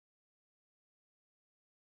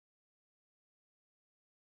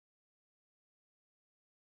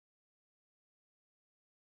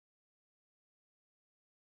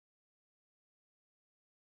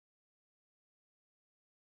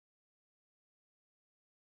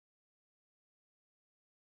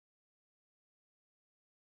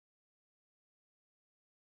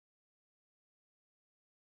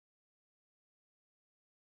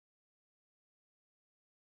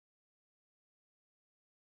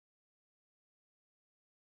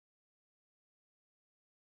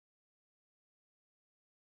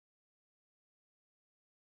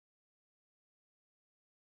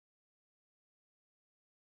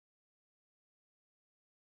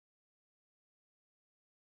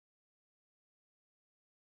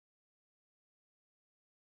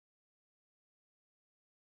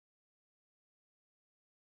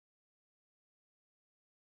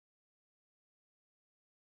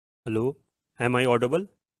Hello, am I audible?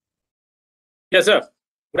 Yes, sir.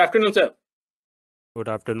 Good afternoon, sir. Good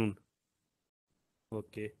afternoon.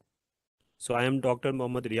 Okay. So I am Dr.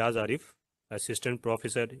 Mohammad Riaz Arif, Assistant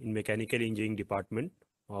Professor in Mechanical Engineering Department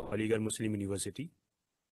of Aligarh Muslim University.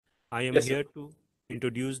 I am Yes, sir. here to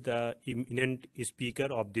introduce the eminent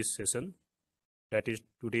speaker of this session, that is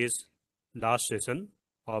today's last session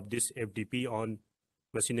of this FDP on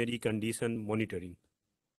machinery condition monitoring.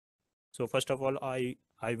 So first of all, I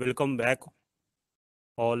welcome back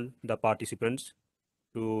all the participants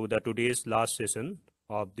to the today's last session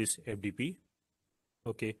of this FDP.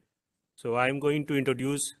 Okay. So I am going to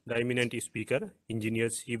introduce the eminent speaker, Engineer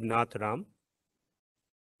Shivnath Ram.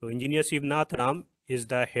 So Engineer Shivnath Ram is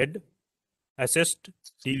the head, assessed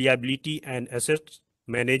reliability and assessed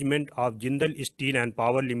management of Jindal Steel and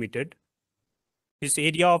Power Limited. His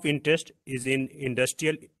area of interest is in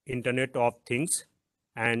industrial Internet of Things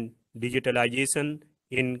and digitalization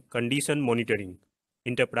in condition monitoring,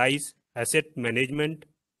 enterprise asset management.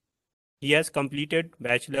 He has completed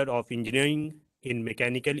Bachelor of Engineering in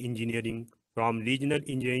Mechanical Engineering from Regional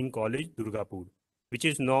Engineering College, Durgapur, which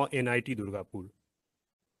is now NIT Durgapur.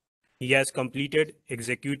 He has completed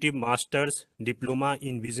Executive Master's Diploma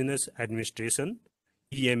in Business Administration,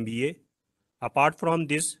 EMBA. Apart from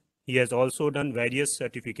this, he has also done various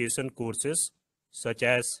certification courses such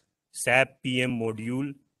as SAP PM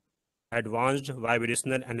Module, Advanced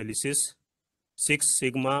Vibrational Analysis, Six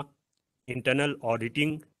Sigma, Internal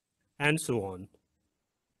Auditing, and so on.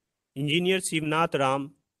 Engineer Shivnath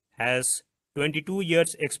Ram has 22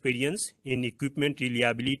 years experience in equipment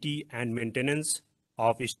reliability and maintenance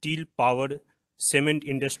of steel powered cement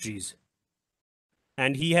industries,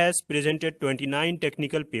 and he has presented 29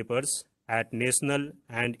 technical papers at national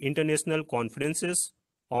and international conferences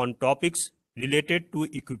on topics related to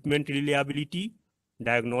equipment reliability,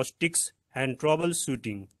 diagnostics and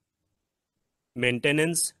troubleshooting,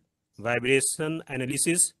 maintenance, vibration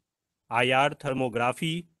analysis, IR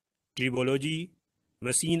thermography, tribology,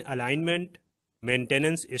 machine alignment,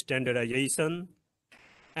 maintenance standardization,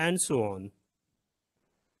 and so on.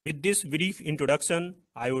 With this brief introduction,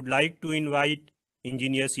 I would like to invite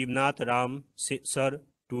Engineer Shivnath Ram sir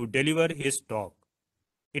to deliver his talk.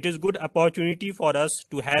 It is a good opportunity for us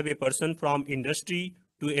to have a person from industry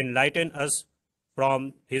to enlighten us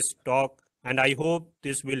from his talk, and I hope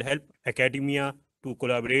this will help academia to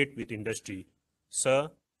collaborate with industry. Sir,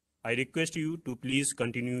 I request you to please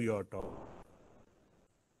continue your talk.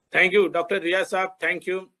 Thank you, Dr. Riaz Saab. Thank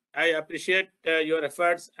you. I appreciate your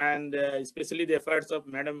efforts and especially the efforts of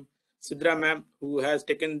Madam Sidra ma'am, who has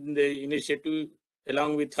taken the initiative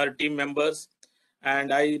along with her team members.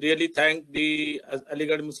 And I really thank the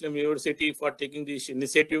Aligarh Muslim University for taking this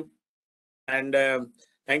initiative. And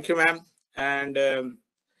thank you, ma'am. And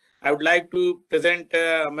I would like to present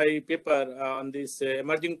my paper on these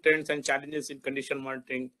emerging trends and challenges in condition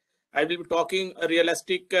monitoring. I will be talking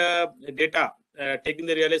realistic data, taking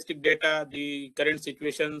the realistic data, the current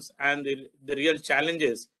situations, and the real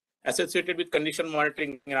challenges associated with condition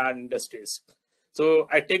monitoring in our industries. So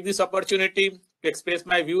I take this opportunity to express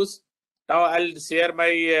my views. Now I'll share my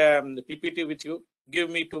PPT with you. Give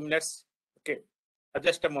me 2 minutes. Okay,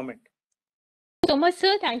 just a moment. So much,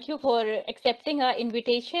 sir. Thank you for accepting our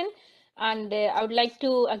invitation. And I would like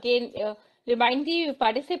to again remind the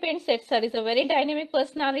participants that sir is a very dynamic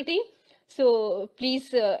personality. So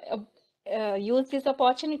please use this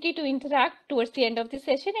opportunity to interact towards the end of the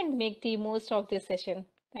session and make the most of this session.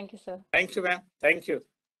 Thank you, sir. Thank you, ma'am. Thank you.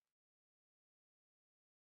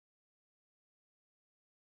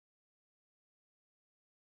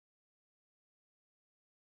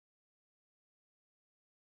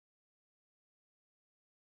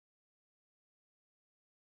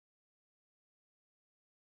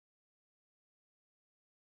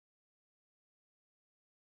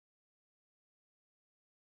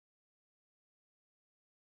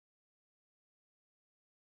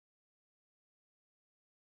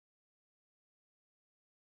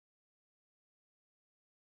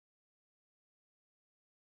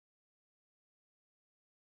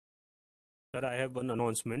 Sir, I have one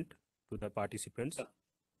announcement to the participants.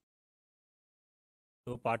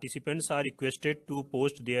 So participants are requested to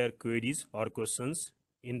post their queries or questions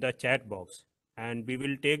in the chat box, and we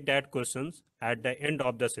will take that questions at the end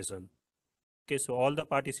of the session. Okay, so all the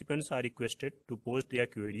participants are requested to post their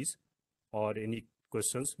queries or any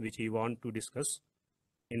questions which you want to discuss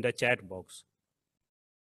in the chat box.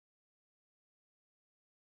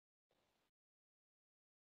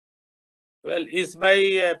 Well, is my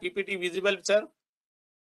PPT visible, sir?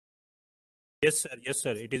 Yes, sir. Yes,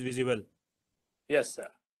 sir. It is visible. Yes, sir.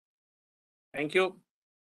 Thank you.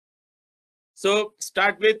 So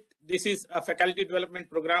start with this is a faculty development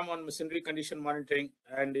program on machinery condition monitoring,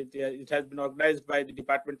 and it has been organized by the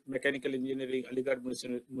Department of Mechanical Engineering, Aligarh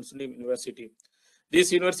Muslim University.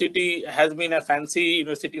 This university has been a fancy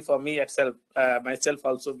university for me itself, myself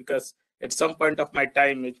also, because at some point of my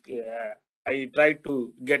time, I tried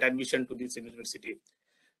to get admission to this university.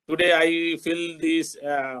 Today, I feel this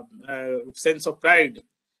sense of pride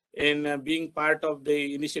in being part of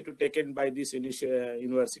the initiative taken by this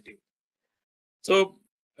university. So,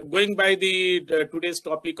 going by today's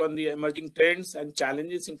topic on the emerging trends and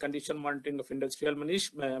challenges in condition monitoring of industrial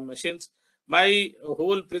machines, my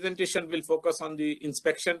whole presentation will focus on the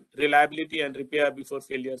inspection, reliability, and repair before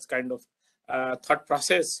failures kind of thought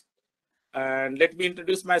process. And let me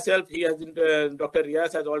introduce myself. Dr.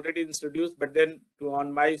 Riaz has already introduced, but then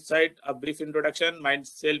on my side, a brief introduction.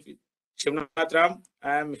 Myself, Shivnath.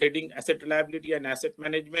 I am heading asset reliability and asset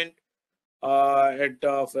management at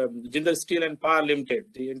Jindal Steel and Power Limited.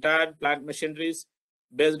 The entire plant machineries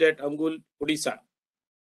based at Angul, Odisha.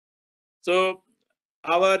 So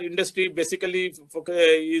our industry basically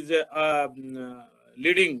is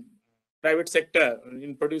leading private sector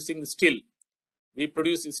in producing steel. We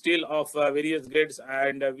produce steel of various grades,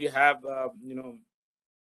 and we have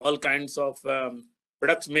all kinds of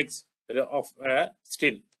products mix of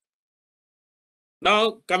steel.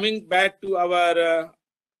 Now coming back to our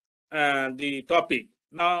the topic.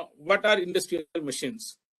 Now, what are industrial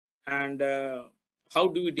machines, and how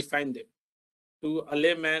do we define them? To a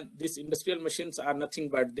layman, these industrial machines are nothing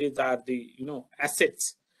but these are the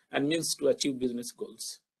assets and means to achieve business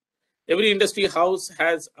goals. Every industry house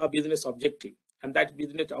has a business objective, and that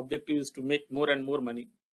business objective is to make more and more money,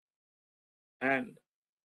 and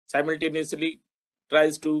simultaneously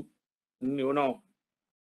tries to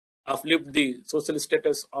uplift the social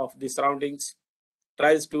status of the surroundings,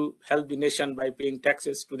 tries to help the nation by paying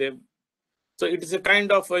taxes to them. So it is a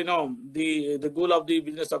kind of the goal of the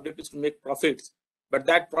business objective is to make profits, but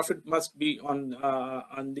that profit must be on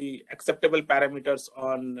the acceptable parameters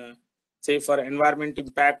on say for environment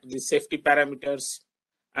impact, the safety parameters,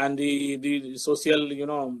 and the social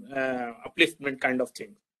upliftment kind of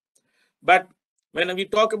thing. But when we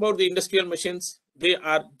talk about the industrial machines, they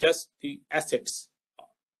are just the assets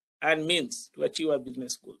and means to achieve our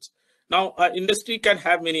business goals. Now, our industry can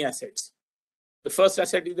have many assets. The first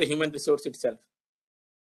asset is the human resource itself.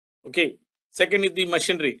 Okay. Second is the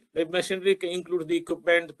machinery. The machinery includes the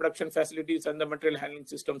equipment, the production facilities, and the material handling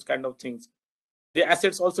systems kind of things. The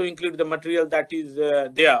assets also include the material that is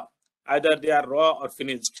there, either they are raw or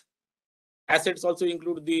finished. Assets also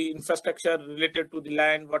include the infrastructure related to the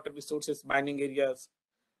land, water resources, mining areas,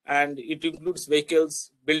 and it includes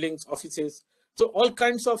vehicles, buildings, offices. So all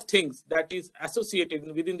kinds of things that is associated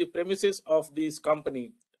within the premises of this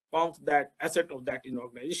company forms that asset of that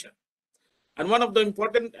organization. And one of the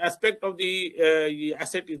important aspects of the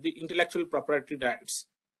asset is the intellectual property rights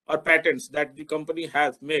or patents that the company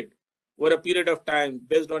has made over a period of time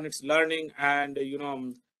based on its learning and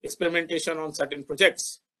experimentation on certain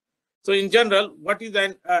projects. So in general, what is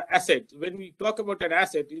an asset? When we talk about an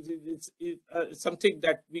asset, it's something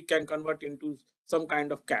that we can convert into some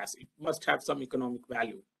kind of cash. It must have some economic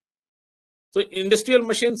value. So industrial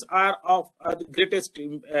machines are the greatest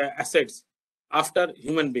assets after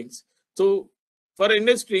human beings. So for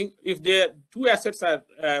industry, if there two assets are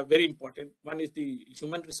very important, one is the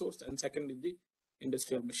human resource and second is the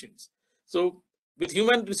industrial machines. So with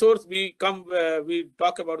human resource, we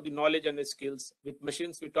talk about the knowledge and the skills. With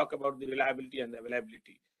machines, we talk about the reliability and the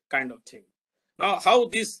availability kind of thing. Now, how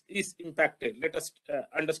this is impacted? Let us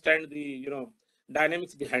understand the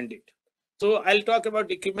dynamics behind it. So I'll talk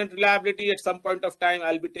about equipment reliability. At some point of time,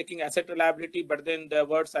 I'll be taking asset reliability, but then the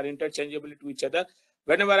words are interchangeable to each other.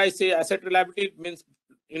 Whenever I say asset reliability, it means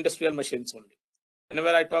industrial machines only. Whenever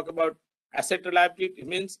I talk about asset reliability, it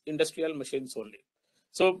means industrial machines only.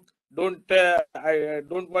 So I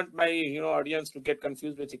don't want my audience to get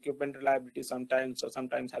confused with equipment reliability sometimes, or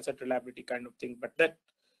sometimes asset reliability kind of thing. But that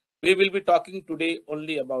we will be talking today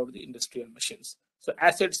only about the industrial machines. So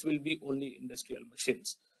assets will be only industrial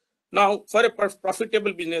machines. Now, for a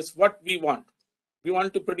profitable business, what we want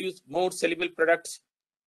to produce more sellable products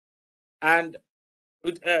and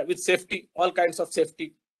with safety, all kinds of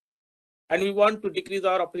safety, and we want to decrease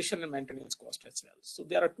our operation and maintenance cost as well. So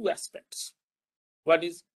there are two aspects. One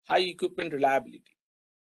is high equipment reliability.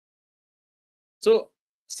 So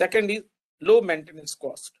second is low maintenance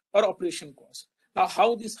cost or operation cost. Now,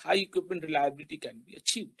 how this high equipment reliability can be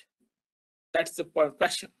achieved? That's the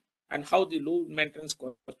question. And how the low maintenance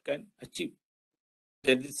cost can achieve.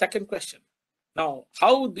 Then the second question. Now,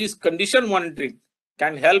 how this condition monitoring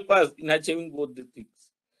can help us in achieving both the things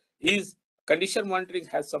is condition monitoring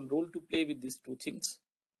has some role to play with these two things.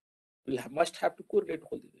 We must have to correlate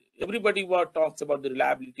all this. Everybody talks about the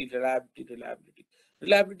reliability.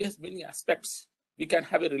 Reliability has many aspects. We can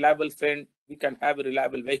have a reliable friend, we can have a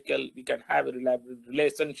reliable vehicle, we can have a reliable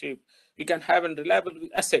relationship, we can have a reliable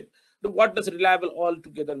asset. But what does reliable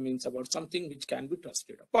altogether means about something which can be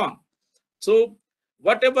trusted upon? So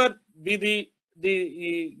whatever be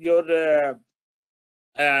your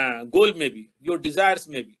goal may be, your desires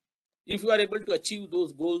may be, if you are able to achieve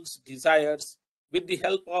those goals, desires with the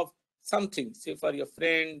help of something, say for your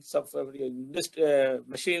friends, say for your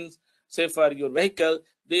machines, say for your vehicle,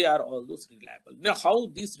 they are all those reliable. Now, how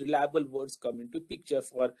these reliable words come into picture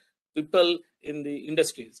for people in the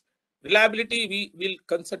industries? Reliability, we will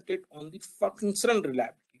concentrate on the functional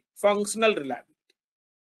reliability. Functional reliability.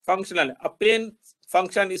 Functional. A pen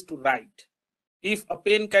function is to write. If a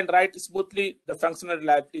pen can write smoothly, the functional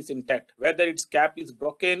reliability is intact. Whether its cap is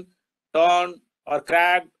broken, torn, or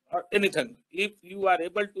cracked, or anything, if you are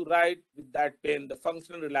able to write with that pen, the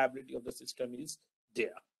functional reliability of the system is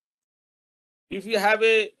there. If you have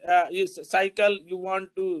a cycle, you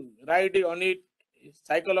want to ride on it,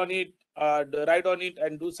 cycle on it, ride on it,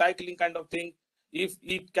 and do cycling kind of thing. If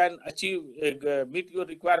it can achieve meet your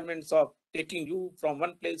requirements of taking you from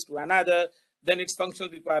one place to another, then its functional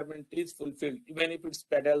requirement is fulfilled. Even if its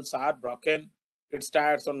pedals are broken, its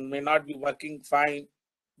tires may not be working fine,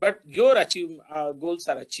 but your goals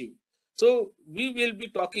are achieved. So we will be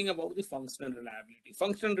talking about the functional reliability.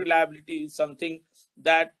 Functional reliability is something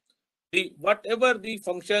that whatever the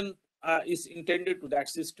function is intended to that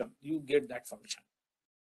system, you get that function.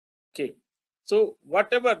 Okay. So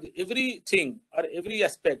whatever everything or every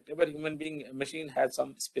aspect, every human being, machine has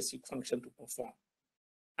some specific function to perform,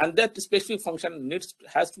 and that specific function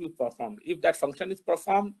has to be performed. If that function is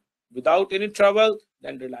performed without any trouble,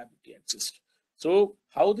 then reliability exists. So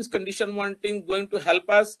how this condition monitoring going to help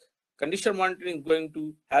us? Condition monitoring is going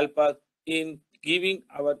to help us in giving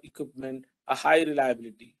our equipment a high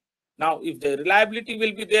reliability. Now, if the reliability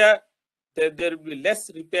will be there will be less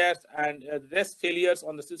repairs and less failures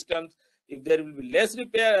on the systems. If there will be less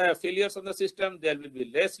failures on the system, there will be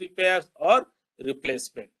less repairs or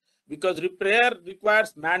replacement, because repair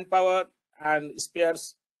requires manpower and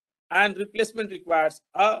spares, and replacement requires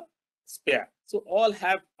a spare. So all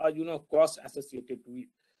have a cost associated to it.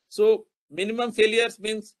 So minimum failures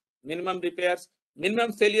means minimum repairs,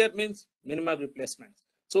 minimum failure means minimum replacements.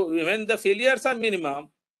 So when the failures are minimum,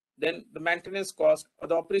 then the maintenance cost or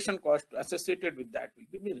the operation cost associated with that will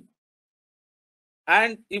be minimum.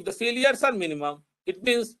 And if the failures are minimum, it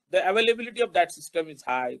means the availability of that system is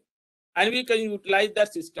high, and we can utilize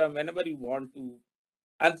that system whenever you want to.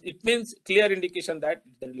 And it means clear indication that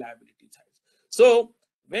the reliability is high. So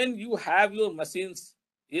when you have your machines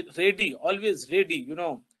ready, always ready,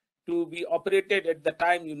 to be operated at the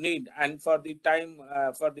time you need and for the time,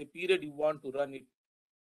 for the period you want to run it,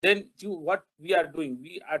 then what we are doing,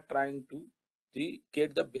 we are trying to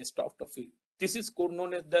get the best out of it. This is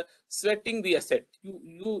known as the sweating the asset.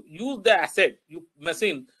 You use the asset,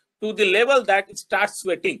 machine to the level that it starts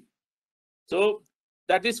sweating. So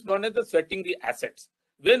that is known as the sweating the assets.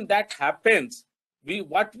 When that happens, where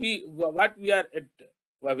we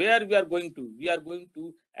are going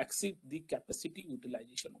to exceed the capacity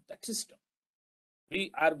utilization of that system.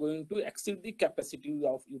 We are going to exceed the capacity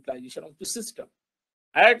of utilization of the system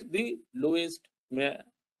at the lowest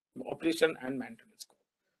operation and maintenance cost.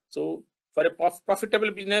 So for a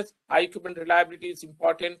profitable business, high equipment reliability is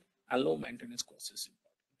important and low maintenance cost is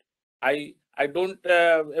important. I don't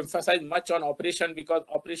emphasize much on operation, because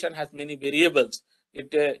operation has many variables.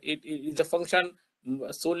 It is a function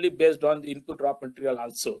solely based on the input raw material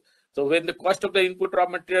also. So when the cost of the input raw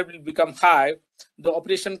material will become high, the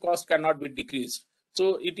operation cost cannot be decreased.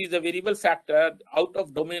 So it is a variable factor out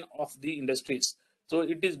of domain of the industries. So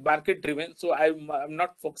it is market driven. So I'm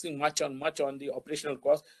not focusing much on the operational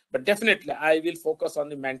cost, but definitely I will focus on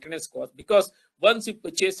the maintenance cost, because once you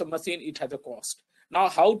purchase a machine, it has a cost. Now,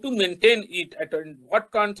 how to maintain it at what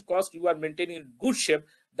kind of cost you are maintaining in good shape,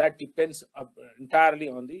 that depends entirely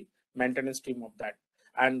on the maintenance team of that.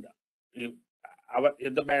 And the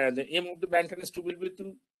aim of the maintenance team will be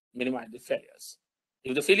to minimize the failures.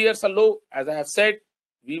 If the failures are low, as I have said,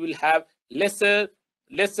 we will have lesser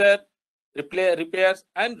repairs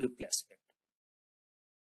and replacement.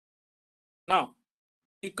 Now,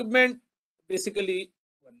 equipment basically.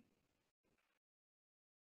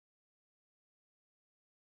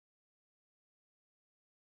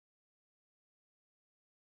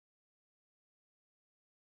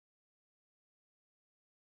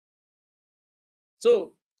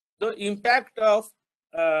 So the impact of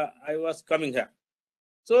I was coming here.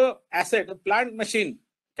 So asset, a plant machine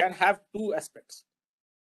can have two aspects.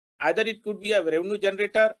 Either it could be a revenue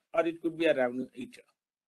generator or it could be a revenue eater.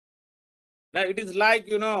 Now it is like,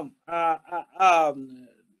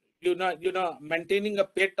 maintaining a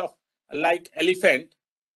pet of like elephant,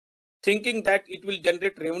 thinking that it will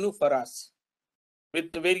generate revenue for us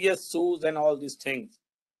with various zoos and all these things.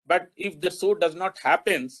 But if the zoo does not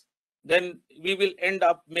happen, then we will end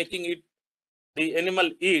up making it the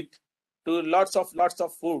animal eat to lots of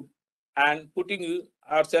food and putting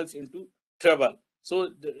ourselves into trouble.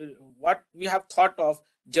 So what we have thought of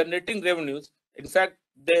generating revenues, in fact,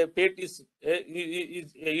 the pet is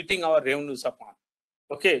eating our revenues upon.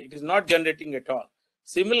 Okay, it is not generating at all.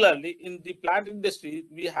 Similarly, in the plant industry,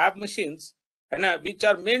 we have machines which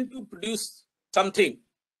are meant to produce something,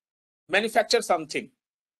 manufacture something,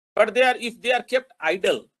 but if they are kept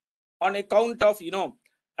idle on account of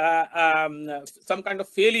some kind of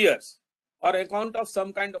failures or account of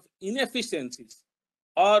some kind of inefficiencies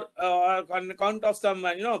or on account of some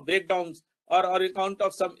breakdowns or account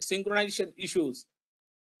of some synchronization issues,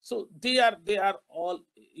 so they are all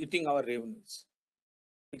eating our revenues,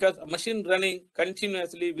 because a machine running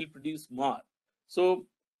continuously will produce more. So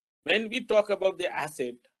when we talk about the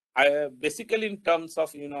asset, basically in terms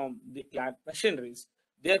of the plant machineries,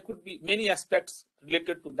 there could be many aspects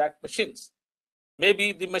related to that machines.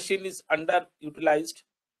 Maybe the machine is underutilized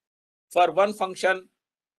for one function,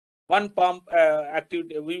 one pump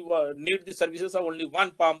activity. We need the services of only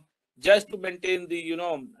one pump just to maintain the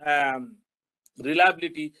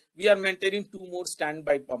reliability. We are maintaining two more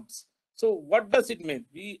standby pumps. So what does it mean?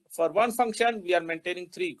 For one function we are maintaining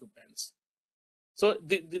 3 equipments. So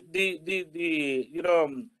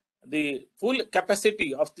the full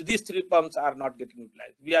capacity of these 3 pumps are not getting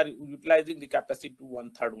utilized. We are utilizing the capacity to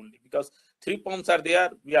 1/3 only, because 3 pumps are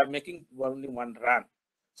there. We are making only one run.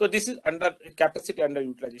 So this is under capacity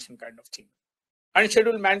underutilization kind of thing.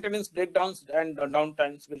 Unscheduled maintenance breakdowns and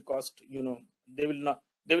downtimes will cost.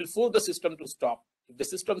 They will force the system to stop. If the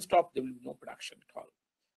system stops, there will be no production at all.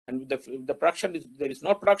 And if the production there is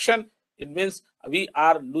no production, it means we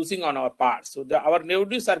are losing on our parts. So our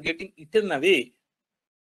revenues are getting eaten away.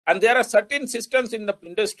 And there are certain systems in the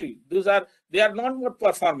industry. They are not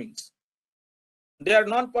performing. They are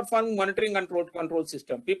non-performing monitoring and control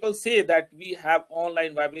system. People say that we have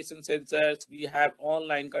online vibration sensors, we have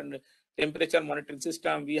online temperature monitoring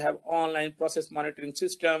system, we have online process monitoring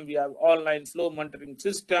system, we have online flow monitoring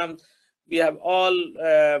system, we have all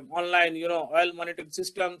online oil monitoring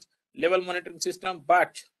systems, level monitoring system.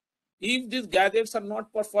 But if these gadgets are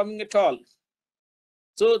not performing at all,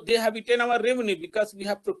 so they have eaten our revenue, because we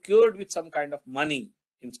have procured with some kind of money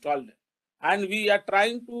installed, and we are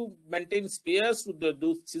trying to maintain spares with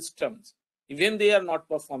those systems, even they are not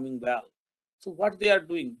performing well. So what they are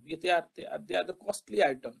doing, they are the costly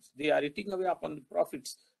items. They are eating away upon the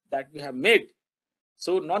profits that we have made.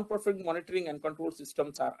 So non-performing monitoring and control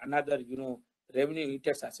systems are another revenue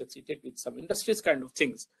eaters associated with some industries kind of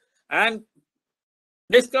things. And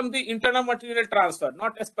next comes the internal material transfer,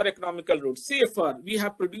 not as per economical route. CFR, we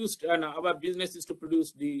have produced, and our business is to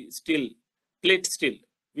produce the steel, plate steel.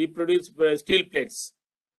 We produce steel plates.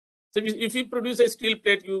 So if you produce a steel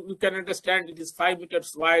plate, you can understand it is 5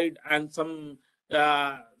 meters wide and some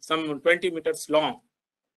 20 meters long.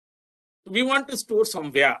 We want to store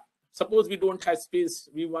somewhere. Suppose we don't have space,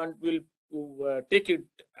 we'll take it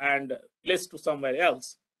and place to somewhere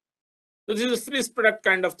else. So this is a finished product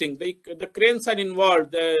kind of thing. The cranes are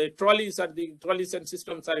involved, the trolleys and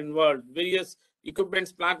systems are involved, various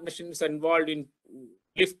equipments, plant machines are involved in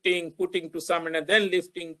lifting, putting to some, and then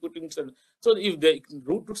lifting, putting to some. So if the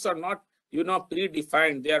routes are not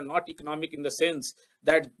predefined, they are not economic in the sense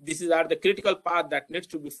that these are the critical path that needs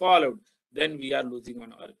to be followed, then we are losing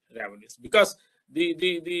on our revenues, because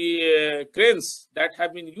the cranes that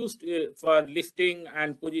have been used for lifting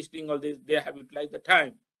and positioning all this, they have utilized the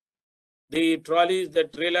time. The trolleys, the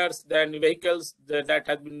trailers, then vehicles that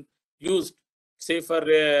have been used, say for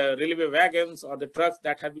railway wagons or the trucks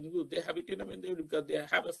that have been used, they have eaten away because they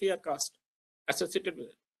have a fair cost associated with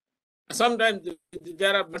it. Sometimes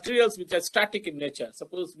there are materials which are static in nature.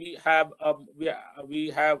 Suppose we have a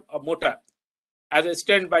motor as a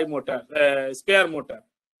standby motor, spare motor,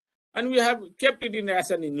 and we have kept it in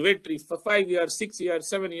as an inventory for 5 years, 6 years,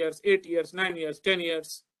 7 years, 8 years, 9 years, 10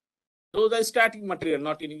 years. Those are static material,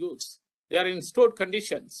 not in use. They are in stored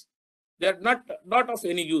conditions. They are not of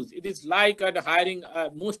any use. It is like hiring a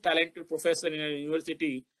most talented professor in a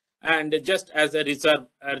university and just as a reserve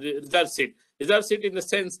seat. Reserve seat in the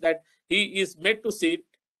sense that he is made to sit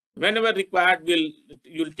whenever required.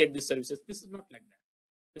 You'll take the services. This is not like that.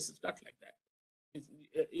 This is not like that.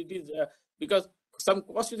 It is because some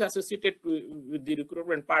cost is associated with the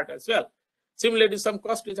recruitment part as well. Similarly, some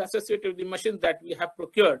cost is associated with the machines that we have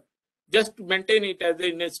procured just to maintain it as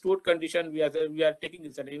in a stored condition. We are taking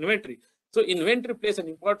this as an inventory. So inventory plays an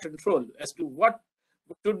important role as to what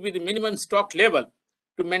should be the minimum stock level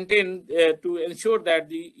to maintain, to ensure that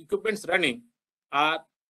the equipments running are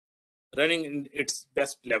running in its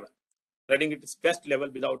best level,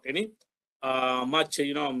 without any much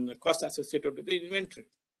cost associated with the inventory.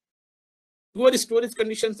 Poor storage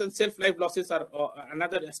conditions and shelf-life losses are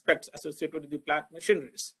another aspects associated with the plant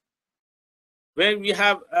machineries. When we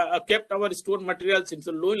have kept our stored materials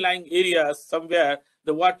into low-lying areas somewhere,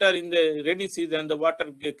 the water in the rainy season, the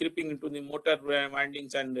water creeping into the motor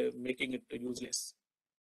windings and making it useless.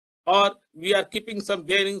 Or we are keeping some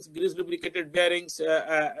bearings, grease lubricated bearings,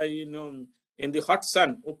 in the hot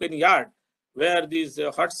sun, open yard, where this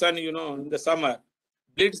hot sun, in the summer,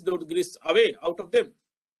 bleeds those grease away out of them.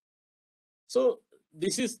 So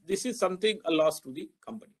this is something a loss to the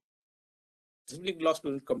company. It's a big loss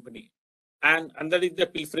to the company. And under the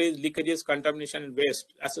pilferage, leakages, contamination, and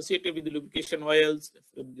waste associated with the lubrication oils,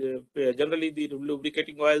 generally the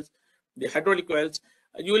lubricating oils, the hydraulic oils.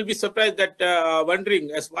 You will be surprised that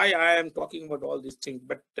wondering as why I am talking about all these things.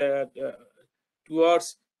 But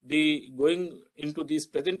towards the going into this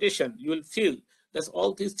presentation, you will feel that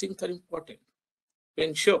all these things are important to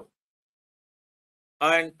ensure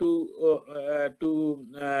and to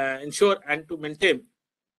ensure and to maintain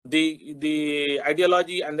the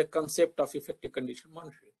ideology and the concept of effective condition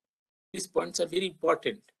monitoring. These points are very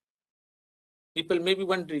important. People may be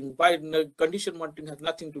wondering why condition monitoring has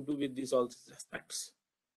nothing to do with all these aspects.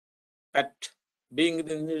 But being in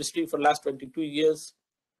the industry for the last 22 years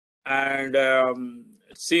and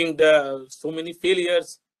seeing so many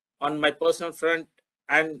failures on my personal front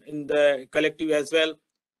and in the collective as well,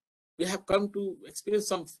 we have come to experience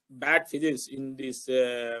some bad phases in this,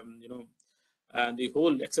 the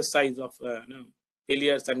whole exercise of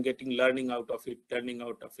failures and learning out of it.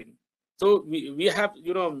 So we have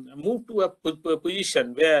moved to a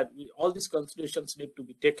position where all these considerations need to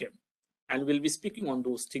be taken, and we'll be speaking on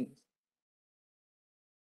those things.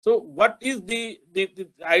 So what is the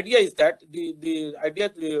idea is that the idea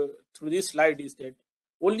through this slide is that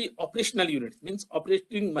only operational units, means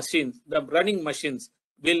operating machines, the running machines,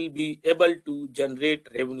 will be able to generate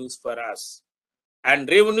revenues for us. And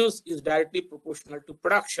revenues is directly proportional to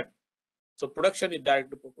production. So production is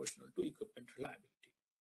directly proportional to equipment reliability.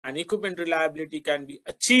 And equipment reliability can be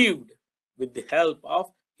achieved with the help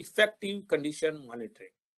of effective condition monitoring.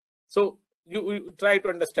 So you try to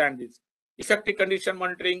understand this. Effective condition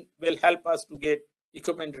monitoring will help us to get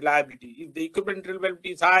equipment reliability. If the equipment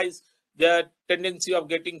reliability is high, the tendency of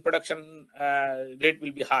getting production rate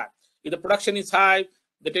will be high. If the production is high,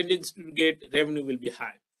 the tendency to get revenue will be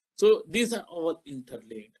high. So these are all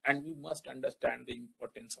interlinked, and we must understand the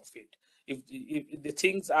importance of it. If the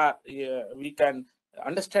things are, we can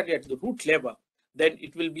understand it at the root level, then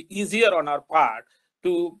it will be easier on our part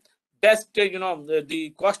to test,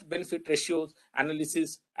 the cost-benefit ratios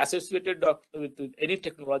analysis associated with any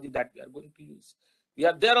technology that we are going to use.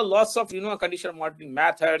 There are lots of, condition monitoring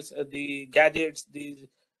methods, the gadgets, the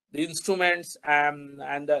instruments,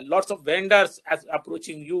 and lots of vendors as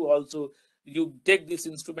approaching you also. You take this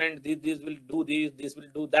instrument, this will do this will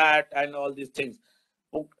do that, and all these things.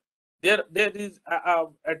 There is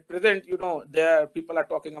at present, there people are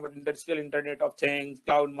talking about industrial Internet of Things,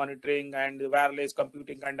 cloud monitoring, and wireless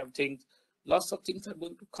computing kind of things. Lots of things are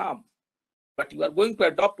going to come, but you are going to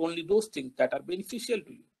adopt only those things that are beneficial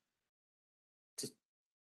to you.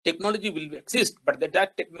 Technology will exist, but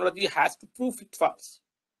that technology has to prove it first.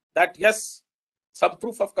 That yes, some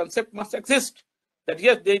proof of concept must exist. That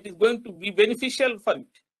yes, it is going to be beneficial for it.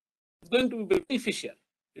 It's going to be beneficial.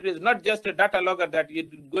 It is not just a data logger that you're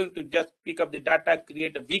going to just pick up the data,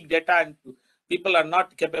 create a big data, and people are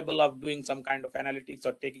not capable of doing some kind of analytics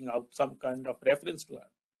or taking out some kind of reference to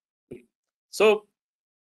it. So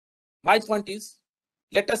my point is,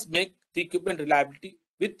 let us make the equipment reliability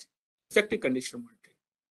with effective condition monitoring.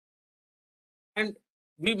 And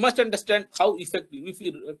we must understand how effective. If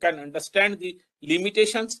we can understand the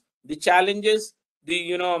limitations, the challenges,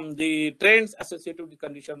 the trends associated with the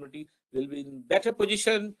condition monitoring, will be in better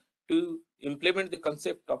position to implement the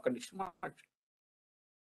concept of condition monitoring.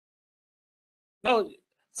 Now,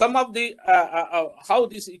 some of the how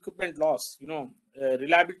this equipment loss,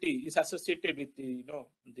 reliability is associated with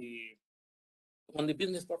the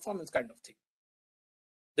business performance kind of thing.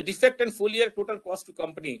 The defect and failure total cost to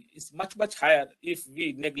company is much higher if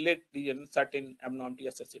we neglect the certain abnormality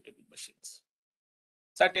associated with machines.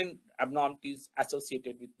 Certain abnormalities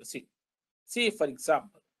associated with machine. See, for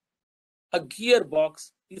example, a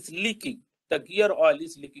gearbox is leaking. The gear oil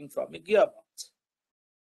is leaking from a gearbox.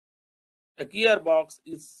 A gear oil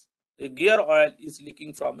is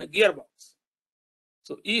leaking from a gearbox.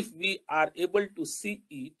 So if we are able to see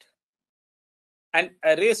it and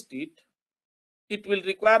arrest it, it will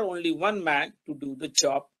require only one man to do the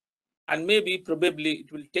job, and probably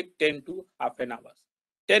it will take 10 to half an hour,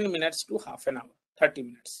 10 minutes to half an hour, 30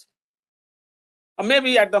 minutes. Or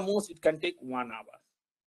maybe at the most it can take 1 hour.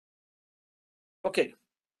 Okay,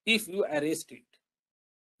 if you arrest it.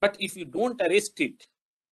 But if you don't arrest it,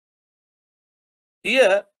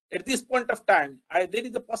 here at this point of time, there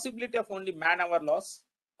is a possibility of only man-hour loss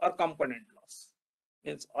or component loss.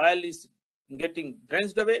 Means oil is getting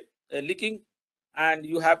drenched away, leaking, and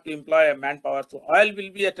you have to employ a manpower. So oil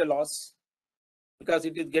will be at a loss because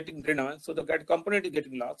it is getting drained away. So the component is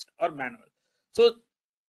getting lost or manual. So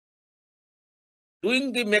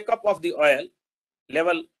doing the makeup of the oil,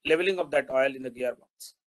 leveling of that oil in the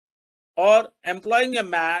gearbox, or employing a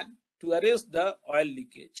man to arrest the oil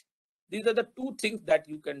leakage. These are the two things that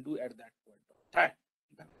you can do at that point of time.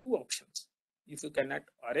 You have two options. If you cannot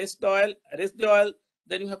arrest the oil,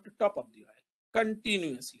 then you have to top up the oil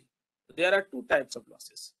continuously. There are two types of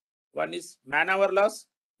losses. One is man-hour loss,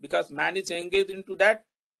 because man is engaged into that.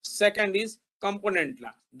 Second is component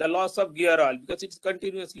loss, the loss of gear oil, because it's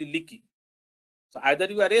continuously leaking. So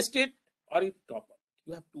either you arrest it or you top up.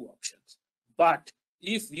 You have two options. But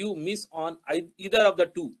if you miss on either of the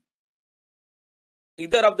two, you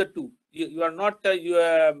are not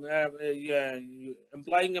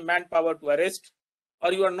employing a manpower to arrest,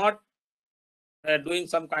 or you are not doing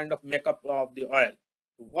some kind of makeup of the oil,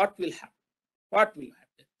 what will happen?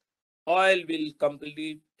 Oil will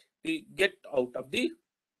completely get out of the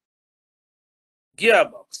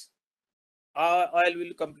gearbox. Oil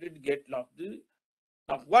will completely get lost.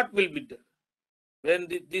 Now, what will be done when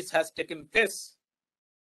this has taken place?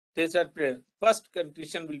 First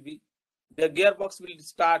condition will be the gearbox will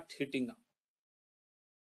start heating up.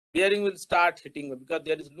 Bearing will start heating up because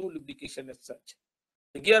there is no lubrication as such.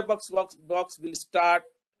 The gearbox box will start,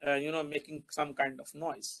 making some kind of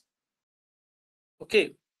noise.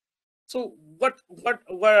 Okay. So what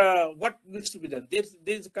needs to be done?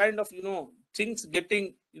 There's kind of things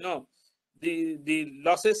getting the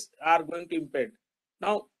losses are going to impede.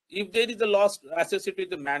 Now, if there is a loss associated with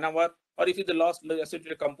the man-hour, or if it is a loss associated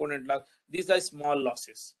with component loss, these are small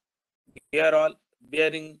losses. Gear oil,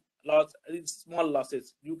 bearing loss, small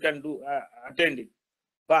losses. You can do attend it.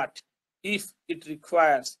 But if it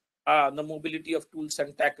requires the mobility of tools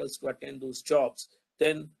and tackles to attend those jobs,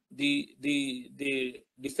 then the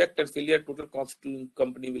defect and failure total cost to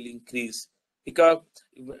company will increase, because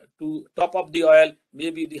to top up the oil,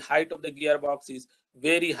 maybe the height of the gearbox is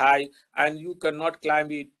very high and you cannot climb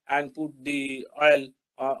it and put the oil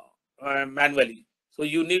manually. So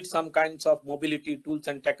you need some kinds of mobility tools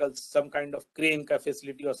and tackles, some kind of crane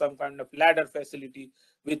facility or some kind of ladder facility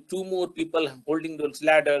with 2 more people holding those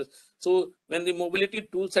ladders. So when the mobility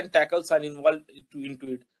tools and tackles are involved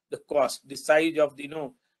into it, the cost, the size of the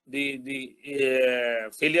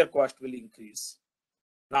failure cost will increase.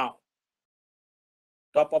 Now,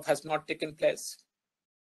 top up has not taken place.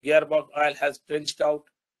 Gearbox oil has drenched out.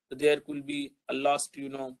 So there could be a loss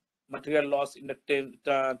to material loss in the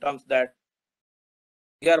terms that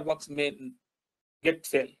gearbox may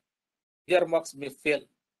fail. Gearbox may fail.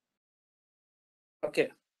 Okay,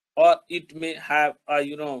 or it may have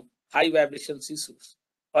high vibrations issues,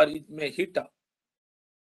 or it may heat up,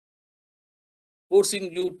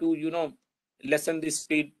 forcing you to lessen the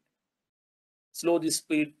speed, slow the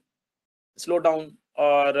speed, slow down,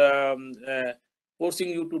 or forcing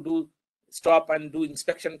you to stop and do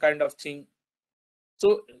inspection kind of thing.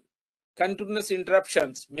 So continuous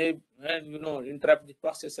interruptions may interrupt the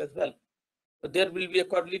process as well. But there will be a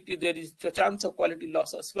quality, there is a chance of quality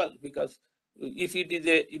loss as well, because if it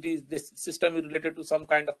is the system is related to some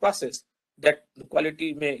kind of process, that the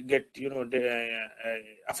quality may get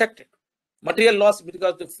affected. Material loss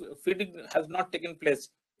because the feeding has not taken place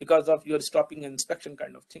because of your stopping and inspection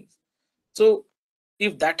kind of things. So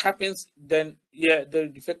if that happens, then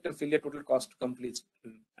the defect and failure total cost completes.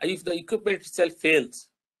 If the equipment itself fails,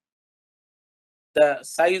 the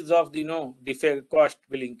size of the defect cost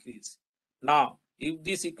will increase. Now, if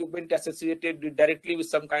this equipment associated directly with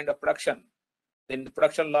some kind of production, then the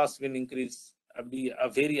production loss will increase, be a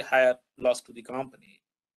very higher loss to the company.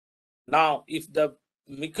 Now, if the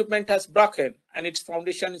equipment has broken and its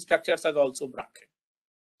foundation structures has also broken,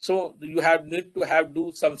 so you need to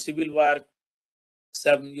do some civil work,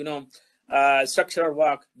 some structural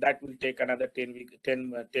work that will take another 1 week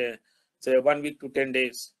to 10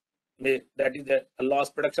 days. that is a loss,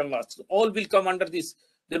 production loss. So all will come under this.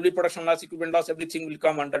 There will be production loss, equipment loss, everything will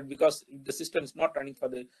come under, because the system is not running for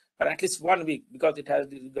at least 1 week, because it has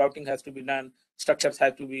the grouting has to be done, structures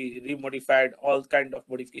have to be remodified, all kind of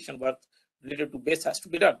modification work related to base has to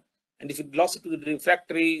be done. And if it lost to the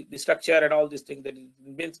refractory, the structure and all these things, that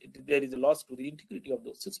means there is a loss to the integrity of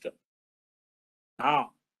those systems.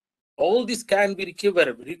 Now, all this can be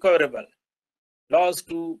recoverable. Loss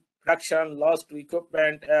to production, loss to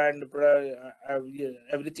equipment, and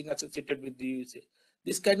everything associated with the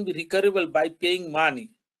this can be recoverable by paying money.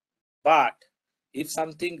 But if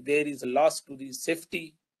something, there is a loss to the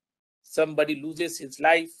safety, somebody loses his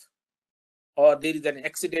life, or there is an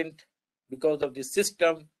accident because of the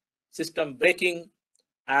system breaking,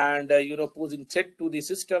 and posing threat to the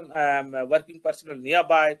system, working personnel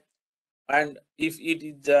nearby, and if it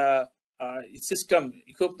is system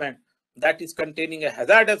equipment that is containing a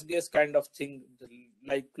hazardous gas kind of thing,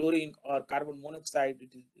 like chlorine or carbon monoxide,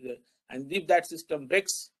 and if that system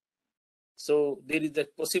breaks, so there is a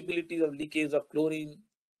possibility of leakage of chlorine,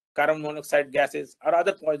 carbon monoxide gases, or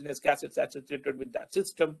other poisonous gases associated with that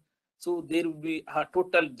system. So there will be a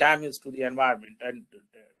total damage to the environment and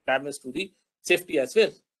damage to the safety as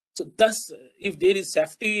well. So thus, if there is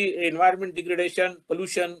safety, environment degradation,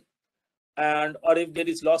 pollution, and or if there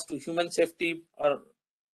is loss to human safety or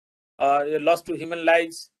loss to human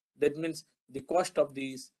lives, that means the cost of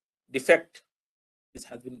these defect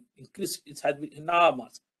has been increased. It has been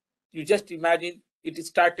enormous. You just imagine, it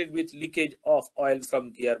started with leakage of oil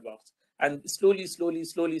from gearbox, and slowly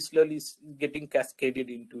getting cascaded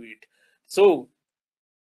into it. So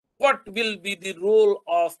what will be the role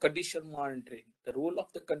of condition monitoring? The role of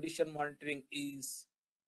the condition monitoring is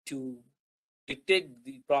to detect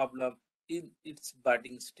the problem in its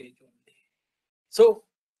budding stage only. So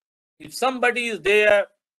if somebody is there,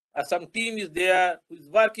 or some team is there who is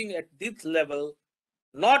working at this level,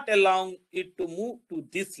 not allowing it to move to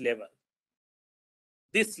this level,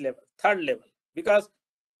 third level, because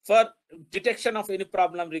for detection of any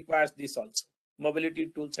problem requires this also,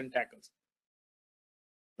 mobility tools and tackles.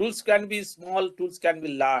 Tools can be small, tools can be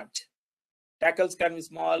large. Tackles can be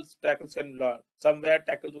small, tackles can be large. Somewhere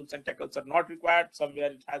tackle tools and tackles are not required,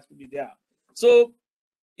 somewhere it has to be there. So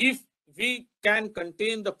if we can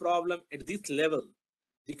contain the problem at this level,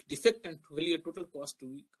 the defect and failure total cost to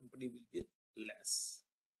the company will be less.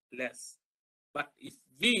 But if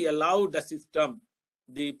we allow the system,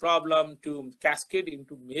 the problem to cascade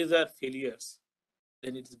into major failures,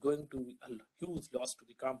 then it is going to be a huge loss to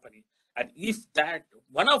the company. And if that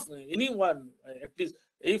at least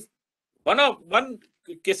if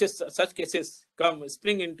such cases come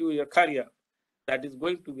spring into your career, that is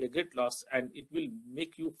going to be a great loss, and it will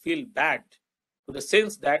make you feel bad, to the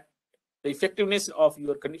sense that the effectiveness of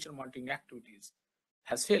your condition monitoring activities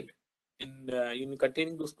has failed in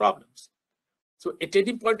containing those problems. So at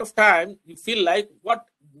any point of time, you feel like what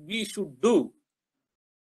we should do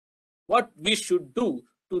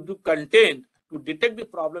to contain, to detect the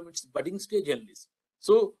problem, its budding stage only.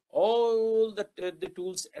 So all the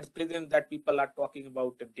tools at present that people are talking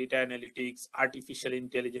about, data analytics, artificial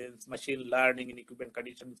intelligence, machine learning, and equipment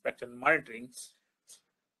condition inspection and monitoring,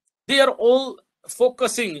 they are all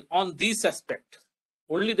focusing on this aspect,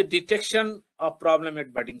 only the detection of problem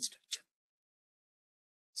at budding stage.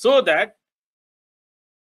 So that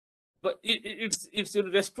its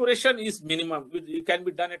restoration is minimum. It can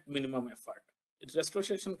be done at minimum effort. Its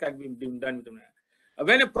restoration can be done with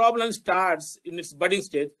when a problem starts in its budding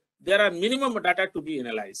stage, there are minimum data to be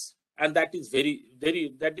analyzed, and that is very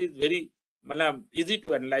easy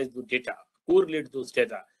to analyze the data, correlate those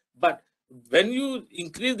data. But when you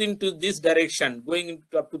increase into this direction, going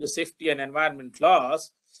into up to the safety and environment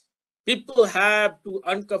loss, people have to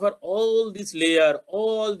uncover all this layer,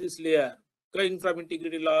 going from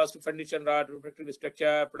integrity loss to foundation rot, refractory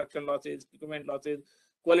structure, production losses, equipment losses,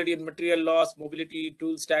 quality and material loss, mobility,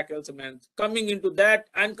 tools, tackles, and coming into that,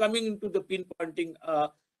 and coming into the pinpointing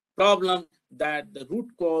problem that the root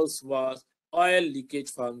cause was oil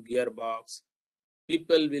leakage from gearbox.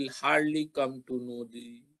 People will hardly come to know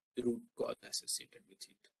the root cause associated with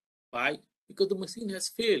it. Why? Because the machine has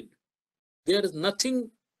failed. There is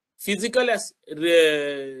nothing physical as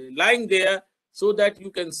lying there so that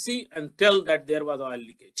you can see and tell that there was oil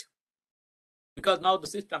leakage. Because now the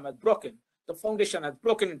system has broken, the foundation has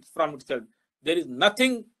broken from itself. There is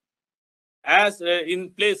nothing as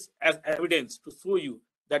in place as evidence to show you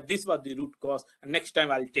that this was the root cause, and next time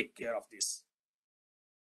I'll take care of this.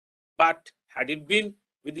 But had it been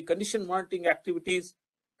with the condition monitoring activities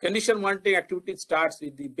starts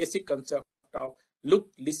with the basic concept of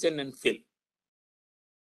look, listen, and feel.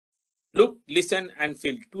 Look, listen, and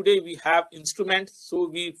feel. Today we have instruments, so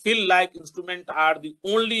we feel like instruments are the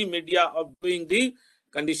only media of doing the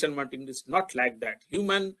condition monitoring. It's not like that.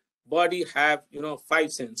 Human body have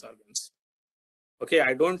 5 sense organs. Okay,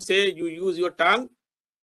 I don't say you use your tongue,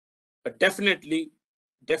 but definitely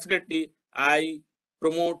I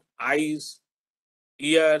promote eyes,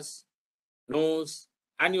 ears, nose,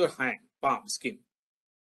 and your hand, palm, skin.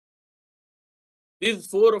 These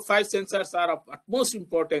 4 or 5 sensors are of utmost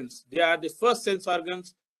importance. They are the first sense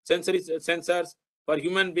organs, sensory sensors for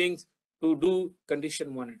human beings to do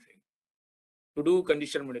condition monitoring.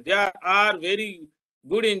 They are very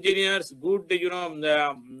good engineers, good,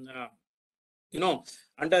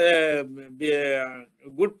 under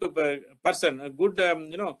good person, a good,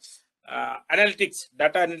 analytics,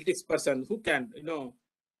 data analytics person who can,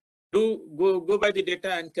 go by the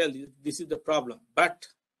data and tell you this is the problem. But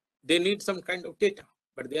they need some kind of data.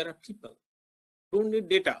 But there are people who don't need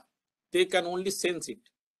data. They can only sense it.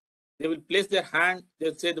 They will place their hand,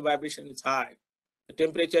 they'll say the vibration is high, the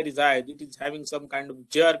temperature is high, it is having some kind of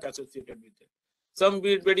jerk associated with it.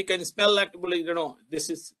 Somebody can smell that,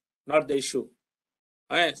 this is not the issue.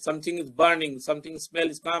 Something is burning, something smell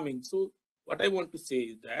is coming. So what I want to say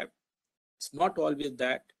is that it's not always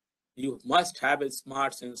that you must have a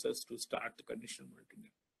smart sensors to start the condition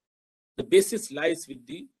monitoring. The basis lies with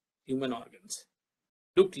the human organs.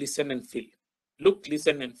 Look, listen, and feel. Look,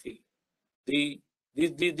 listen, and feel. The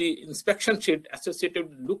inspection sheet associated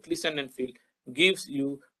with look, listen, and feel gives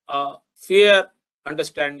you a fair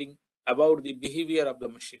understanding about the behavior of the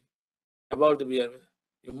machine, about the behavior.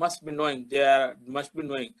 You must be knowing, there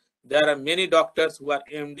are many doctors who are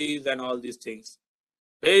MDs and all these things.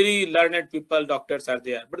 Very learned people, doctors are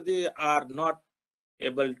there, but they are not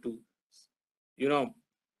able to,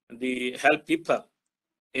 help people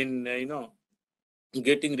in,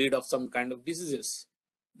 getting rid of some kind of diseases.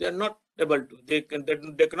 They are not able to. They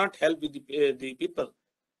cannot help with the people.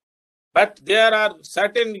 But there are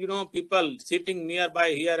certain, people sitting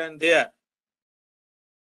nearby here and there.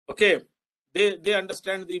 Okay, they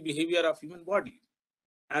understand the behavior of human body,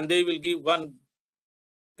 and they will give one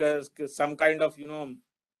some kind of,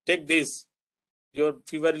 take this, your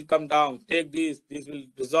fever will come down. Take this will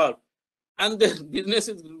resolve, and their business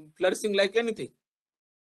is flourishing like anything.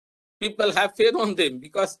 People have faith on them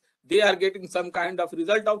because they are getting some kind of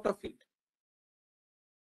result out of it.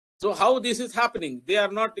 So how this is happening? They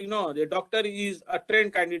are not, the doctor is a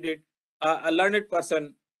trained candidate, a learned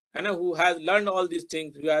person, who has learned all these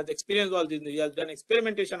things, who has experienced all these, he has done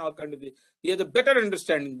experimentation, all kind of things. He has a better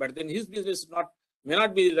understanding, but then his business may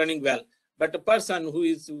not be running well. But a person who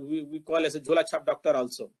is, we call as a Jhola Chap doctor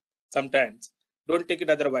also, sometimes, don't take it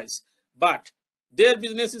otherwise. But their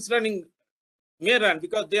business is running, may run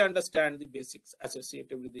because they understand the basics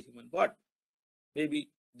associated with the human body. Maybe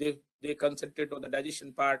they concentrate on the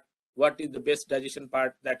digestion part, what is the best digestion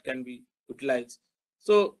part that can be utilized.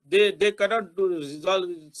 So they cannot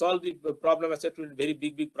solve the problem associated with very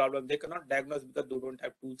big problem. They cannot diagnose because they don't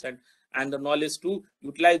have tools and the knowledge to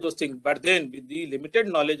utilize those things. But then with the limited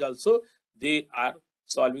knowledge also, they are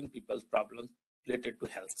solving people's problems related to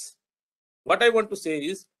health. What I want to say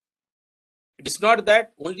is, it is not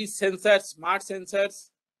that only sensors, smart sensors,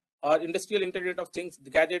 or industrial Internet of Things, the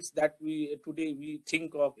gadgets that today we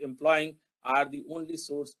think of employing are the only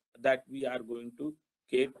source that we are going to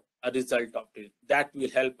get a result of it that will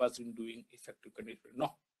help us in doing effective condition.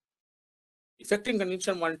 No. Effective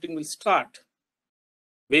condition monitoring will start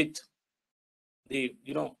with the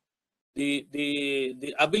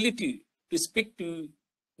ability to speak to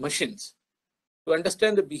machines, to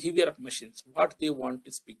understand the behavior of machines, what they want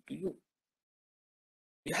to speak to you.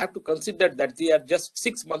 You have to consider that they are just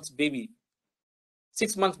 6 months baby,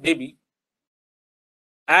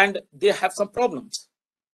 and they have some problems.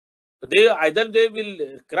 Either they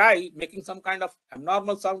will cry, making some kind of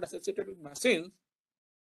abnormal sound associated with machines.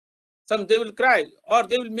 Some they will cry, or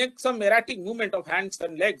they will make some erratic movement of hands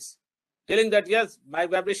and legs, telling that yes, my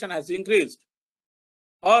vibration has increased.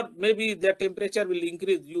 Or maybe their temperature will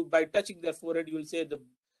increase. You by touching their forehead, you will say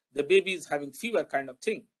the baby is having fever kind of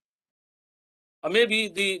thing. Or maybe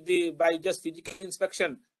the by just physical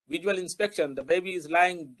inspection, visual inspection, the baby is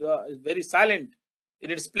lying very silent in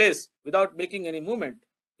its place without making any movement.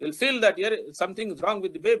 You'll feel that here something is wrong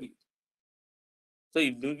with the baby. So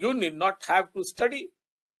you need not have to study.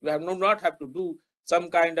 You have not have to do some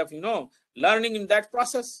kind of learning in that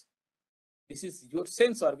process. This is your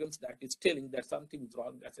sense organs that is telling that something is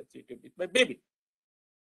wrong associated with my baby.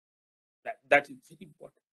 That is very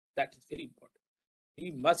important. That is very important. We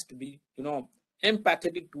must be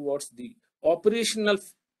empathetic towards the operational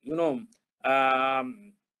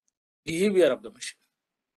behavior of the machine.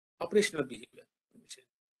 operational behavior.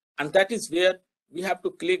 And that is where we have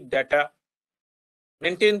to collect data,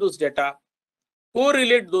 maintain those data,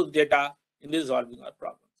 correlate those data in resolving our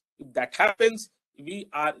problems. If that happens, we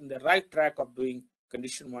are in the right track of doing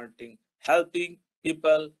condition monitoring, helping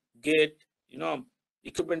people get,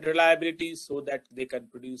 equipment reliability so that they can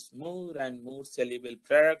produce more and more sellable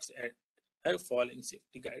products and following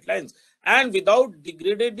safety guidelines, and without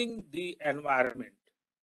degrading the environment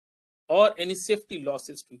or any safety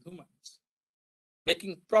losses to humans,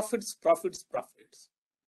 making profits.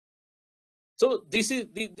 So this is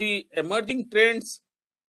the emerging trends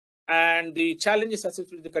and the challenges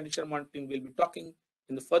associated with the condition monitoring. We'll be talking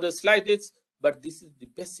in the further slides, but this is the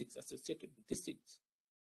basics associated with these things.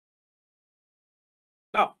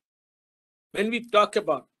 Now, when we talk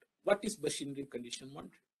about what is machinery condition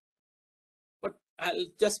monitoring, but I'll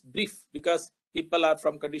just brief because people are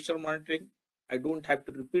from condition monitoring. I don't have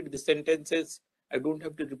to repeat the sentences. I don't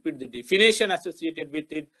have to repeat the definition associated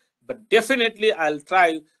with it, but definitely I'll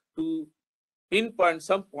try to pinpoint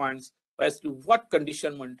some points as to what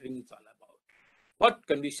condition monitoring is all about. What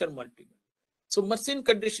condition monitoring? So machine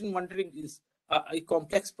condition monitoring is a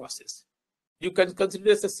complex process. You can consider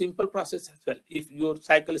it as a simple process as well if your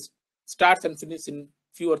cycle starts and finishes in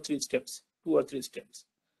 2 or 3 steps.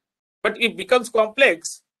 But it becomes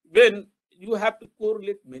complex when you have to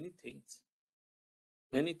correlate many things.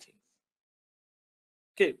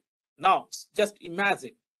 Okay, now just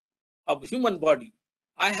imagine a human body.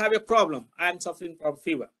 I have a problem. I am suffering from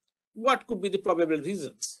fever. What could be the probable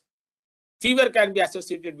reasons? Fever can be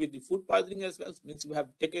associated with the food poisoning as well. Means you have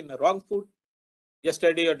taken the wrong food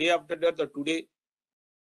yesterday or day after that or today.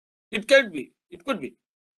 It could be.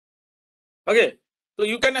 Okay, so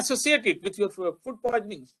you can associate it with your food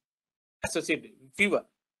poisoning, associated with fever.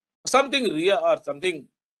 Something real or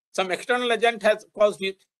some external agent has caused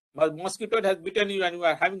it. A mosquito has bitten you and you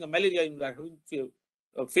are having a malaria, you are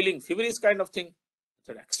feeling feverish kind of thing.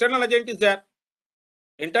 So the external agent is there.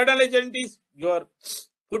 Internal agent is your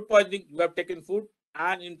food poisoning. You have taken food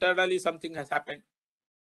and internally something has happened.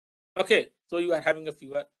 Okay, so you are having a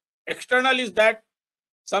fever. External is that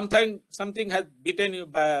something has bitten you,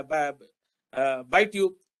 bite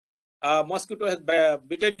you. Mosquito has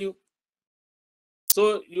bitten you.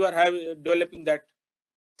 So you are developing that.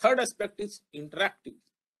 Third aspect is interactive.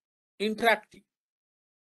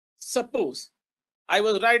 Suppose I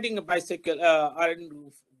was riding a bicycle or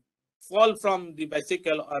fall from the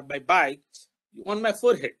bicycle or my bike on my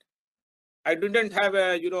forehead. I didn't have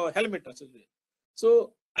a helmet associated.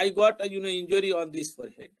 So I got a injury on this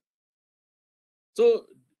forehead. So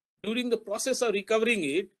during the process of recovering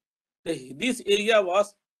it, this area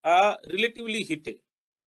was relatively heated.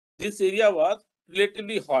 This area was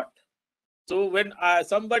relatively hot. So when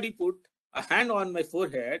somebody put a hand on my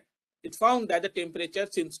forehead, it found that the temperature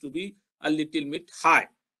seems to be a little bit high,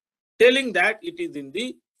 telling that it is in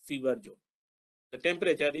the fever zone. The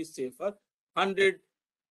temperature is say for 100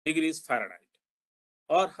 degrees Fahrenheit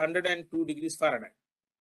or 102 degrees Fahrenheit.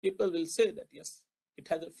 People will say that yes, it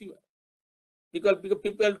has a fever. Because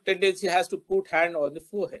people tendency has to put hand on the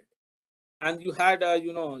forehead, and you had a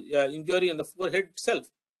injury on the forehead itself.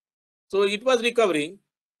 So it was recovering,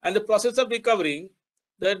 and the process of recovering,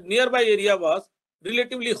 the nearby area was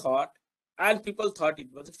relatively hot, and people thought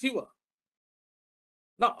it was a fever.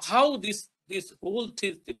 Now, how this whole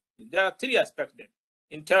thing? There are 3 aspects there: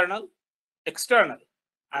 internal, external,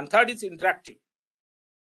 and third is interactive.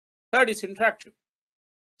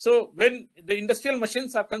 So when the industrial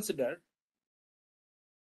machines are considered,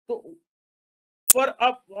 so for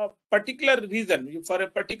a particular reason, for a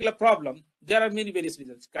particular problem, there are many various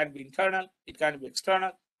reasons. It can be internal, it can be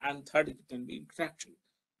external, and third, it can be interactive.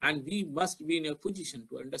 And we must be in a position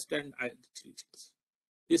to understand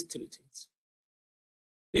these three things.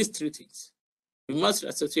 We must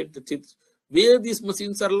associate the things where these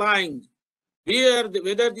machines are lying,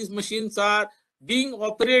 whether these machines are being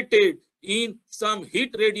operated in some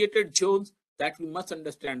heat radiated zones, that we must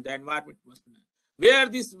understand. The environment must be.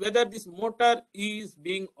 Whether this motor is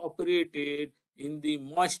being operated in the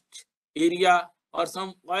moist area or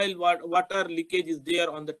some oil water leakage is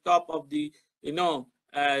there on the top of the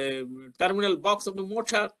terminal box of the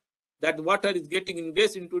motor, that water is getting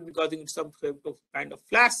ingressed into it, causing some kind of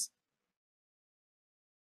flash,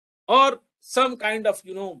 or some kind of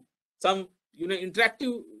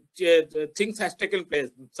interactive things has taken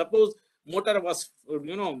place. Suppose motor was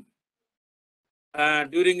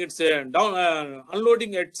during its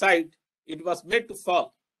unloading at site, it was made to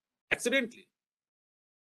fall accidentally,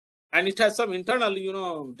 and it has some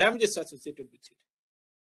internal damages associated with it.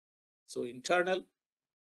 So internal,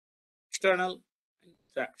 external, and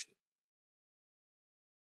interaction.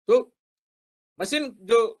 So machine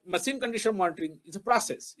condition monitoring is a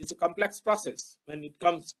process. It's a complex process. When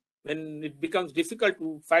it becomes difficult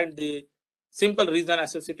to find the simple reason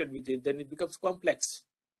associated with it, then it becomes complex,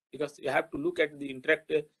 because you have to look at the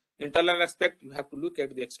internal aspect, you have to look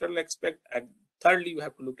at the external aspect, and thirdly, you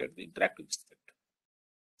have to look at the interactive aspect.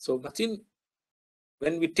 So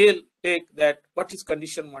when we take that what is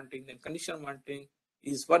condition monitoring, then condition monitoring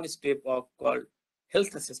is one step of called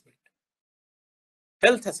health assessment.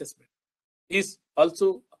 Health assessment is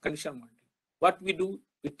also a condition monitoring. What we do,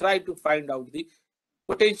 we try to find out the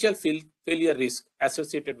potential failure risk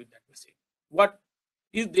associated with that machine. What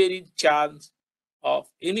is there in chance of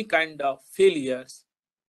any kind of failures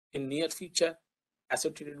in near future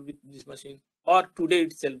associated with this machine, or today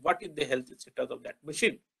itself, what is the health status of that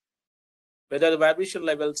machine? Whether the vibration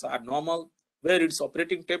levels are normal, where its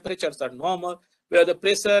operating temperatures are normal, where the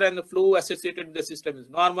pressure and the flow associated with the system is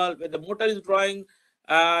normal, where the motor is drawing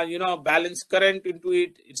balanced current into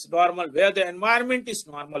it, it's normal, where the environment is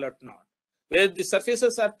normal or not, where the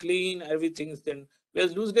surfaces are clean, everything is then, where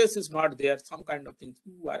looseness is not there, some kind of things.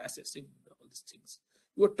 You are assessing all these things.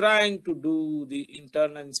 You are trying to do the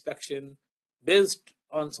internal inspection based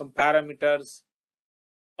on some parameters,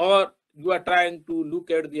 or you are trying to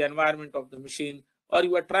look at the environment of the machine, or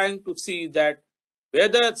you are trying to see that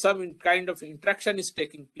whether some kind of interaction is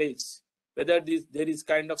taking place, whether there is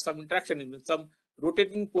kind of some interaction, in some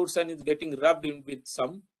rotating portion is getting rubbed in with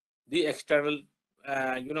the external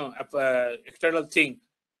external thing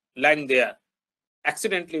lying there,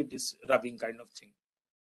 accidentally it is rubbing kind of thing.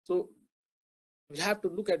 So we have to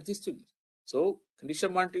look at these things. So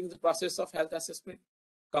condition monitoring is the process of health assessment,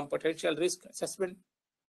 potential risk assessment,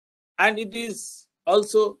 and it is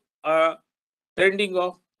also a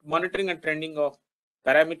monitoring and trending of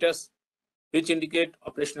parameters which indicate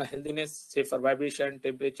operational healthiness, say for vibration,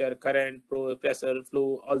 temperature, current, pressure,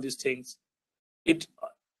 flow, all these things.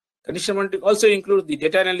 Condition monitoring also includes the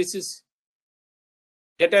data analysis.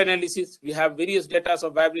 Data analysis, we have various data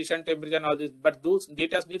of vibration, temperature, and all this, but those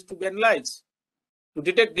data needs to be analyzed to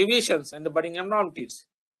detect deviations and the budding abnormalities.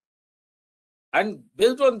 And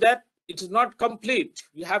based on that, it is not complete.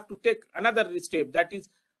 We have to take another step, that is,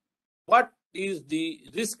 what is the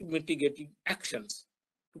risk mitigating actions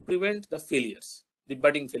to prevent the failures, the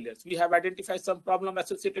budding failures. We have identified some problem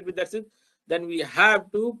associated with that, then we have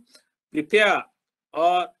to prepare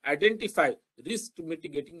or identify risk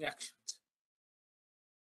mitigating actions.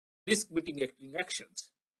 Risk mitigating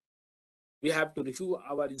actions. We have to review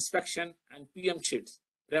our inspection and PM sheets,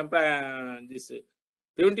 this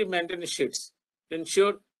preventive maintenance sheets, to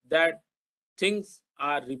ensure that things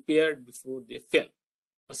are repaired before they fail.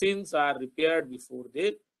 Machines are repaired before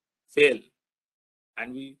they fail.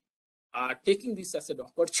 And we are taking this as an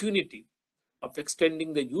opportunity of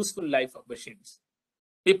extending the useful life of machines.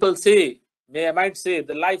 People might say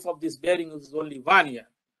the life of this bearing is only 1 year,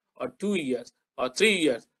 or 2 years, or 3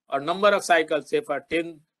 years, or number of cycles, say for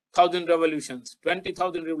 10,000 revolutions,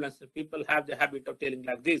 20,000 revolutions. People have the habit of telling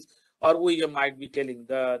like this, or OEM might be telling,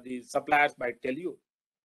 the suppliers might tell you.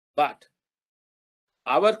 But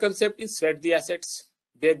our concept is sweat the assets.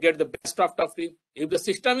 They get the best of it. If the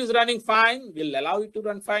system is running fine, we'll allow it to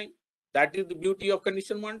run fine. That is the beauty of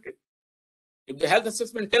condition monitoring. If the health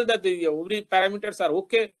assessment tells that the every parameters are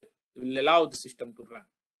okay, we will allow the system to run,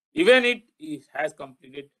 even it has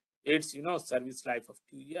completed its service life of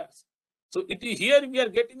 2 years. So here we are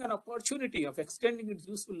getting an opportunity of extending its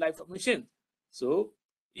useful life of machine. So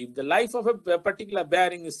if the life of a particular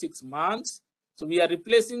bearing is 6 months, so we are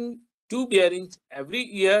replacing 2 bearings every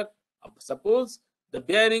year. Suppose the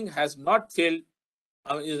bearing has not failed,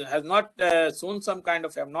 has not shown some kind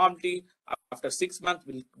of abnormality, after 6 months,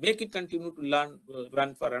 we'll make it continue to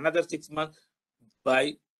run for another 6 months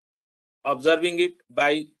by observing it,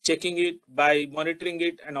 by checking it, by monitoring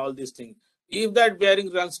it, and all these things. If that bearing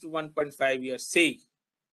runs to 1.5 years, say,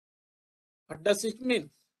 what does it mean?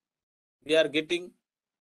 We are getting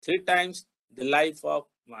 3 times the life of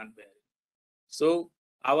one bearing. So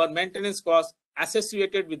our maintenance cost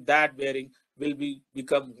associated with that bearing will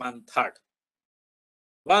become 1/3.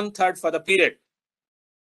 1/3 for the period.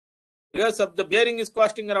 Because of the bearing is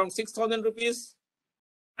costing around 6,000 rupees,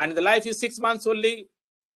 and the life is 6 months only.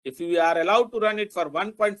 If we are allowed to run it for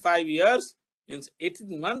 1.5 years, means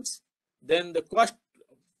 18 months, then the cost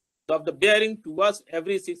of the bearing to us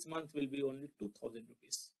every 6 months will be only 2,000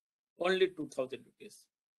 rupees. Only 2,000 rupees.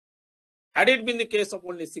 Had it been the case of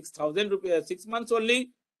only 6,000 rupees, 6 months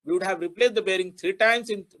only, we would have replaced the bearing 3 times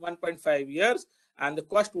in 1.5 years, and the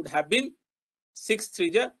cost would have been 6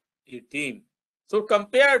 3 18. So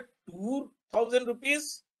compare 2,000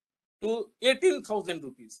 rupees to 18,000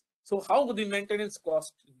 rupees. So how the maintenance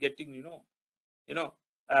cost getting,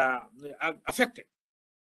 affected?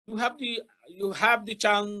 You have the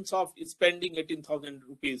chance of spending 18,000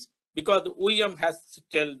 rupees because the OEM has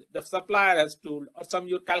told, the supplier has told, or some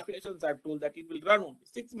your calculations have told that it will run only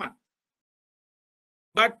 6 months.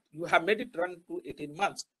 But you have made it run to 18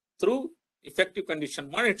 months through effective condition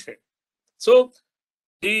monitoring. So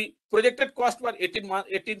the projected cost was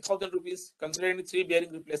 18,000 rupees, considering 3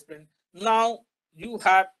 bearing replacement. Now you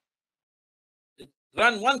have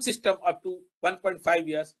run one system up to 1.5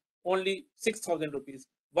 years, only 6,000 rupees.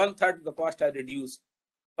 1/3 the cost has reduced.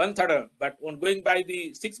 1/3, but on going by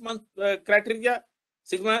the 6-month criteria,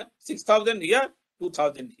 6,000 here,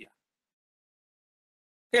 2,000 here.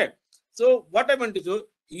 Okay. So what I want to do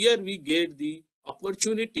here, we get the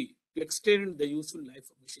opportunity to extend the useful life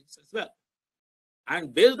of machines as well.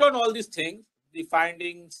 And based on all these things, the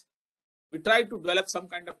findings, we try to develop some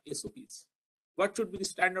kind of SOPs. What should be the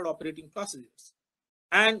standard operating procedures?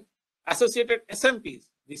 And associated SMPs,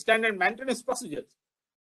 the standard maintenance procedures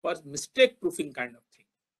for mistake proofing kind of thing.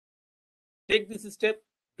 Take this step,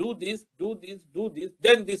 do this, do this, do this,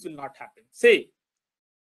 then this will not happen. Say,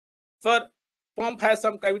 for pump has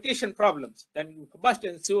some cavitation problems, then you must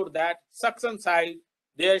ensure that suction side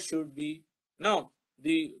there should be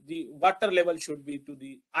the water level should be to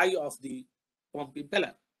the eye of the pump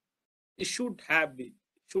impeller. It should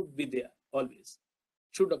be there always.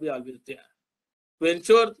 Should be always there. To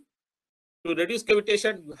ensure to reduce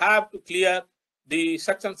cavitation, you have to clear the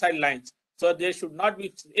suction side lines. So there should not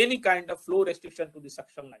be any kind of flow restriction to the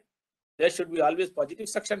suction line. There should be always positive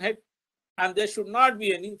suction head, and there should not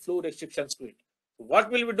be any flow restrictions to it. So what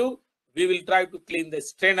will we do? We will try to clean the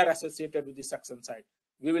strainer associated with the suction side.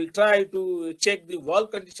 We will try to check the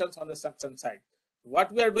valve conditions on the suction side.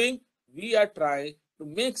 What we are doing? We are trying to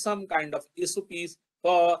make some kind of SOPs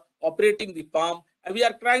for operating the pump, and we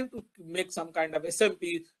are trying to make some kind of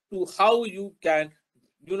SMP to how you can,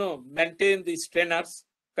 maintain the strainers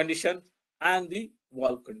condition and the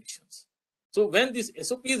valve conditions. So when these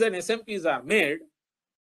SOPs and SMPs are made,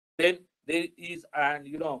 then there is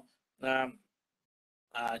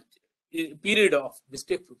period of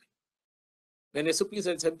mistake proofing. When SOPs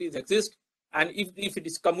and SMPs exist, and if it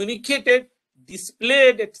is communicated,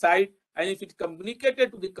 displayed at site, and if it is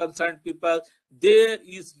communicated to the concerned people, there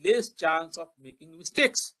is less chance of making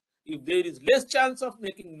mistakes. If there is less chance of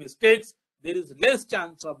making mistakes, there is less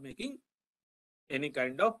chance of making any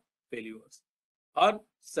kind of failures or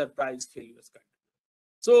surprise failures.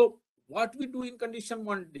 So what we do in condition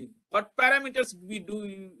monitoring, what parameters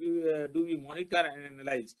do we monitor and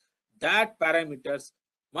analyze? That parameters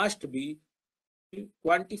must be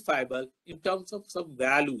quantifiable in terms of some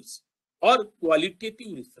values or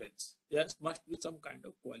qualitative reference. There must be some kind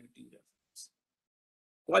of qualitative reference.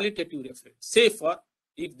 Qualitative reference. Say for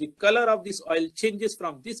if the color of this oil changes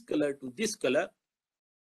from this color to this color,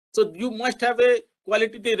 so you must have a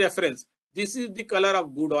qualitative reference. This is the color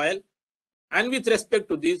of good oil, and with respect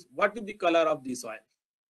to this, what is the color of this oil?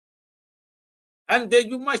 And then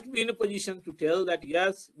you must be in a position to tell that,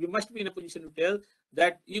 yes, you must be in a position to tell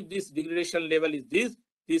that if this degradation level is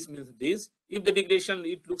this means this. If the degradation,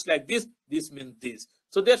 it looks like this means this.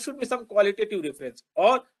 So there should be some qualitative reference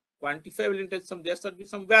or quantifiable intention. There should be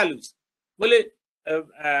some values. Well,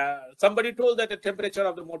 somebody told that the temperature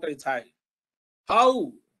of the motor is high.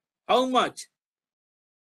 How much?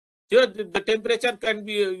 Here the temperature can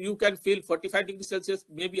be, you can feel 45 degrees Celsius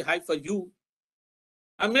may be high for you,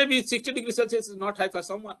 and maybe 60 degrees Celsius is not high for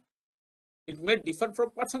someone. It may differ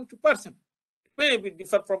from person to person. It may be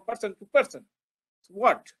differ from person to person. So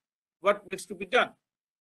what needs to be done?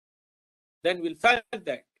 Then we'll find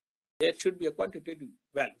that there should be a quantitative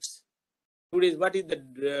values. Today, what is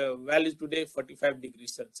the values today? 45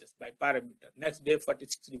 degrees Celsius by parameter. Next day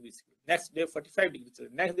 46 degrees. Next day 45 degrees.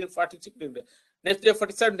 Next day 46 degrees. Next day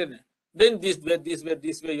 47 degrees. Then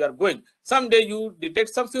this way you are going. Someday you detect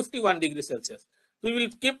some 51 degrees Celsius. So you will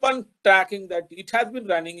keep on tracking that it has been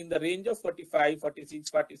running in the range of 45, 46,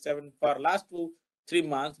 47 for last 2-3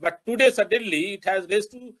 months. But today suddenly it has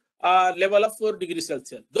raised to a level of 4 degrees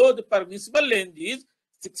Celsius. Though the permissible range is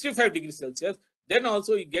 65 degrees Celsius, then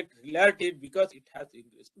also you get related because it has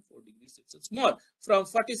increased to 4 degrees Celsius more. From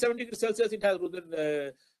 47 degrees Celsius, it has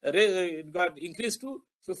it got increased to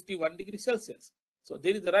 51 degrees Celsius. So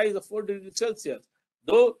there is a rise of 4 degrees Celsius,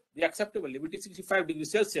 though the acceptable limit is 65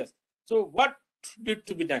 degrees Celsius. So what need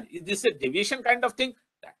to be done? Is this a deviation kind of thing?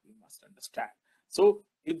 That we must understand. So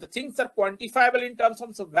if the things are quantifiable in terms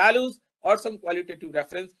of some values or some qualitative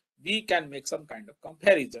reference, we can make some kind of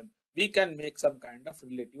comparison. We can make some kind of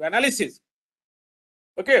relative analysis.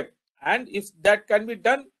 Okay, and if that can be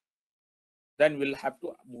done, then we'll have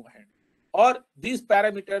to move ahead. Or these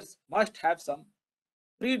parameters must have some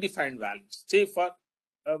predefined values. Say for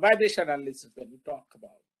vibration analysis, when we talk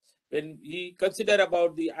about, when we consider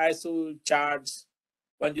about the ISO charts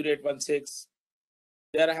 10816,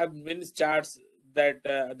 there have many charts that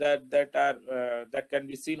that can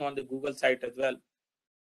be seen on the Google site as well.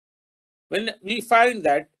 When we find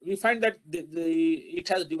that it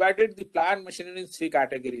has divided the plant machinery in 3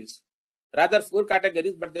 categories, rather 4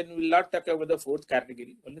 categories, but then we will not talk about the 4th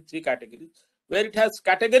category, only 3 categories, where it has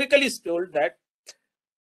categorically told that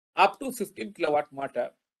up to 15 kilowatt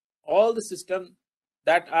motor, all the systems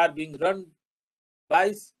that are being run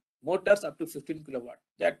by motors up to 15 kilowatt,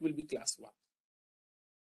 that will be class 1.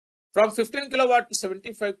 From 15 kilowatt to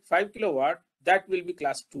 75 kilowatt, that will be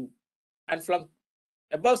class 2. And from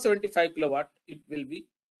above 75 kilowatt, it will be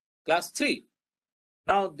class 3.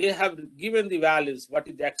 Now they have given the values, what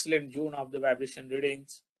is the excellent zone of the vibration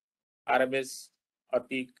readings, RMS or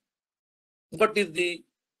peak, what is the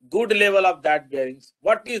good level of that bearings,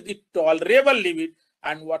 what is the tolerable limit,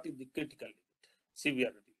 and what is the critical limit,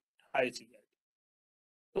 severity, high severity.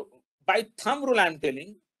 So by thumb rule, I'm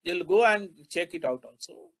telling, you'll go and check it out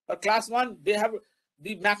also. For class 1, they have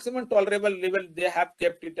the maximum tolerable level, they have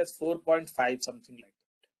kept it as 4.5, something like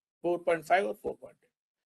that. 4.5 or 4.8.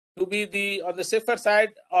 To be the on the safer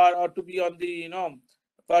side, or to be on the,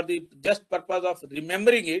 for the just purpose of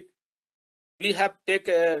remembering it, we have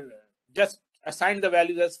just assigned the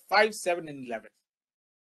values as 5, 7, and 11.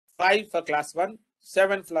 5 for class 1,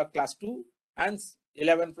 7 for class 2, and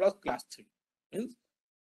 11 for class 3. Means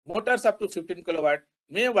motors up to 15 kilowatt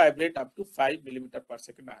may vibrate up to 5 millimeter per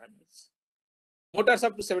second RMS. Motors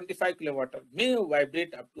up to 75 kilowatt may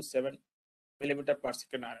vibrate up to 7 millimeter per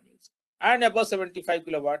second RMS. And above 75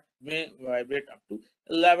 kilowatt may vibrate up to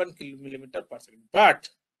 11 millimeter per second. But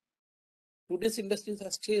today's industry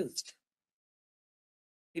has changed.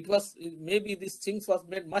 It was, maybe these things was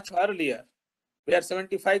made much earlier, where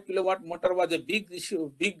 75 kilowatt motor was a big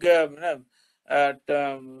issue, big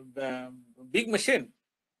machine.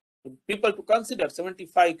 People to consider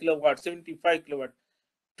 75 kilowatt.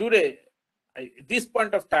 Today, at this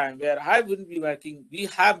point of time where I will be working, we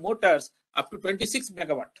have motors up to 26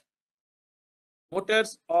 megawatt.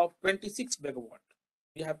 Motors of 26 megawatt.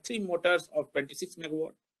 We have 3 motors of 26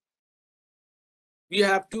 megawatt. We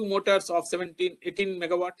have 2 motors of 18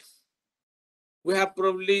 megawatt. We have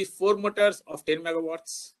probably 4 motors of 10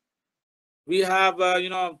 megawatts. We have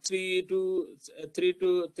 3 to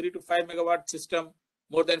 5 megawatt system,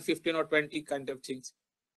 more than 15 or 20 kind of things.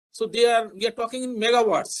 So we are talking in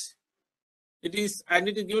megawatts. It is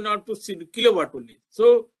given out to kilowatt only.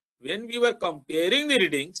 So when we were comparing the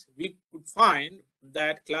readings, we could find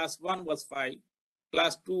that class 1 was 5,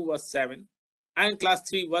 class 2 was 7, and class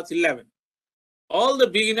 3 was 11. All the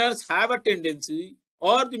beginners have a tendency,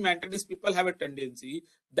 or the maintenance people have a tendency,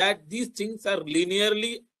 that these things are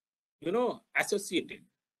linearly, associated.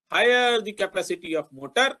 Higher the capacity of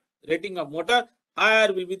motor, rating of motor,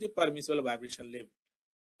 higher will be the permissible vibration level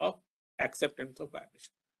of acceptance of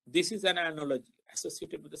vibration. This is an analogy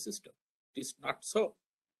associated with the system. It is not so.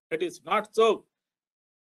 It is not so.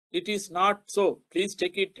 It is not so. Please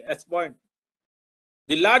take it as point.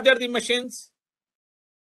 The larger the machines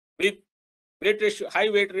with weight ratio, high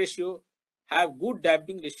weight ratio, have good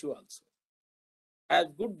damping ratio also. Has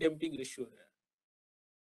good damping ratio there.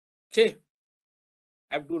 Okay.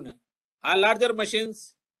 Abdomen. Our larger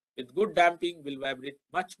machines with good damping will vibrate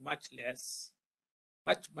much less.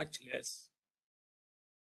 Much less.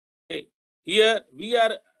 Okay. Here we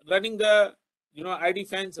are running the ID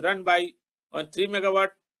fans run by on 3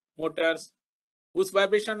 megawatt motors whose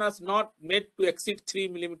vibration is not made to exceed 3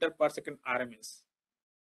 millimeter per second RMS.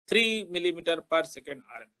 3 millimeter per second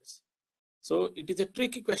RMS. So it is a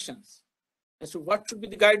tricky question as to what should be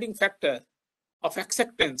the guiding factor of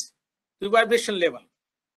acceptance to vibration level.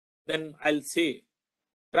 Then I'll say,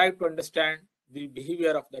 try to understand the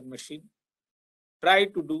behavior of that machine. Try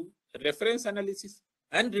to do reference analysis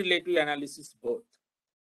and relative analysis both.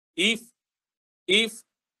 If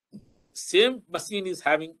same machine is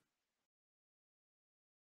having,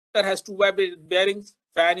 has 2 bearings,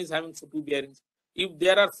 fan is having 2 bearings. If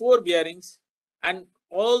there are 4 bearings and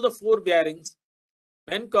all the 4 bearings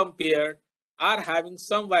when compared are having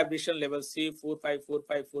some vibration level, say 4.5,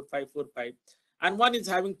 4.5, 4.5, 4.5, and one is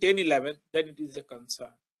having 10, 11, then it is a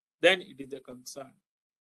concern.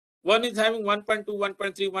 One is having 1.2,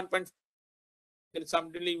 1.3, 1.4. Then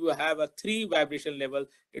suddenly you have a 3 vibration level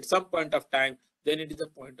at some point of time, then it is a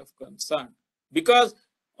point of concern. Because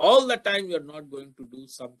all the time you are not going to do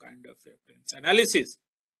some kind of reference analysis.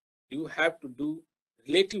 You have to do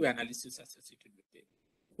relative analysis associated with it.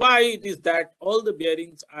 Why it is that all the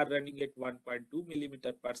bearings are running at 1.2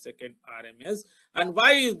 millimeter per second RMS, and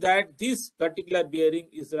why is that this particular bearing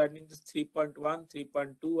is running 3.1,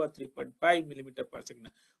 3.2 or 3.5 millimeter per second?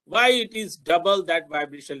 Why it is double that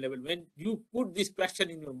vibration level? When you put this question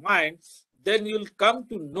in your mind, then you'll come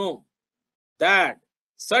to know that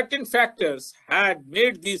certain factors had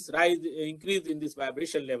made this increase in this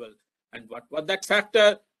vibration level. And what was that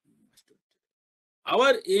factor?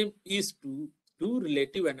 Our aim is to do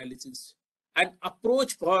relative analysis and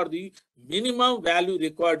approach for the minimum value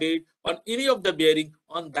recorded on any of the bearing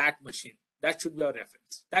on that machine. That should be our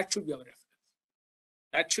reference. That should be our reference.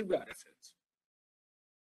 That should be our reference.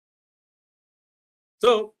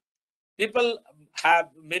 So people have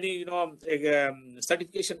many,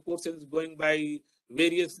 certification courses going by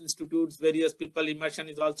various institutes, various people. Immersion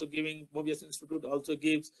is also giving, Mobius Institute also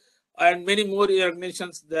gives, and many more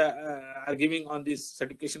organizations that are giving on this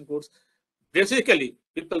certification course. Basically,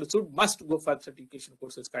 people must go for certification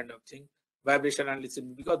courses kind of thing, vibration analysis,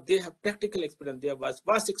 because they have practical experience, they have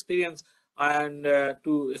vast experience, and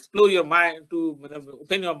to explore your mind, to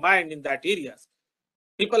open your mind in that areas.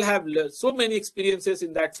 People have so many experiences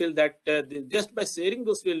in that field that just by sharing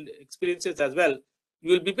those field experiences as well,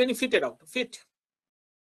 you will be benefited out of it.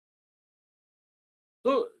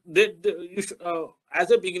 So you should,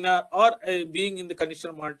 as a beginner or being in the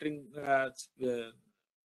condition monitoring,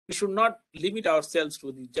 we should not limit ourselves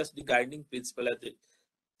to just the guiding principle.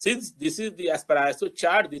 Since this is the as per ISO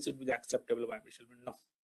chart, this would be the acceptable vibration.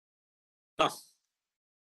 No.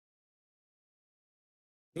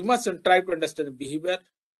 You must try to understand the behavior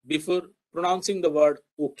before pronouncing the word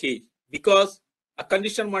okay, because a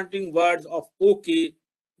condition monitoring words of okay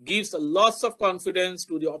gives a loss of confidence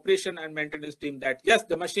to the operation and maintenance team that yes,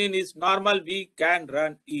 the machine is normal, we can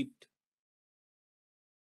run it.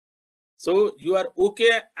 So your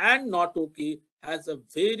okay and not okay has a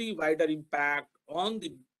very wider impact on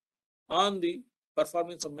the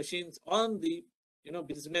performance of machines, on the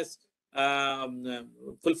business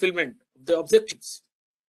fulfillment of the objectives.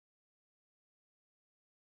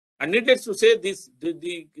 And needless to say, this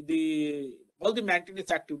all the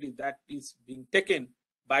maintenance activity that is being taken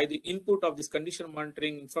by the input of this condition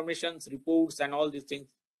monitoring informations, reports, and all these things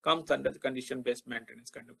comes under the condition-based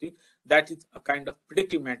maintenance kind of thing. That is a kind of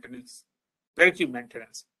predictive maintenance.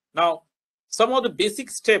 Now, some of the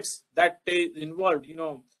basic steps that is involved,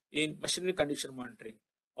 in machinery condition monitoring,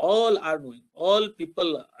 all are doing. All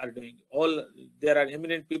people are doing. There are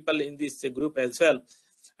eminent people in this group as well.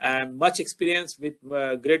 And much experience with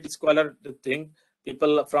great scholar thing,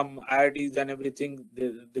 people from IITs and everything,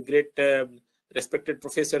 the great respected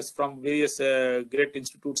professors from various great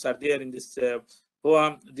institutes are there in this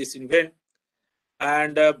poem, this event.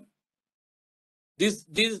 And these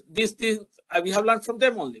things we have learned from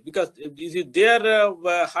them only, because this is their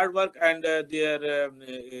hard work and their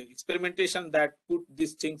experimentation that put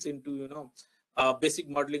these things into basic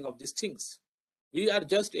modeling of these things. We are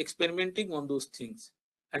just experimenting on those things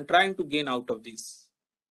and trying to gain out of this.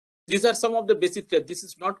 These are some of the basic steps. This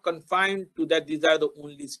is not confined to that these are the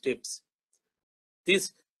only steps.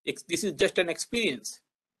 This is just an experience.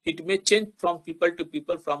 It may change from people to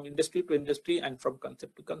people, from industry to industry, and from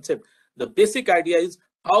concept to concept. The basic idea is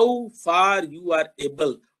how far you are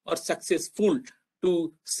able or successful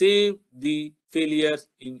to save the failures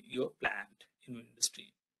in your plant, in your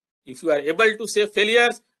industry. If you are able to save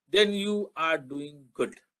failures, then you are doing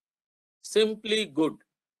good. Simply good.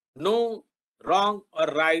 No wrong or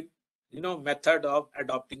right method of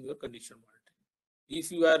adopting your condition monitoring.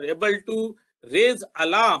 If you are able to raise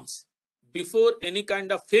alarms before any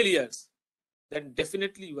kind of failures, then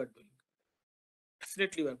definitely you are doing good.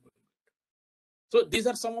 Definitely you are doing good. So these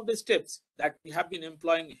are some of the steps that we have been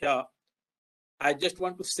employing here. I just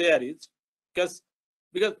want to share it because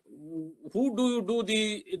who do you do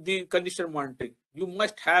the condition monitoring? You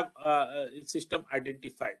must have a system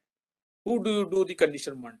identified. Who do you do the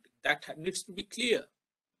condition monitoring? That needs to be clear.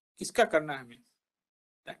 Kiska karna hai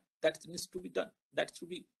hame? That needs to be done. That should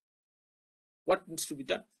be what needs to be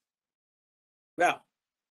done. Well,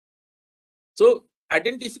 so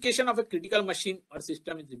identification of a critical machine or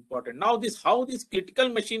system is important. Now, how this critical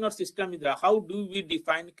machine or system is, how do we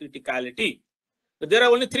define criticality? So there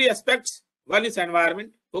are only three aspects. One is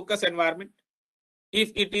environment, focus environment.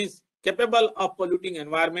 If it is capable of polluting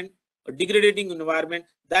environment or degrading environment,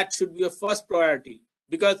 that should be a first priority,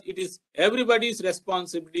 because it is everybody's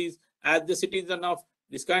responsibilities as the citizen of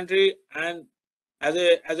this country and as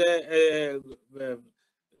a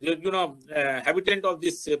habitant of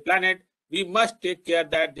this planet. We must take care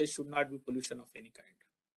that there should not be pollution of any kind.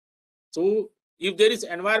 So if there is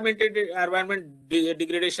environment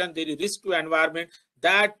degradation, there is risk to environment,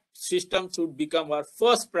 that system should become our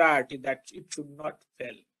first priority, that it should not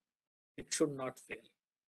fail. It should not fail.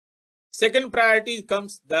 Second priority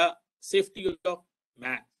comes the safety of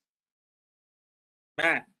man.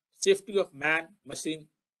 Safety of man, machine,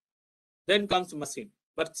 then comes machine,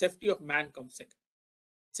 but safety of man comes second.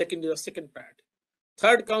 Second is the second priority.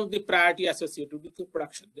 Third comes the priority associated with the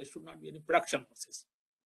production. There should not be any production losses.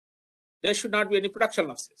 There should not be any production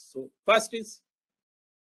losses. So first is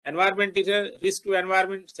environment, is a risk to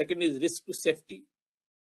environment. Second is risk to safety,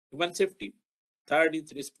 human safety. Third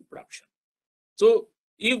is risk to production. So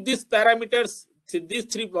if these parameters, these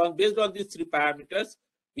three, based on these three parameters,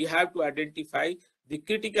 we have to identify the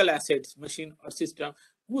critical assets, machine or system,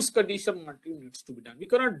 whose condition monitoring needs to be done. We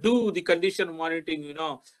cannot do the condition monitoring,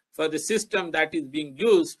 for the system that is being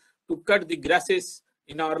used to cut the grasses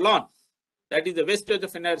in our lawn. That is the wastage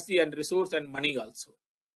of energy and resource and money also.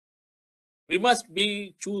 We must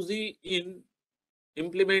be choosy in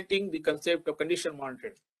implementing the concept of condition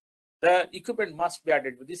monitoring. The equipment must be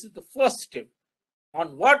identified. This is the first step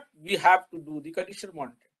on what we have to do the condition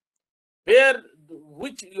monitoring.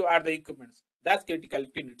 Which are the equipments? That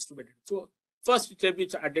criticality needs to be done. So first step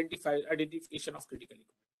is identification of critical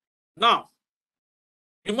equipment. Now,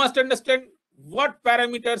 you must understand what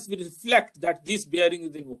parameters will reflect that this bearing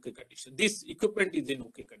is in okay condition, this equipment is in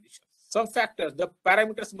okay condition. Some factors, the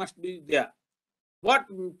parameters must be there. What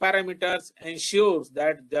parameters ensures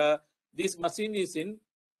that this machine is in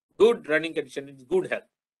good running condition, in good health?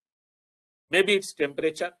 Maybe it's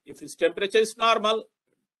temperature. If its temperature is normal,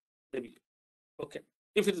 maybe okay.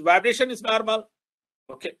 If its vibration is normal,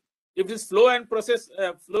 okay. If its flow and pressures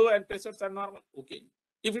are normal, okay.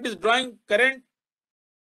 If it is drawing current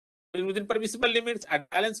within permissible limits and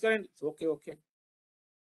balance current, it's okay, okay.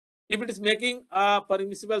 If it is making a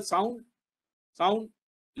permissible sound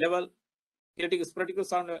level, creating a particular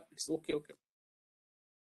sound level, it's okay, okay.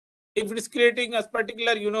 If it is creating a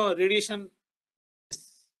particular, radiation,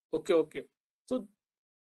 okay, okay. So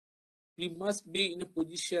we must be in a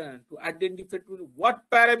position to identify what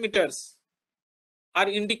parameters are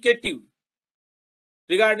indicative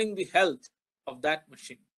regarding the health of that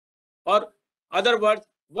machine, or other words,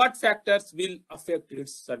 what factors will affect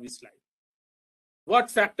its service life? What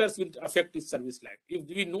factors will affect its service life? If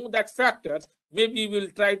we know that factors, maybe we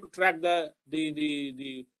will try to track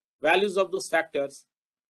the values of those factors,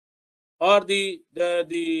 or the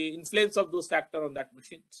influence of those factors on that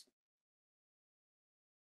machines.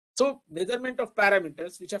 So measurement of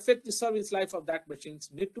parameters which affect the service life of that machines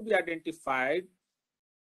need to be identified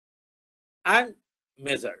and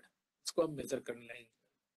measured. It's called measure line.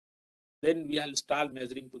 Then we will start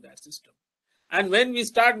measuring to that system. And when we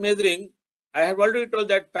start measuring, I have already told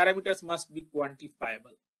that parameters must be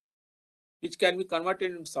quantifiable, which can be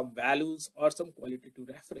converted into some values or some qualitative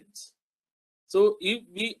reference. So if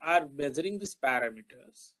we are measuring these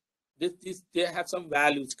parameters, they have some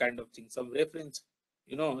values kind of thing, some reference,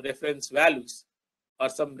 reference values, or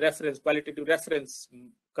some reference, qualitative reference,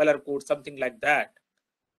 color code, something like that.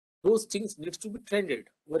 Those things need to be trended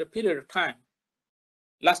over a period of time.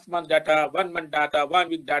 Last month data, 1 month data, 1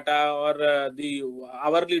 week data, or the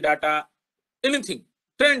hourly data, anything,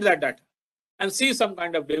 trend that data and see some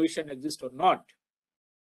kind of deviation exists or not.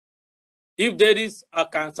 If there is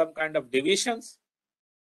some kind of deviations,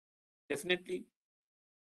 definitely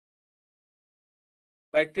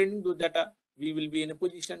by trending those data, we will be in a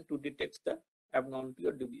position to detect the abnormality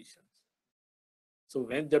or deviations. So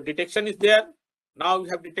when the detection is there, now we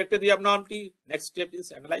have detected the abnormality, next step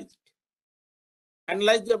is analyze it.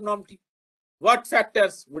 Analyze the abnormality. What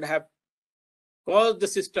factors would have caused the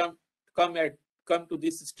system to come to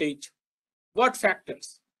this stage? What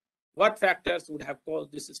factors would have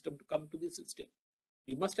caused the system to come to this stage?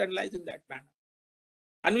 We must analyze in that manner.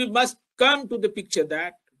 And we must come to the picture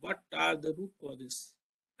that what are the root causes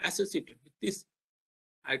associated with this.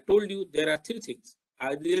 I told you there are three things.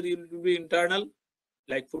 Either it will be internal,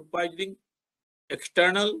 like food poisoning,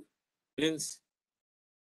 external means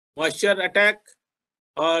moisture attack,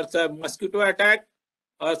 or some mosquito attack,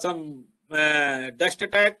 or some dust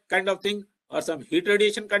attack kind of thing, or some heat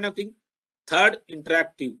radiation kind of thing. Third,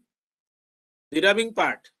 interactive. The rubbing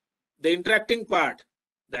part, the interacting part,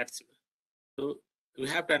 that's it. So we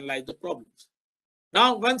have to analyze the problems.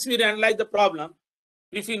 Now, once we analyze the problem,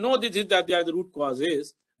 if we know this is that they are the root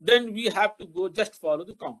causes, then we have to go just follow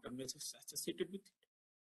the countermeasures associated with it.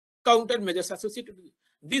 Countermeasures associated with it.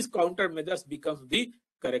 These countermeasures become the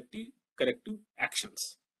corrective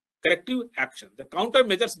actions. Corrective action. The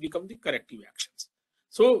countermeasures become the corrective actions.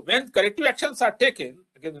 So when corrective actions are taken,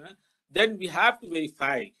 then we have to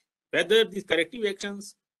verify whether these corrective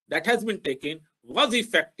actions that has been taken was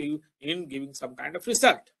effective in giving some kind of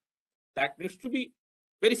result. That needs to be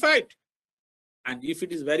verified. And if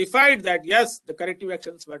it is verified that yes, the corrective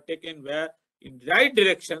actions were taken were in right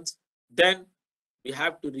directions, then we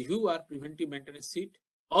have to review our preventive maintenance sheet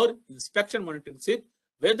or inspection monitoring sheet,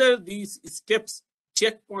 whether these steps,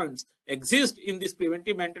 checkpoints exist in this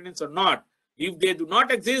preventive maintenance or not. If they do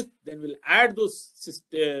not exist, then we'll add those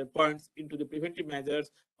points into the preventive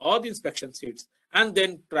measures or the inspection sheets, and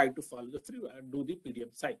then try to follow the do the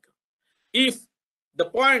PDM cycle. If the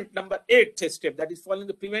point number 8 step, that is following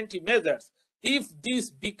the preventive measures, if this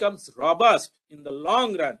becomes robust in the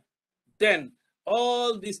long run, then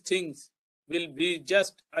all these things will be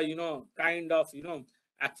just a kind of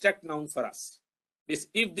abstract noun for us.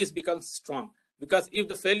 If this becomes strong, because if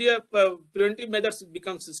the failure preventive measures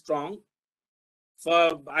becomes strong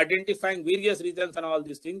for identifying various reasons and all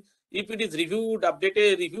these things, if it is reviewed,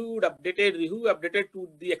 updated, to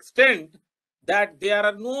the extent that there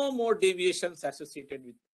are no more deviations associated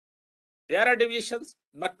with. There are deviations,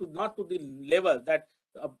 not to the level that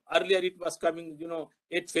earlier it was coming,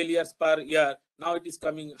 8 failures per year. Now it is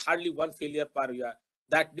coming hardly 1 failure per year.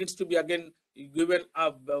 That needs to be again given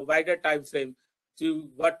a wider time frame to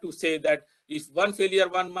say that if 1 failure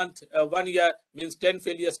 1 month, 1 year means 10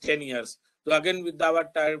 failures 10 years. So again with our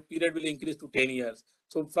time period will increase to 10 years.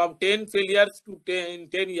 So from 10 failures to 10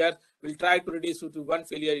 years, we'll try to reduce to 1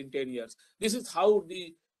 failure in 10 years. This is how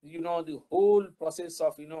the whole process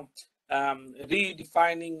of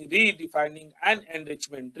redefining and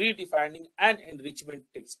enrichment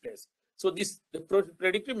takes place. So the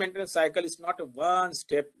predictive maintenance cycle is not a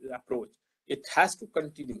one-step approach. It has to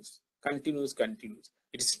continuous.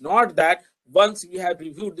 It is not that once we have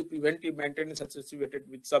reviewed the preventive maintenance associated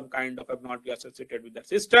with some kind of abnormality associated with the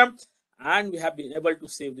system, and we have been able to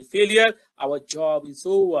save the failure, our job is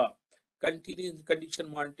over. Condition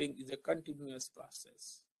monitoring is a continuous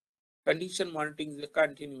process. Condition monitoring is a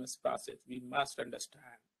continuous process. We must understand.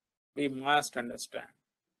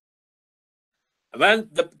 When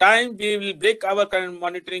the time we will break our current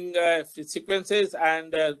monitoring sequences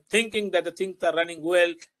and thinking that the things are running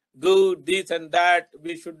well, good, this and that,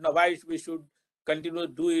 we should continue to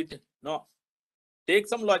do it. No. Take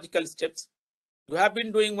some logical steps. You have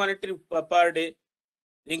been doing monitoring per day,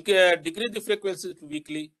 decrease the frequency to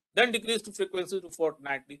weekly, then decrease the frequency to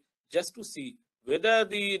fortnightly, just to see whether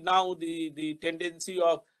the tendency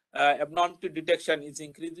of abnormality detection is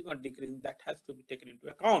increasing or decreasing. That has to be taken into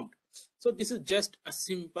account. So this is just a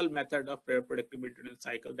simple method of predictive maintenance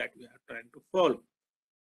cycle that we are trying to follow.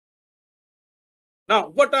 Now,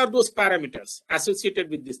 what are those parameters associated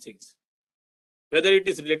with these things? Whether it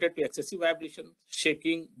is related to excessive vibration,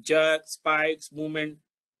 shaking, jerk, spikes, movement,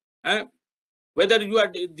 whether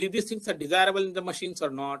these things are desirable in the machines or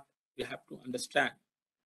not, we have to understand.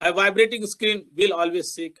 A vibrating screen will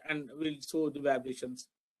always shake and will show the vibrations,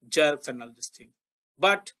 jerks and all this thing.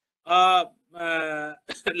 But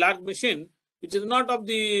large machine, which is not of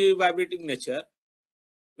the vibrating nature,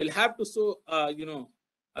 will have to show,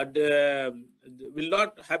 will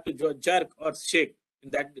not have to jerk or shake in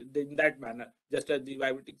that manner, just as the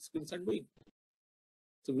vibrating screens are doing.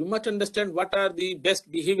 So we must understand what are the best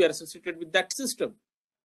behavior associated with that system.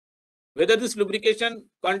 Whether this lubrication,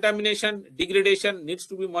 contamination, degradation needs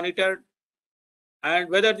to be monitored, and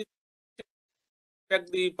whether this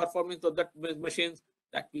affect the performance of that machines,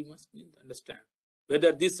 that we must understand.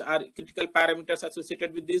 Whether these are critical parameters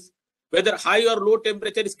associated with this, whether high or low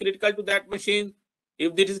temperature is critical to that machine.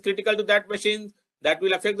 If this is critical to that machine, that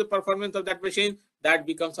will affect the performance of that machine. That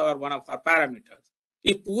becomes one of our parameters.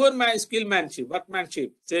 If poor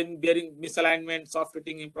workmanship, say bearing misalignment, soft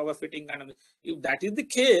fitting, improper fitting, and if that is the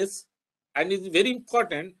case, and is very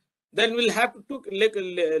important, then we'll have to look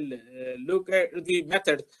at the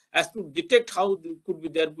method as to detect how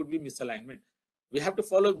there could be misalignment. We have to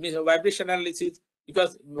follow vibration analysis,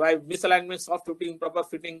 because misalignment, soft fitting, improper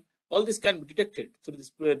fitting, all this can be detected through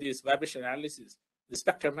this vibration analysis, the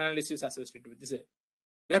spectrum analysis associated with this.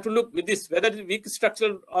 We have to look with this whether the weak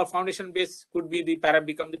structural or foundation base could be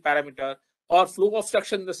become the parameter, or flow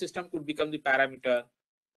obstruction in the system could become the parameter,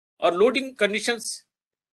 or loading conditions,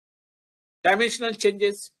 dimensional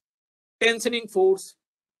changes, tensioning force,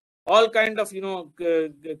 all kind of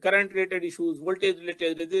current related issues, voltage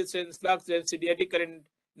related, resistance, flux density, eddy current,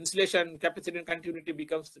 insulation, capacitance, continuity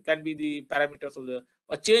can be the parameters of the,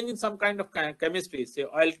 or change in some kind of chemistry, say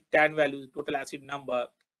oil tan value, total acid number,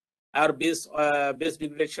 or base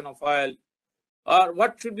degradation of oil, or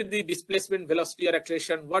what should be the displacement, velocity, or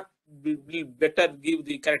acceleration, what will better give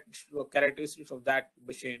the characteristics of that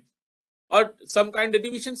machine, or some kind of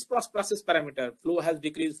divisions process parameter. Flow has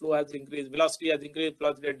decreased, flow has increased, velocity has increased,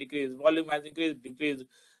 velocity has decreased, volume has increased, decreased,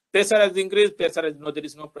 pressure has increased, pressure has no, there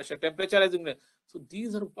is no pressure, temperature has increased. So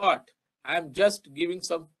these are what I am just giving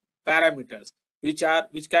some parameters which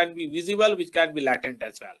can be visible, which can be latent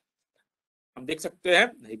as well. हम देख सकते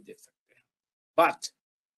हैं, नहीं देख सकते हैं. But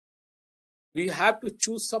we have to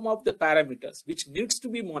choose some of the parameters which needs to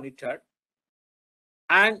be monitored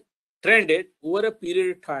and trended over a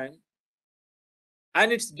period of time,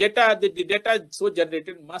 and its data, the data so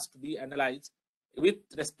generated must be analyzed with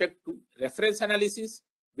respect to reference analysis,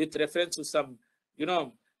 with reference to some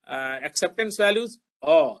acceptance values,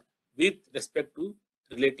 or with respect to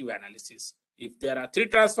relative analysis. If there are 3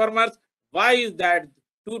 transformers, why is that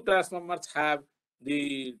 2 transformers have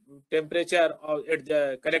the temperature at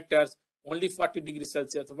the connectors only 40 degrees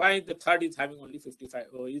Celsius? Why the third is having only 55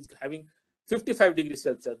 or is having 55 degrees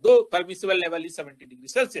Celsius, though permissible level is 70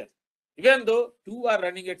 degrees Celsius? Even though 2 are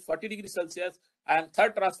running at 40 degrees Celsius and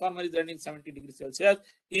third transformer is running 70 degrees Celsius,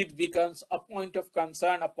 it becomes a point of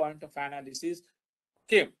concern, a point of analysis.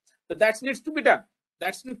 Okay, so that needs to be done.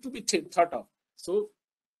 That needs to be thought of. So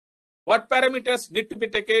what parameters need to be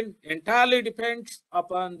taken entirely depends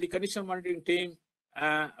upon the condition monitoring team,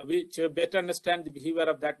 which better understand the behavior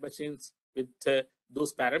of that machines with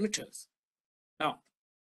those parameters. Now,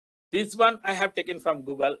 this one I have taken from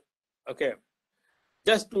Google. Okay,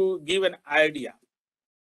 just to give an idea.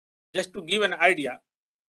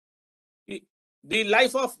 The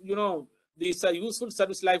life of this useful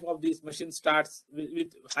service life of this machine starts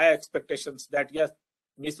with high expectations that yes,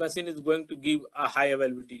 this machine is going to give a high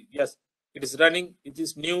availability. Yes, it is running, it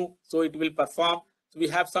is new, so it will perform. So we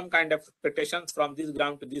have some kind of expectations from this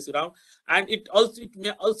ground to this ground, and it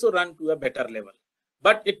may also run to a better level.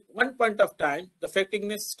 But at one point of time, the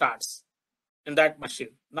effectiveness starts in that machine.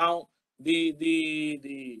 Now the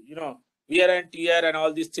wear and tear and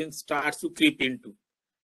all these things starts to creep into.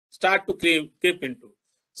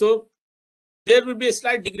 So there will be a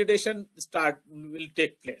slight degradation will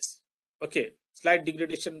take place. Okay, slight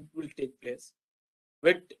degradation will take place,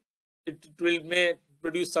 but it may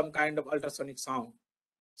produce some kind of ultrasonic sound.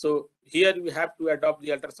 So here we have to adopt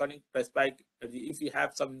the ultrasonic spike if we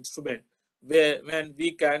have some instrument when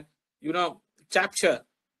we can capture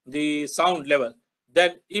the sound level.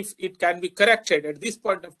 Then if it can be corrected at this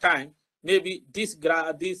point of time, maybe this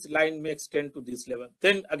line may extend to this level,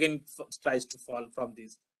 then again tries to fall from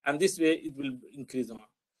this, and this way it will increase on.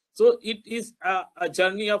 So it is a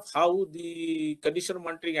journey of how the condition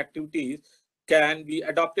monitoring activities can be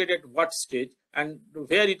adopted at what stage and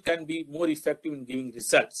where it can be more effective in giving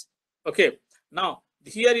results. Okay, now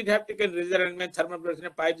here it have taken resonance, thermal production,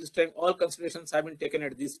 pipe strength, all considerations have been taken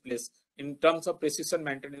at this place in terms of precision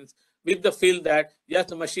maintenance, with the feel that yes,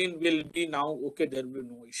 the machine will be now okay, there will be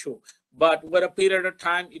no issue. But over a period of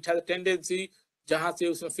time, it has a tendency jahan se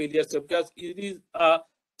usme failure, because it is a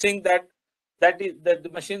thing that the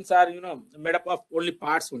machines are made up of only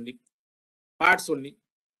parts only,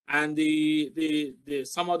 and the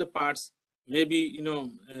some of the parts may be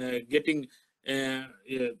getting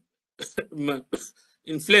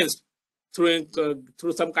influenced through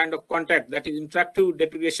some kind of contact, that is interactive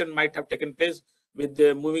deterioration might have taken place with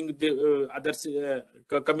the moving the others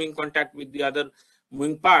coming in contact with the other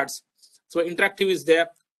moving parts. So interactive is there,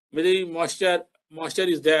 maybe moisture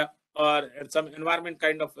is there, or some environment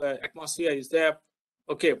kind of atmosphere is there.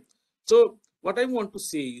 Okay, so what I want to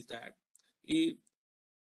say is that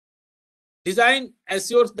design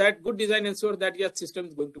ensures that good design ensures that your system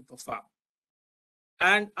is going to perform.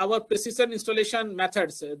 And our precision installation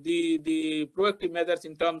methods, the proactive methods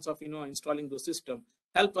in terms of installing those systems,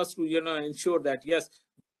 help us to ensure that yes,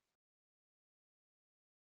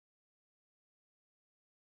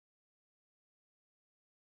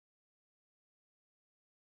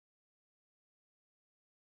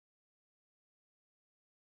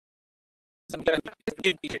 they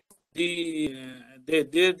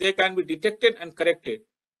can be detected and corrected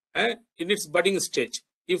in its budding stage.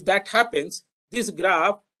 If that happens, this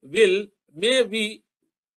graph will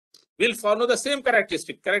follow the same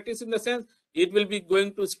characteristic in the sense it will be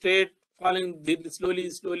going to straight, falling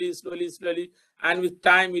slowly, and with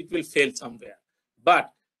time it will fail somewhere.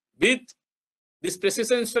 But with this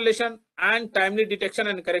precision installation and timely detection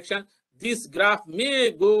and correction, this graph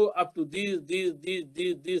may go up to these,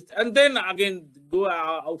 and then again go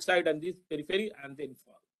outside and this periphery, and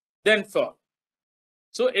then fall.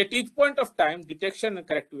 So at each point of time, detection and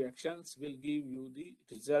corrective actions will give you the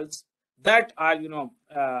results that are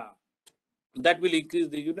that will increase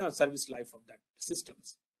the service life of that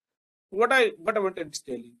systems. What I wanted to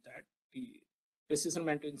tell you that the precision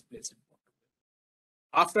maintenance plays important.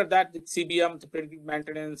 After that, the CBM, the predictive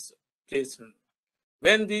maintenance, plays.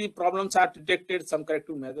 When the problems are detected, some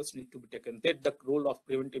corrective measures need to be taken. That the role of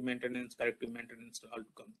preventive maintenance, corrective maintenance, all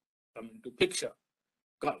to come into picture.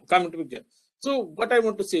 Come into picture. So what I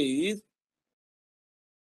want to say is,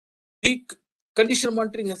 the condition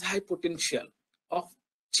monitoring has high potential of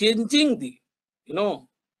changing the,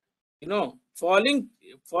 falling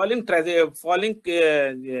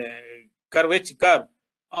curve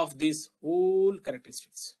of this whole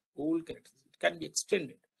characteristics. It can be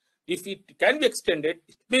extended. If it can be extended,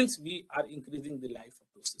 it means we are increasing the life of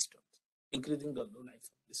those systems, increasing the life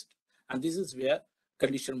of the system. And this is where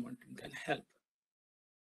condition monitoring can help.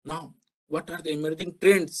 Now, what are the emerging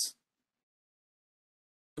trends?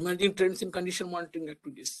 Emerging trends in condition monitoring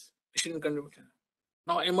activities.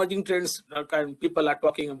 Now, emerging trends, people are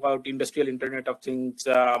talking about industrial Internet of Things,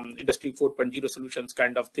 Industry 4.0 solutions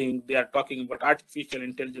kind of thing. They are talking about artificial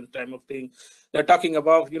intelligence type of thing. They're talking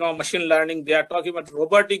about, machine learning. They are talking about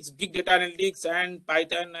robotics, big data analytics, and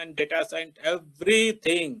Python and data science,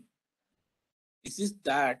 everything. This is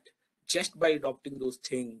that just by adopting those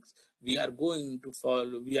things, we are going to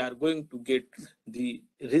get the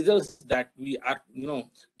results that we are,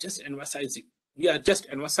 just emphasizing. We are just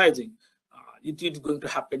emphasizing. It is going to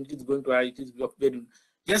happen. It is very,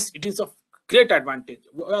 yes, it is of great advantage.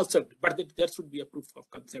 Also, but there should be a proof of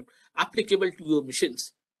concept applicable to your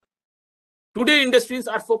machines. Today, industries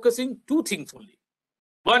are focusing two things only.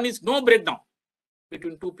 One is no breakdown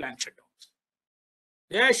between two plant shutdowns.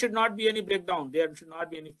 There should not be any breakdown. There should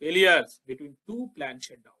not be any failures between two plant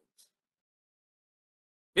shutdowns.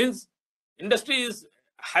 Means industry is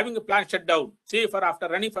having a plant shutdown. Say for after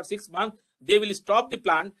running for 6 months, they will stop the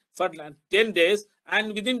plant for 10 days,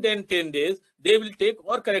 and within 10 days, they will take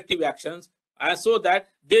all corrective actions so that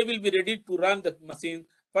they will be ready to run the machine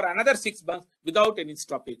for another 6 months without any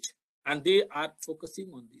stoppage. And they are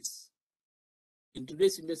focusing on this. In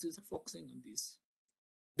today's industries are focusing on this.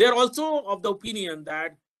 They are also of the opinion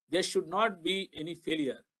that there should not be any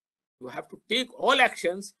failure. You have to take all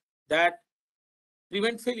actions that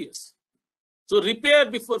prevent failures. So repair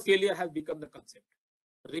before failure has become the concept.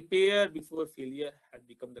 Repair before failure has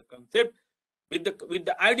become the concept, with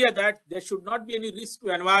the idea that there should not be any risk to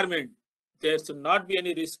environment, there should not be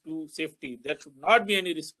any risk to safety, there should not be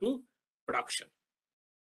any risk to production.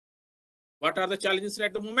 What are the challenges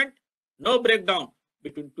at the moment? No breakdown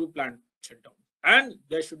between two plant shutdowns, and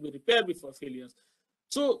there should be repair before failures.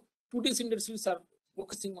 So today's industries are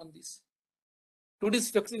focusing on this.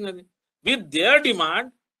 With their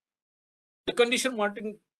demand, the condition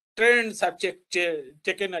monitoring trends have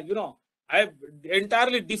taken a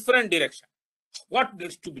entirely different direction. What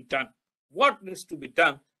needs to be done? What needs to be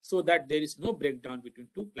done so that there is no breakdown between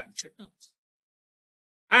two plant shutdowns?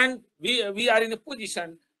 And we are in a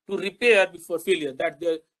position to repair before failure, that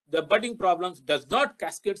the budding problems does not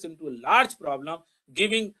cascade into a large problem,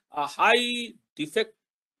 giving a high defect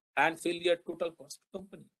and failure total cost to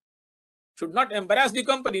company. Should not embarrass the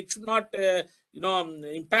company. It should not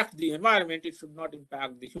impact the environment. It should not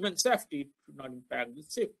impact the human safety. It should not impact the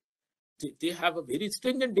safety. They have a very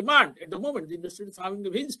stringent demand at the moment. The industry is having a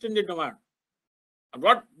very stringent demand. And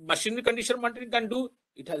what machinery condition monitoring can do,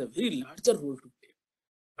 it has a very larger role to play.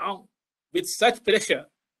 Now, with such pressure,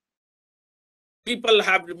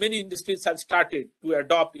 many industries have started to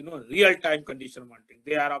adopt, real-time condition monitoring.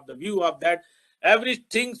 They are of the view of that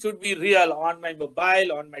everything should be real on my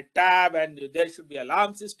mobile, on my tab, and there should be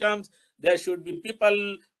alarm systems. There should be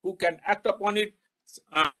people who can act upon it.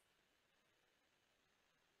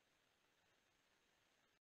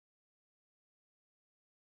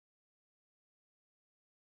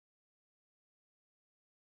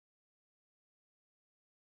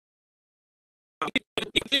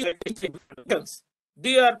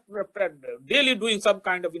 They are daily doing some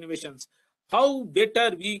kind of innovations. How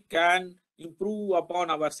better we can improve upon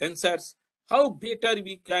our sensors, how better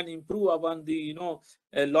we can improve upon the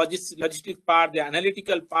logistic part, the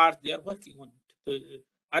analytical part. They are working on it.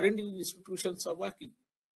 R&D institutions are working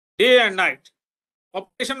day and night.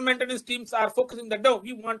 Operational maintenance teams are focusing that no,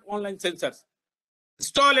 we want online sensors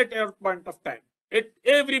installed at every point of time, at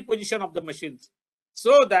every position of the machines,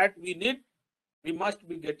 so that we must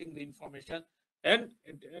be getting the information and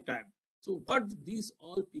at a time. So what these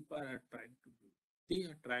all people are trying to do, they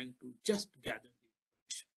are trying to just gather the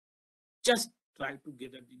information. Just try to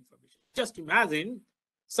gather the information. Just imagine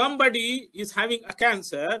somebody is having a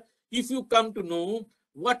cancer. If you come to know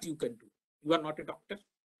what you can do, you are not a doctor.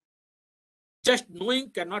 Just knowing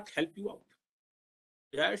cannot help you out.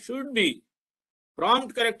 There should be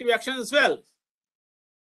prompt corrective action as well.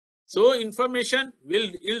 So information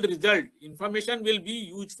will yield result. Information will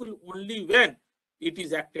be useful only when it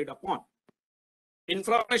is acted upon.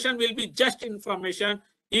 Information will be just information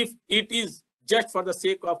if it is just for the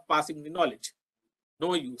sake of passing the knowledge.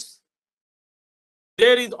 No use.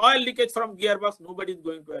 There is oil leakage from gearbox, nobody is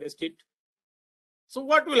going to arrest it. So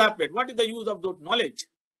what will happen? What is the use of that knowledge?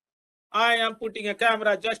 I am putting a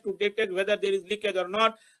camera just to detect whether there is leakage or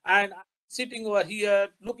not, and sitting over here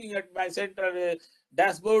looking at my center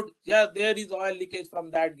dashboard. Yeah, there is oil leakage from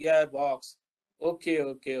that gearbox.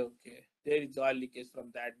 Okay. There is oil leakage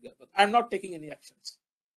from that gearbox. I am not taking any actions.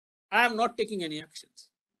 I am not taking any actions.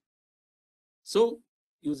 So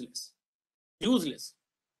useless. Useless.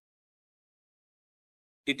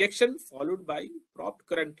 Detection followed by prompt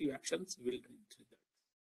corrective actions will trigger.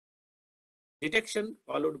 Detection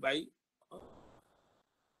followed by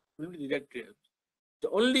will direct. The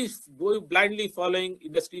only blindly following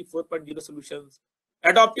industry 4.0 solutions,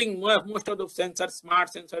 adopting most of the sensors, smart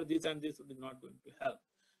sensors, this and this is not going to help.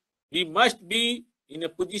 We must be in a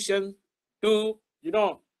position to,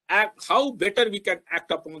 act how better we can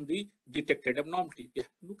act upon the detected abnormality. Yeah,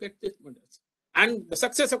 look at this models. And the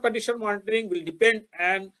success of condition monitoring will depend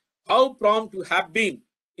on how prompt you have been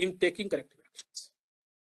in taking corrective actions.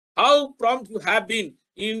 How prompt you have been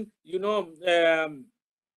in,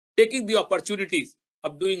 taking the opportunities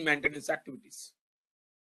of doing maintenance activities.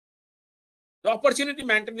 The opportunity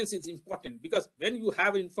maintenance is important because when you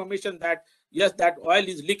have information that, yes, that oil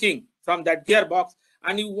is leaking from that gearbox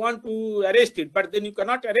and you want to arrest it, but then you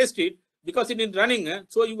cannot arrest it because it is running.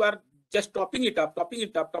 So you are just topping it up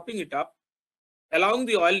along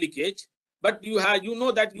the oil leakage. But you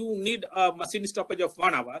know that you need a machine stoppage of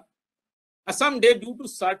 1 hour. Someday, due to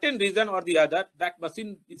certain reason or the other, that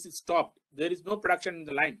machine is stopped. There is no production in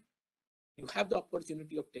the line. You have the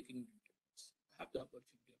opportunity of taking it. You have the opportunity.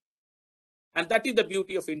 And that is the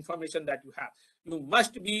beauty of information that you have.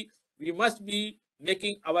 We must be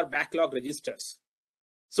making our backlog registers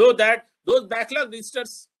so that those backlog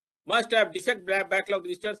registers must have defect backlog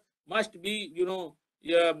registers must be,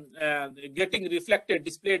 getting reflected,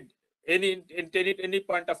 displayed at any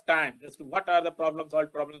point of time as to what are the problems, all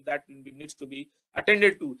problems that needs to be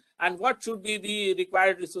attended to, and what should be the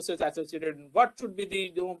required resources associated, and what should be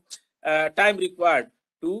the time required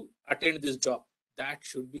to attend this job. That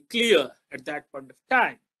should be clear at that point of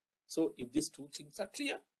time. So if these two things are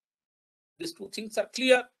clear,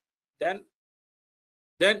 then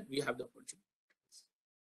we have the opportunity.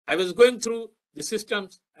 I was going through the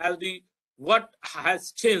systems as what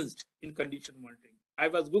has changed in condition monitoring. I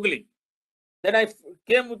was Googling. Then I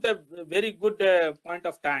came with a very good point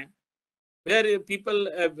of time where people,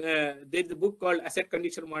 there's a book called Asset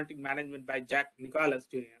Condition Monitoring Management by Jack Nicholas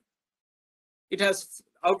Jr. It has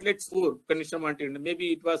outlets for condition monitoring.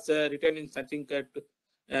 Maybe it was written in, I think,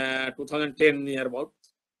 2010 near about,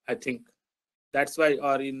 I think. That's why,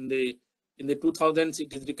 or in the 2000s,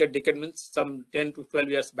 it is decade means some 10 to 12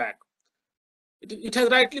 years back. It has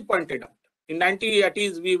rightly pointed out. In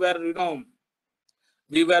 1980s,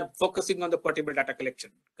 we were focusing on the portable data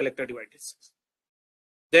collector devices.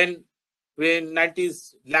 Then when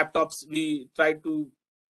 90s laptops, we tried to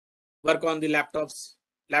work on the laptops.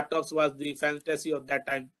 Laptops was the fantasy of that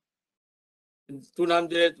time. In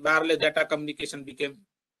 2000, wireless data communication became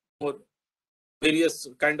more. Various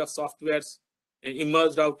kind of softwares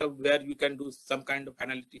emerged out of where you can do some kind of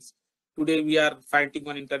analytics. Today we are fighting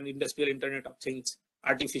on industrial Internet of Things,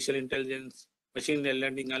 artificial intelligence, machine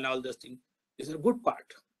learning, and all those things. This is a good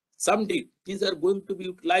part. Someday these are going to be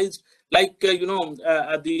utilized, like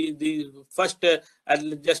the first,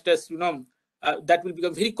 just as that will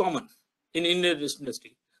become very common in this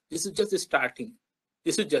industry. This is just starting.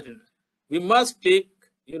 This is just, we must take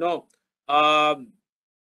judgmental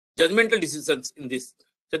decisions in this.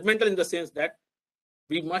 Judgmental in the sense that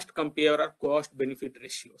we must compare our cost-benefit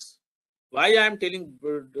ratios. Why I am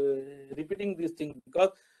repeating this thing? Because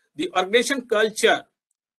the organization culture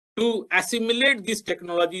to assimilate this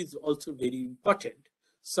technology is also very important.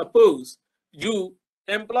 Suppose you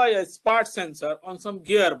employ a smart sensor on some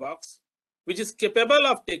gearbox, which is capable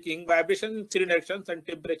of taking vibration, cylinder actions, and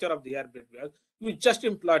temperature of the air blade. You just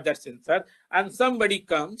employ that sensor, and somebody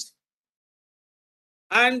comes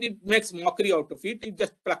and it makes mockery out of it. It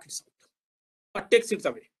just plucks it out or takes it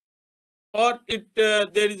away. Or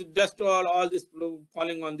there is just all this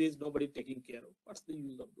falling on this, nobody taking care of. What's the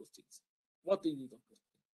use of those things? What's the use of those things?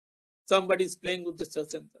 Somebody is playing with the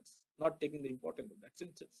sensors, not taking the importance of that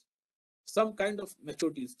sensors. Some kind of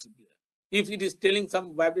maturity is to be there. If it is telling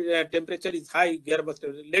some temperature is high, gearbox,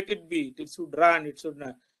 let it be. It should run. It should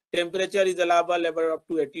not. Temperature is allowable up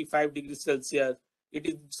to 85 degrees Celsius. It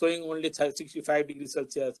is showing only 65 degrees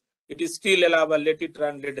Celsius. It is still allowable. Let it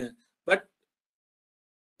run. But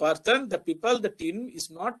person, the people, the team is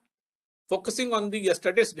not focusing on the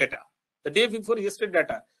yesterday's data, the day before yesterday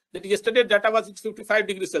data. That yesterday data was 55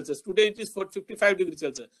 degrees Celsius. Today it is 55 degrees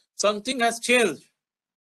Celsius. Something has changed.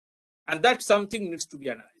 And that something needs to be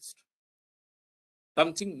analyzed.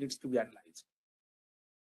 Something needs to be analyzed.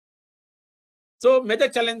 So major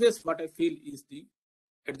challenges, what I feel is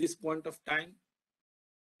at this point of time,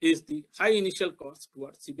 is the high initial cost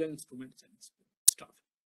towards civil instruments and stuff.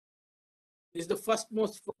 This is the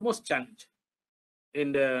most challenge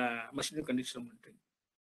in the machinery condition monitoring.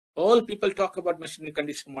 All people talk about machinery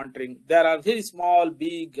condition monitoring. There are very small,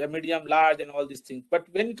 big, medium, large, and all these things. But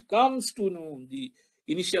when it comes to the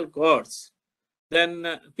initial costs,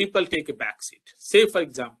 then people take a back seat. Say, for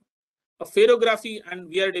example, a ferrography and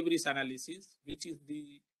wear debris analysis, which is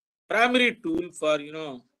the primary tool for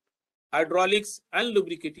hydraulics and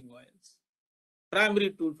lubricating oils. Primary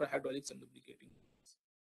tool for hydraulics and lubricating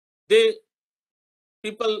oils.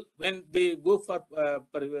 People, when they go for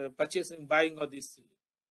purchasing, buying of this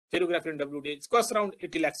ferrography and WD, it costs around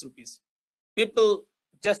 80 lakhs rupees. People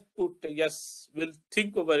just put yes, will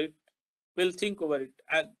think over it,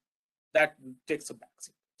 and that takes a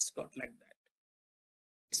backseat. It's not like that.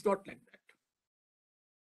 It's not like that.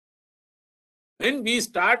 When we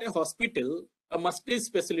start a hospital, a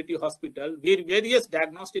multi-specialty hospital, where various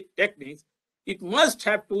diagnostic techniques, it must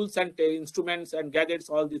have tools and instruments and gadgets,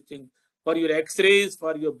 all these things, for your X-rays,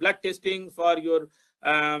 for your blood testing, for your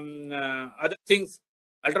other things,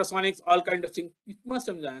 ultrasonics, all kinds of things. It must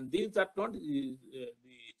have done. These are not the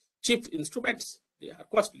cheap instruments. They are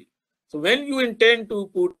costly. So when you intend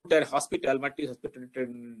to put a hospital, multi-hospital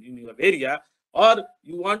in your area, or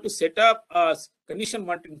you want to set up a condition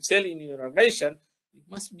monitoring cell in your organization, you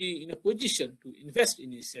must be in a position to invest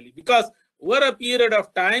initially, because over a period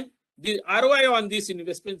of time, the ROI on these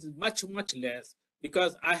investments is much, much less.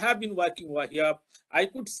 Because I have been working over here, I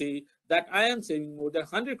could say that I am saving more than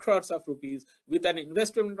 100 crores of rupees with an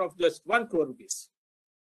investment of just 1 crore rupees.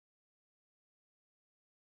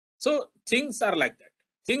 So things are like that.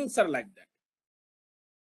 Things are like that.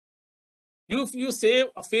 If you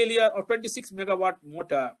save a failure of 26 megawatt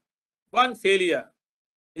motor, one failure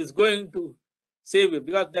is going to save you,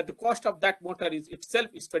 because that the cost of that motor is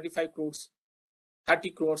itself is 25 crores,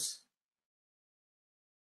 30 crores.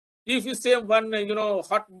 If you save one,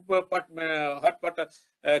 hot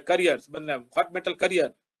metal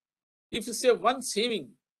carrier, if you save one saving,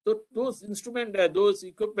 so those instrument, those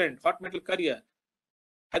equipment, hot metal carrier,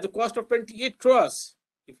 has a cost of 28 crores.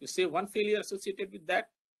 If you save one failure associated with that,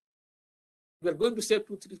 we are going to save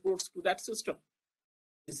 2-3 crores to that system.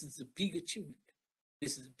 This is a big achievement.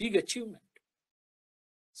 This is a big achievement.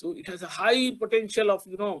 So it has a high potential of,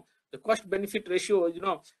 the cost benefit ratio.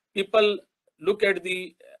 People look at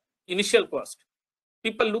the initial cost.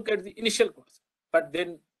 People look at the initial cost, but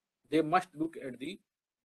then they must look at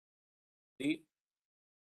the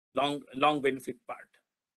long benefit part.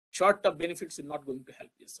 Short-term benefits is not going to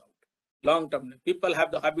help us out. Long-term, people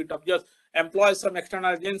have the habit of just employ some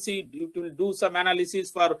external agency, it will do some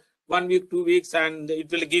analysis for 1 week, 2 weeks, and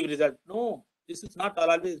it will give result. No, this is not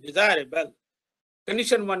always desirable.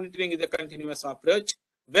 Condition monitoring is a continuous approach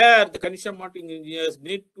where the condition monitoring engineers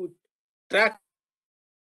need to track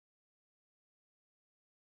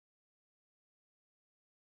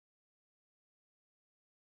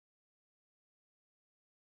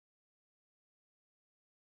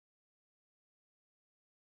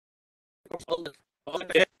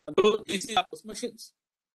those machines.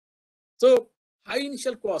 So high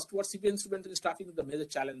initial cost towards CP instrument and staffing is the major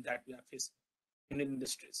challenge that we are facing in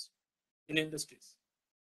industries.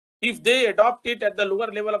 If they adopt it at the lower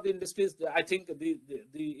level of the industries, I think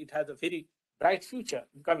it has a very bright future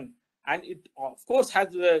coming. And it, of course, has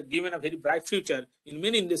given a very bright future in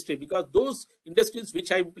many industries, because those industries which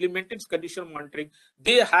have implemented condition monitoring,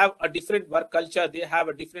 they have a different work culture, they have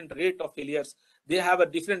a different rate of failures, they have a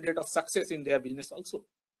different rate of success in their business also.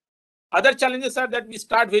 Other challenges are that we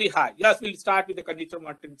start very high. Yes, we'll start with the condition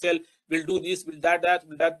monitoring cell, we'll do this, we'll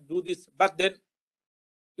do this, but then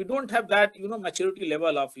we don't have that, maturity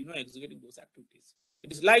level of, executing those activities.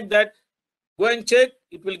 It is like that. Go and check,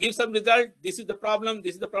 it will give some result. This is the problem,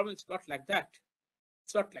 this is the problem. It's not like that.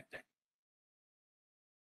 It's not like that.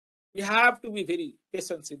 We have to be very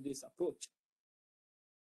patient in this approach.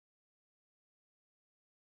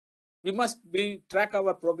 We must track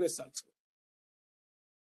our progress also.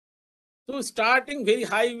 So starting very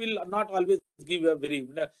high will not always give a very,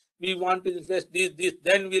 we want to invest this,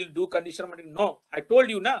 then we'll do condition monitoring. No, I told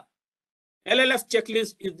you now. LLF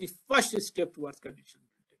checklist is the first step towards condition monitoring.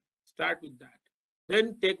 Start with that.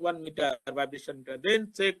 then take 1 meter vibration meter,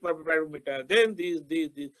 then take meter, then these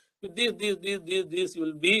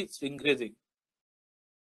will be increasing.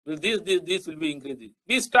 These will be increasing.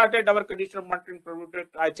 We started our conditional monitoring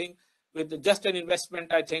product, I think, with just an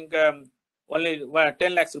investment, I think only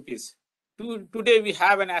 10 lakhs rupees. Today we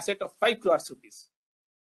have an asset of 5 crores rupees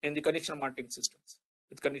in the conditional monitoring systems,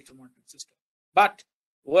 with conditional monitoring system. But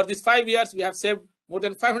over these 5 years, we have saved more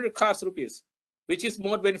than 500 crores rupees, which is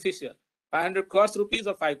more beneficial. 500 crores rupees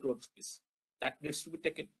or 5 crores rupees. That needs to be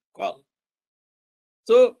taken call.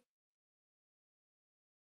 So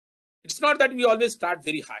it's not that we always start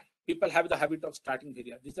very high. People have the habit of starting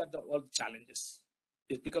very high. These are all the challenges.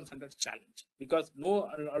 It becomes under challenge because no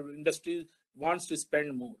industry wants to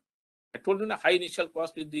spend more. I told you, high initial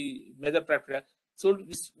cost is the major factor. So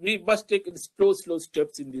we must take slow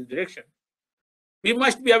steps in this direction. We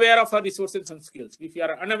must be aware of our resources and skills. If you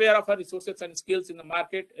are unaware of our resources and skills in the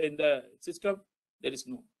market, in the system, there is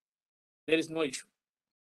no issue,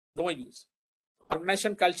 no use.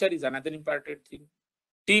 Organization culture is another important thing.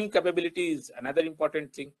 Team capability is another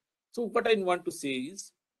important thing. So what I want to say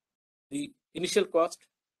is the initial cost,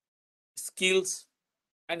 skills,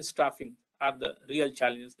 and staffing are the real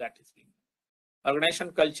challenges that is being.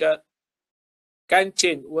 Organization culture can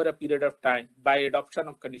change over a period of time by adoption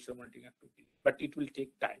of conditional monitoring activities, but it will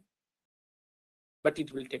take time.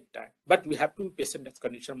 But we have to be patient as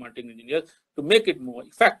conditional monitoring engineers to make it more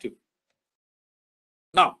effective.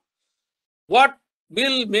 Now, what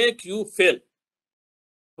will make you fail?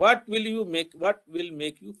 What will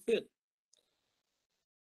make you fail?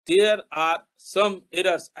 There are some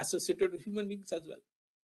errors associated with human beings as well.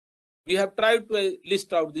 We have tried to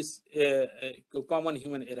list out these common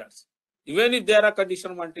human errors. Even if there are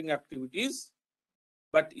conditional monitoring activities,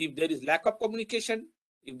 but if there is lack of communication,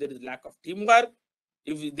 if there is lack of teamwork,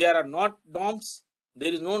 if there are not norms,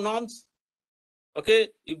 there is no norms. Okay,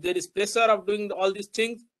 if there is pressure of doing all these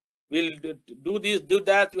things, we'll do this, do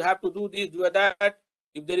that, you have to do this, do that.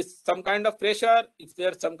 If there is some kind of pressure, if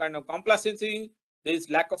there is some kind of complacency, there is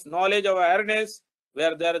lack of knowledge or awareness,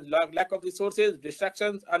 where there is lack of resources,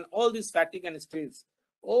 distractions, and all this fatigue and stress,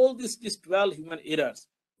 all these 12 human errors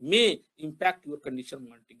may impact your conditional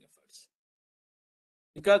monitoring efforts,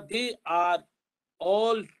 because they are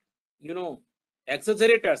all,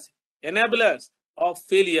 accelerators, enablers of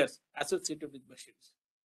failures associated with machines.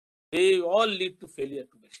 They all lead to failure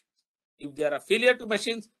to machines. If there are failure to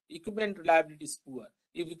machines, equipment reliability is poor.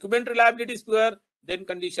 If equipment reliability is poor, then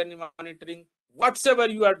condition monitoring, whatsoever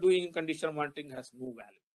you are doing in condition monitoring, has no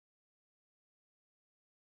value.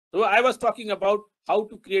 So I was talking about how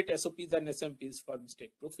to create SOPs and SMPs for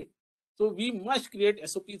mistake proofing. So we must create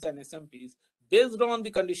SOPs and SMPs based on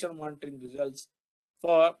the condition monitoring results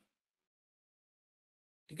for,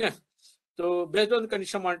 okay. So based on the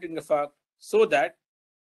condition monitoring effect, so that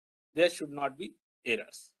there should not be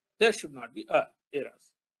errors. There should not be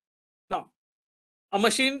errors. Now, a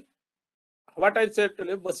machine, what I said to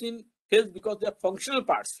you, machine fails because their functional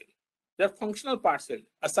parts fail. Their functional parts fail.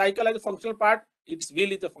 A cycle has a functional part, its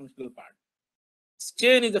wheel is a functional part. Its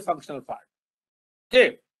chain is a functional part.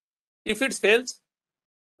 Okay. If it fails,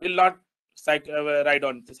 will not ride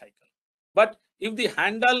on the cycle. But if the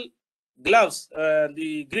handle, gloves,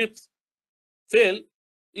 the grips fail,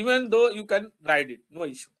 even though you can ride it, no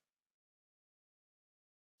issue.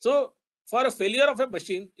 So for a failure of a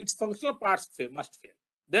machine, its functional parts must fail.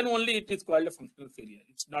 Then only it is called a functional failure.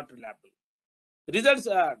 It's not reliable. Results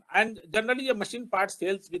are, and generally a machine parts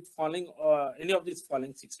fails with following any of these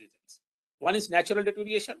following 6 reasons. One is natural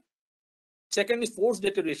deterioration. Second is forced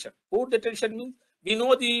deterioration. Forced deterioration means we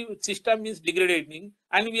know the system is degrading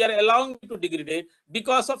and we are allowing it to degrade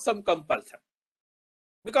because of some compulsion.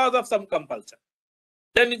 Because of some compulsion.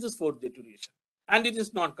 Then it is forced deterioration. And it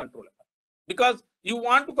is not controllable. Because you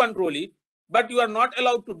want to control it, but you are not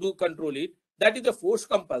allowed to control it. That is a forced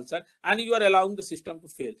compulsion, and you are allowing the system to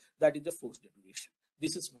fail. That is the forced deterioration.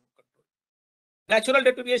 This is not controlled. Natural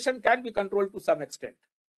deterioration can be controlled to some extent.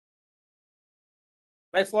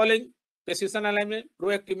 By following precision alignment,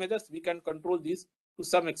 proactive measures, we can control this to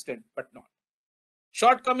some extent, but not.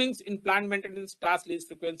 Shortcomings in plant maintenance, task list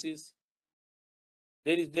frequencies.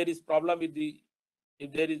 There is problem with the,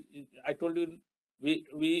 if there is, I told you,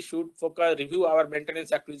 we should focus, review our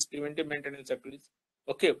maintenance activities, preventive maintenance activities.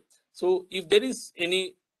 Okay. So if there is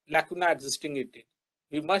any lacuna existing in it,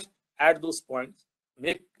 we must add those points,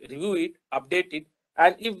 review it, update it,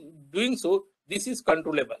 and if doing so, this is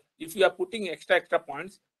controllable. If you are putting extra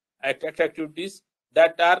points, extra activities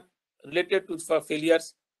that are related to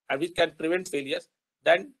failures and which can prevent failures,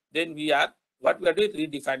 then we are doing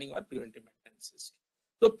redefining our preventive maintenance system.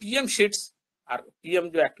 So PM sheets are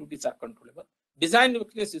PM activities are controllable. Design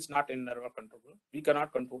weakness is not in our control. We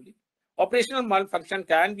cannot control it. Operational malfunction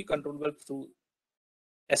can be controllable through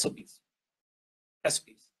SOPs.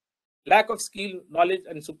 Lack of skill, knowledge,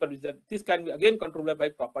 and supervision. This can be again controllable by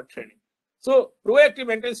proper training. So proactive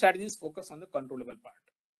maintenance strategies focus on the controllable part,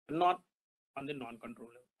 not on the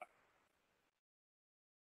non-controllable part.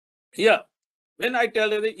 Here, when I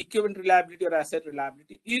tell you the equipment reliability or asset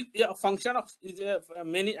reliability is a function of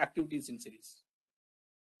many activities in series.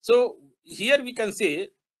 So here we can say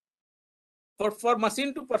for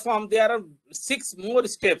machine to perform, there are 6 more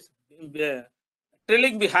steps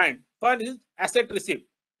trailing behind. One is asset received.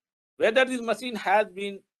 Whether this machine has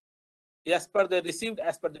been received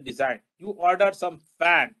as per the design. You ordered some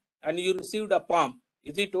fan and you received a pump.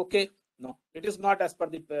 Is it okay? No, it is not as per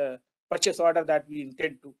the purchase order that we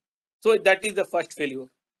intend to. So that is the first failure.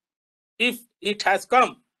 If it has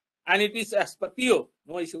come and it is as per PO,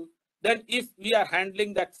 no issue. Then if we are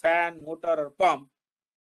handling that fan, motor or pump,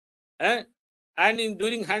 and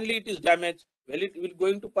during handling it is damaged, well, it will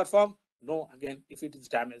going to perform? No, again, if it is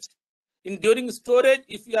damaged. During storage,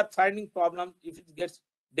 if you are finding problem, if it gets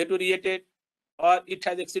deteriorated or it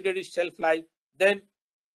has exceeded its shelf life, then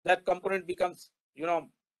that component becomes,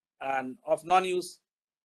 of non-use.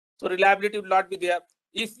 So reliability will not be there.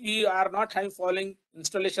 If we are not following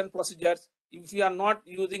installation procedures, if we are not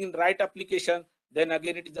using in right application, then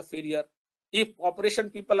again it is a failure. If operation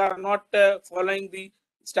people are not following the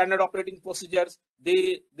standard operating procedures,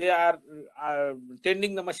 they are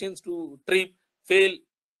tending the machines to trip, fail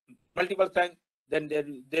multiple times, then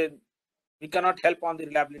we cannot help on the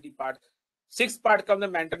reliability part. 6th part comes the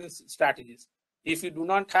maintenance strategies. If you do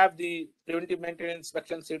not have the preventive maintenance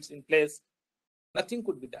inspection sheets in place, nothing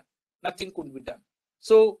could be done. Nothing could be done.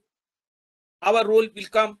 So our role will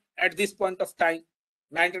come at this point of time,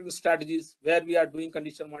 maintenance strategies, where we are doing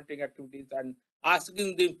condition monitoring activities and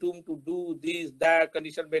asking them to do this, that,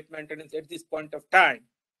 condition-based maintenance at this point of time.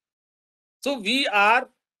 So we are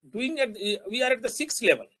doing we are at the 6th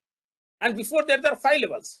level. And before that, there are 5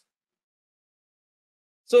 levels.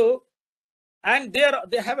 So, and they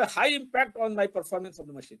have a high impact on my performance of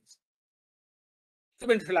the machines.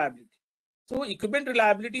 Equipment reliability. So equipment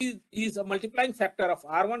reliability is a multiplying factor of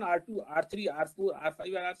R1, R2, R3, R4, R5,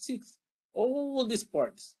 and R6. All these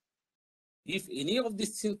points. If any of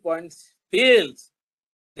these points fails,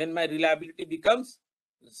 then my reliability becomes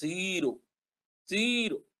 0.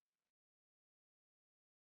 0.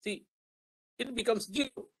 See, it becomes 0.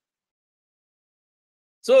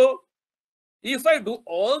 So if I do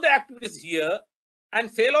all the activities here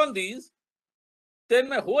and fail on these, then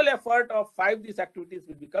my whole effort of 5 these activities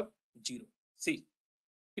will become 0. See,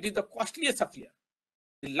 it is the costliest affair.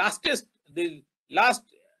 The lastest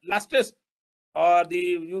or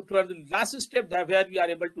the last step that where we are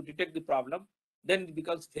able to detect the problem, then it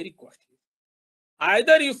becomes very costly.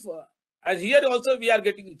 Either if and here also we are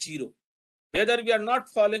getting 0, whether we are not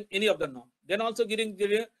following any of the norm, then also getting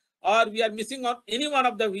 0, or we are missing on any one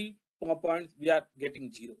of the points, we are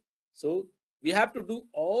getting 0. So we have to do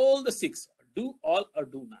all the 6. Do all or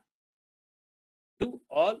do none. Do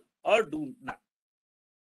all or do none.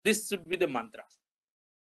 This should be the mantra.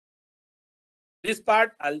 This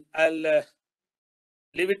part I'll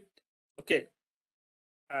leave it. Okay.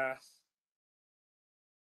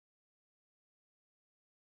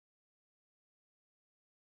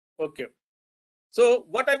 Okay. So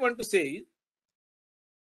what I want to say is,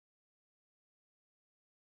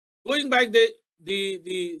 going back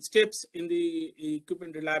the steps in the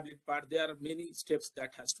equipment reliability part, there are many steps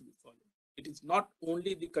that has to be followed. It is not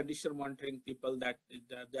only the condition monitoring people that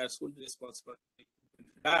they are solely responsible for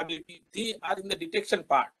reliability. They are in the detection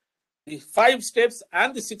part. The 5 steps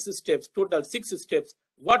and the 6 steps, total 6 steps.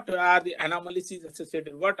 What are the anomalies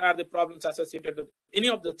associated? What are the problems associated with any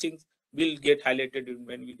of the things will get highlighted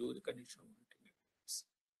when we do the condition monitoring.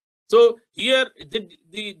 So here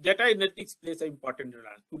the data analytics plays an important role.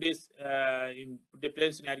 In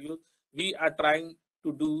today's scenario, we are trying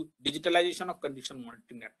to do digitalization of condition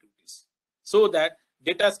monitoring activities so that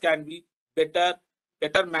data can be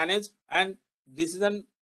better managed and decision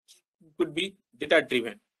could be data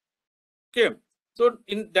driven. Okay, so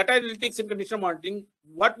in data analytics and condition monitoring,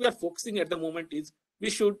 what we are focusing at the moment is we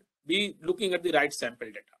should be looking at the right sample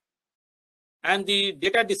data, and the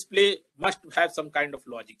data display must have some kind of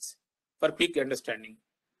logics for quick understanding,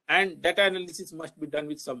 and data analysis must be done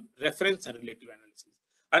with some reference and relative analysis,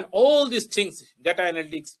 and all these things. Data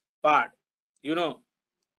analytics part,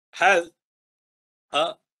 has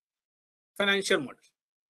a financial model.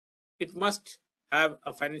 It must have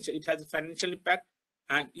a financial. It has a financial impact,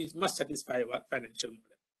 and it must satisfy our financial model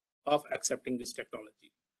of accepting this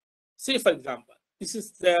technology. Say, for example, this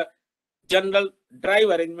is the general drive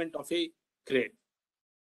arrangement of a crane.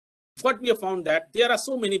 What we have found that there are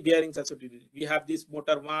so many bearings associated. We have this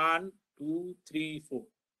motor 1, 2, 3, 4.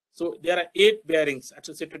 So there are 8 bearings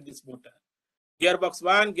associated with this motor. Gearbox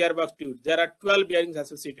 1, gearbox 2. There are 12 bearings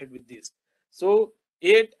associated with this. So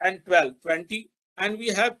 8 and 12, 20. And we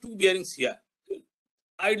have 2 bearings here.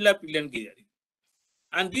 Idler pillion gearing.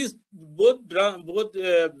 And these both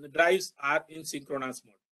drives are in synchronous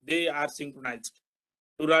mode. They are synchronized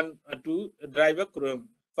to run to drive a chrome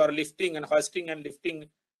for lifting and hoisting and lifting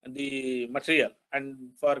the material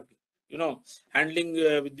and for handling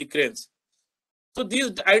with the cranes. So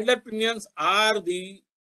these idler pinions are the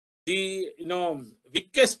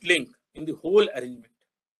weakest link in the whole arrangement.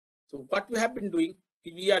 So what we have been doing,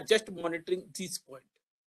 we are just monitoring this point.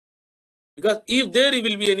 Because if there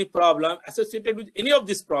will be any problem associated with any of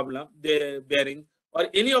this problem, the bearing or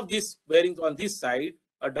any of these bearings on this side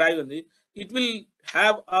or drive on this, it will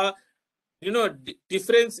have a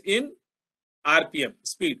difference in RPM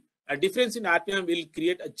speed. A difference in RPM will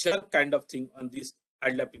create a jerk kind of thing on this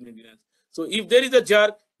idler pinion. So if there is a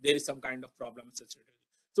jerk, there is some kind of problem associated.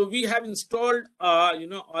 So we have installed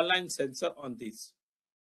online sensor on this.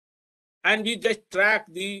 And we just track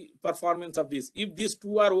the performance of this. If these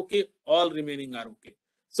 2 are okay, all remaining are okay.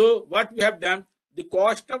 So what we have done, the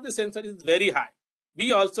cost of the sensor is very high.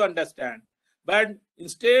 We also understand. But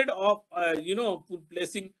instead of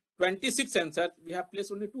placing 26 sensors, we have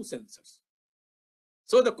placed only 2 sensors.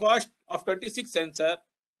 So the cost of 26 sensor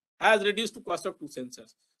has reduced to cost of 2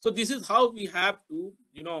 sensors. So this is how we have to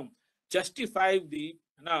justify the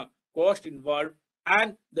cost involved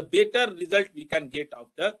and the better result we can get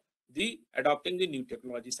after the adopting the new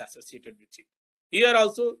technologies associated with it. Here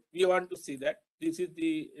also we want to see that this is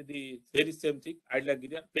the very same thing, idler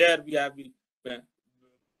gear, where we have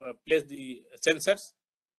placed the sensors.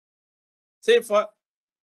 Say for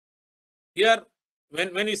here,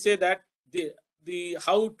 when we say that the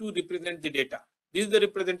how to represent the data, this is the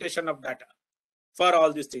representation of data for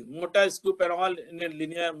all these things. Motor, scoop, and all in a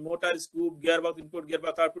linear motor, scoop, gearbox input,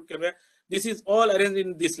 gearbox output, camera. This is all arranged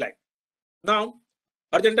in this line. Now,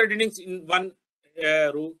 horizontal readings in one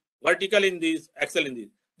row, vertical in this, axle in this.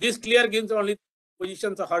 This clear gives only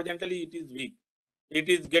positions horizontally, it is weak. It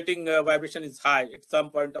is getting vibration is high at some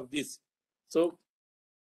point of this. So,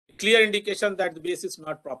 clear indication that the base is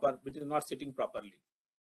not proper, it is not sitting properly.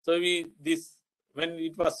 So when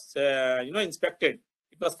it was inspected,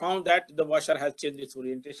 it was found that the washer has changed its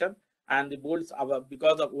orientation and the bolts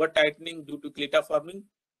because of over tightening due to cleater forming,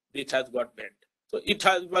 it has got bent. So it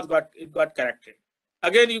got corrected.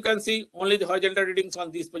 Again, you can see only the horizontal readings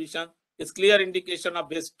on this position is clear indication of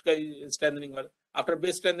base strengthening. After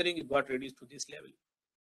base strengthening, it got reduced to this level.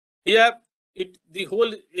 Here, the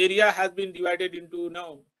whole area has been divided into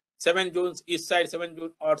 7 zones each side, 7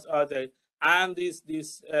 zones outside, and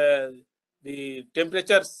the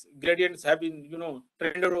temperatures gradients have been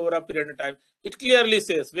trended over a period of time. It clearly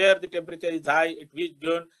says where the temperature is high, at which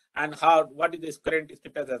zone, and what is the current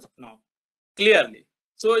status as of now. Clearly.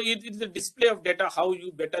 So it is the display of data, how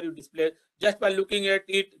you display. Just by looking at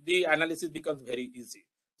it, the analysis becomes very easy.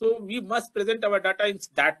 So we must present our data in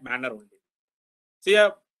that manner only. So yeah,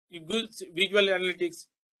 you use visual analytics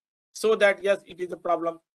so that yes, it is a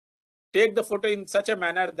problem. Take the photo in such a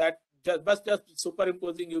manner that just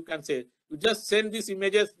superimposing, you can say, you just send these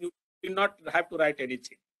images, you did not have to write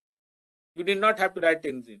anything. You did not have to write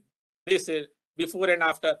anything. They say before and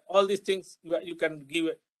after, all these things you can give.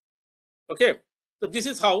 Okay. So this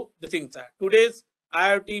is how the things are. Today's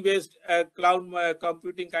IoT-based cloud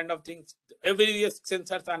computing kind of things, every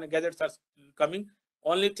sensors and gadgets are coming.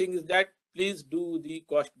 Only thing is that please do the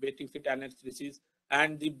cost-benefit analysis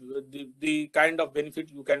and the kind of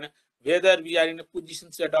benefit you can, whether we are in a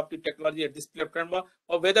position to adopt the technology at this platform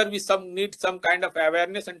or whether we need some kind of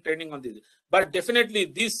awareness and training on this. But definitely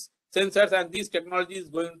these sensors and these technology is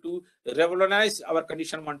going to revolutionize our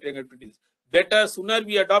condition monitoring activities. Better, sooner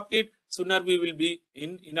we adopt it, sooner we will be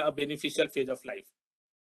in a beneficial phase of life.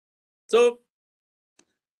 So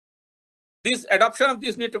this adoption of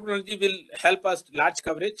this new technology will help us large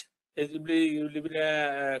coverage.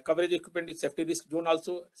 Coverage equipment is safety risk zone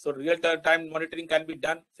also. So real-time monitoring can be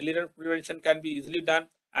done, failure prevention can be easily done,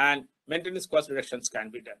 and maintenance cost reductions can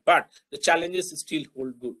be done. But the challenges still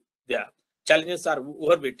hold good there. Challenges are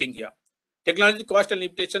overweighting here. Technology cost and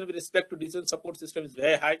limitation with respect to decision support system is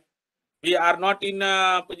very high. We are not in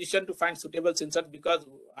a position to find suitable sensors because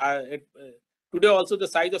today also the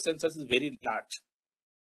size of sensors is very large.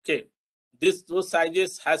 Okay, those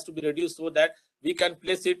sizes has to be reduced so that we can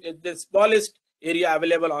place it at the smallest area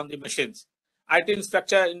available on the machines. IT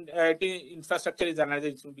infrastructure is another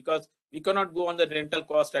issue, because we cannot go on the rental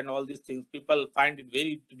cost and all these things. People find it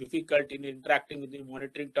very difficult in interacting with the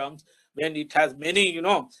monitoring terms when it has many,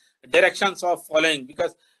 directions of following,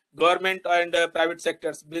 because government and private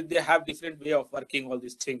sectors, they have different way of working all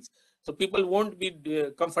these things. So people won't be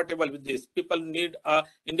comfortable with this. People need a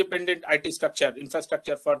independent IT structure,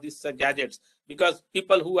 infrastructure for these gadgets, because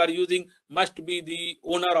people who are using must be the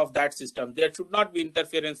owner of that system. There should not be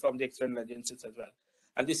interference from the external agencies as well.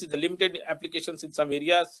 And this is the limited applications in some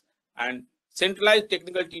areas, and centralized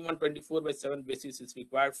technical team on 24/7 basis is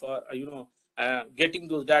required for, getting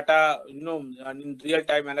those data, and in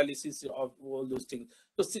real-time analysis of all those things.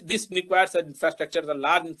 So this requires an infrastructure, the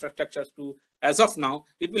large infrastructures to, as of now,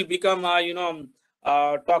 it will become,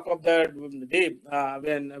 talk of the day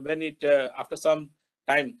when it after some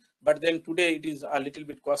time. But then today it is a little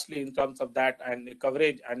bit costly in terms of that and the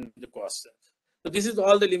coverage and the cost. So this is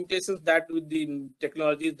all the limitations that with the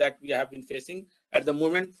technologies that we have been facing at the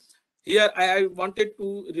moment. Here, I wanted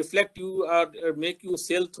to reflect you or make you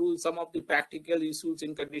sail through some of the practical issues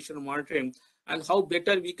in condition monitoring, and how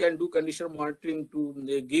better we can do condition monitoring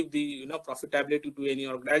to give the profitability to any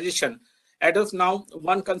organization. As of now,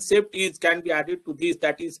 one concept can be added to this,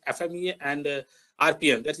 that is FMEA and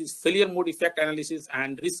RPM, that is failure mode effect analysis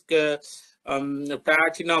and risk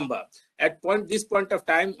priority number. At this point of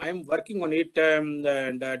time, I am working on it and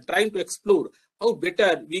trying to explore how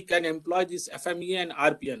better we can employ this FMEA and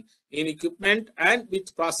RPN in equipment and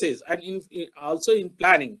with process, and also in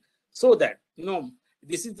planning, so that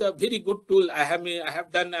this is a very good tool. I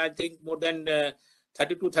have done, I think, more than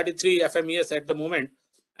 32, 33 FMES at the moment,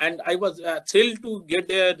 and I was thrilled to get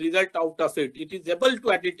the result out of it. It is able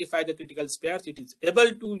to identify the critical spares. It is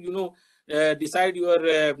able to decide your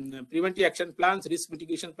preventive action plans, risk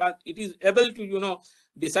mitigation plans. It is able to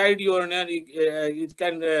decide your it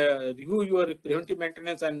can review your preventive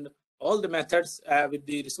maintenance and all the methods with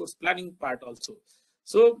the resource planning part also.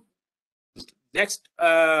 So next,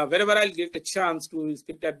 wherever I'll get a chance to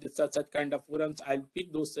speak at such kind of forums, I'll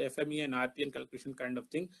pick those FME and RPN calculation kind of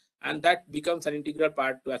thing, and that becomes an integral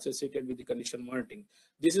part to associated with the condition monitoring.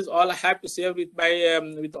 This is all I have to share with my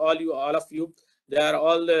with all of you. They are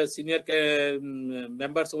all the senior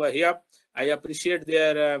members over here. I appreciate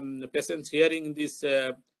their presence hearing this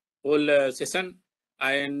whole session,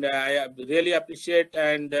 and I really appreciate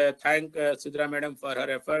and thank Sidra Madam for her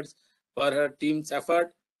efforts, for her team's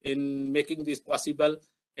effort in making this possible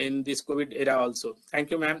in this COVID era also.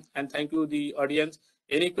 Thank you, ma'am, and thank you, the audience.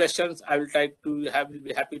 Any questions, I will try to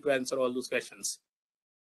be happy to answer all those questions.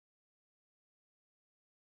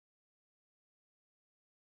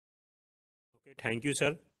 Okay, thank you,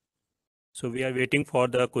 sir. So we are waiting for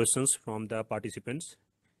the questions from the participants.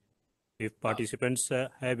 If participants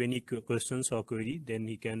have any questions or query, then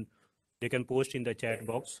they can post in the chat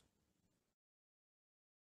box.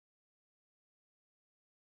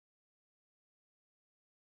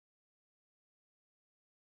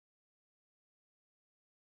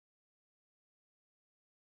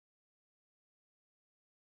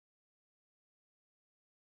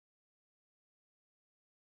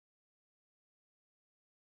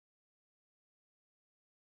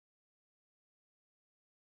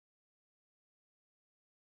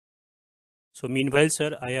 So meanwhile,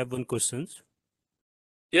 sir, I have one question.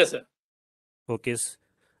 Yes, sir. Okay,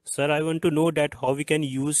 sir, I want to know that how we can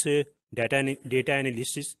use data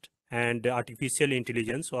analysis and artificial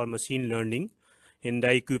intelligence or machine learning in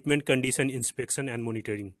the equipment condition inspection and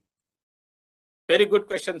monitoring. Very good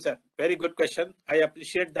question, sir. Very good question. I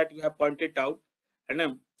appreciate that you have pointed out.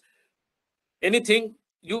 And anything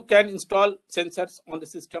you can install sensors on the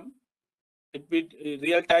system. It be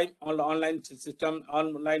real-time online system,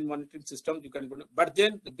 online monitoring system. You can, but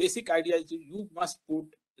then the basic idea is you must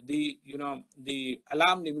put the the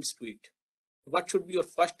alarm limits to it. What should be your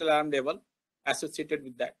first alarm level associated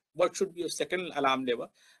with that? What should be your second alarm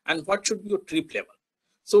level, and what should be your trip level?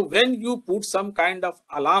 So when you put some kind of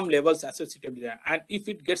alarm levels associated with that, and if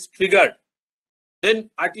it gets triggered, then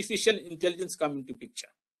artificial intelligence come into picture.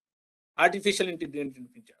 Artificial intelligence into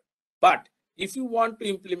picture. But if you want to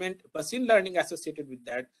implement machine learning associated with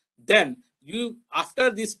that, then you,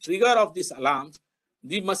 after this trigger of this alarms,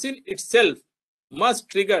 the machine itself must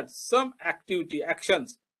trigger some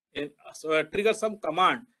actions, so trigger some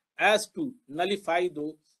command as to nullify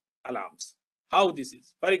those alarms. How this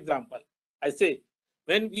is? For example, I say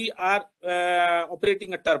when we are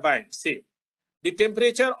operating a turbine, say the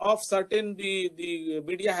temperature of certain the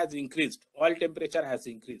media has increased, oil temperature has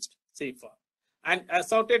increased, say for, and a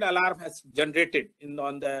certain alarm has generated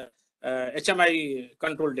on the HMI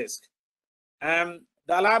control desk. The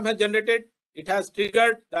alarm has generated, it has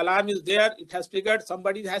triggered, the alarm is there, it has triggered,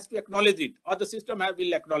 somebody has to acknowledge it, or the system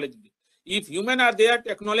will acknowledge it. If human are there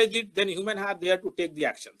to acknowledge it, then human are there to take the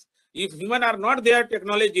actions. If human are not there to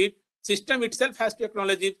acknowledge it, system itself has to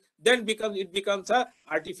acknowledge it, then it becomes a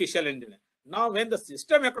artificial intelligence. Now, when the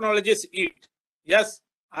system acknowledges it, yes,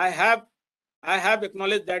 I have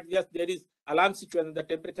acknowledged that yes, there is alarm situation, the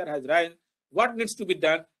temperature has risen. What needs to be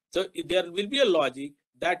done? So there will be a logic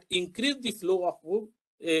that increase the flow of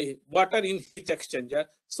water in heat exchanger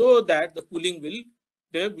so that the cooling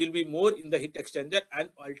will be more in the heat exchanger and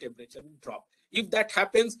oil temperature will drop. If that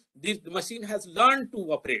happens, the machine has learned to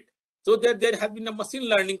operate. So there has been a machine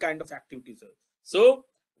learning kind of activities. So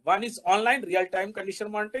one is online real-time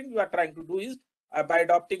condition monitoring. You are trying to do is by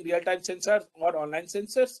adopting real-time sensors or online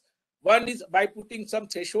sensors. One is by putting some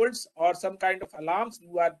thresholds or some kind of alarms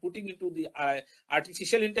you are putting into the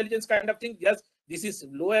artificial intelligence kind of thing. Yes, this is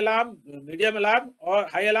low alarm, medium alarm, or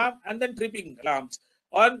high alarm, and then tripping alarms.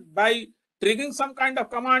 Or by triggering some kind of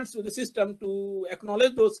commands to the system to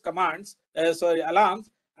acknowledge those commands, alarms,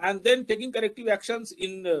 and then taking corrective actions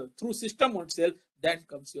in through system itself, then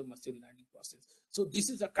comes your machine learning process. So this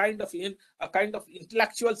is a kind of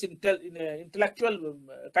intellectual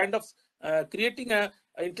kind of creating a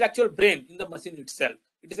intellectual brain in the machine itself.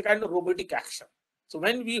 It is a kind of robotic action. So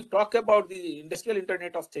when we talk about the industrial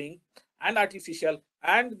Internet of Things and artificial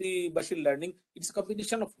and the machine learning, it's a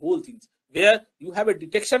combination of whole things where you have a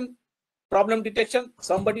problem detection,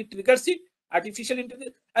 somebody triggers it, artificial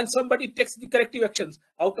intelligence, and somebody takes the corrective actions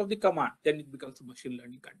out of the command, then it becomes a machine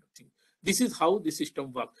learning kind of thing. This is how the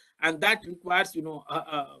system works, and that requires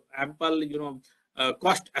ample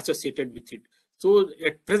cost associated with it. So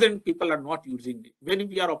at present, people are not using it. When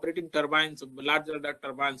we are operating turbines, larger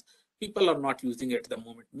turbines, people are not using it at the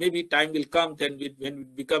moment. Maybe time will come then when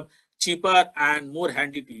it become cheaper and more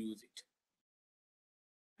handy to use it.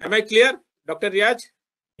 Am I clear, Dr. Riaz?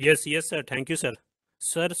 Yes, sir. Thank you, sir.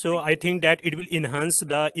 Sir, so I think that it will enhance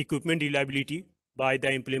the equipment reliability by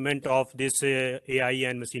the implement of this AI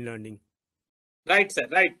and machine learning. Right, sir.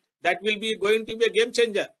 Right. That will be going to be a game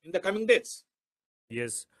changer in the coming days.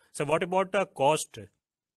 Yes. So what about the cost?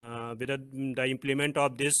 Whether the implement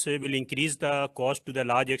of this will increase the cost to the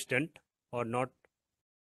large extent or not?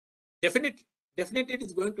 Definitely it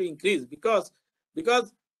is going to increase because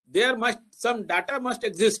there some data must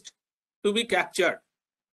exist to be captured.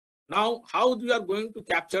 Now, how you are going to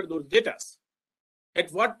capture those data?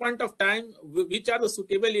 At what point of time, which are the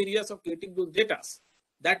suitable areas of getting those data?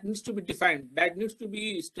 That needs to be defined. That needs to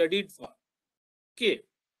be studied for. Okay.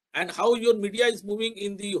 And how your media is moving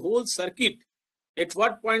in the whole circuit. At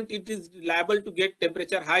what point it is liable to get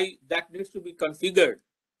temperature high, that needs to be configured.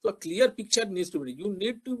 So a clear picture needs to be. You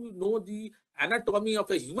need to know the anatomy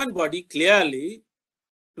of a human body clearly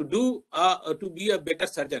to do to be a better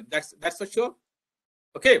surgeon. That's for sure.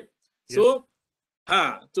 Okay. Yes. So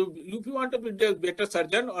if you want to be a better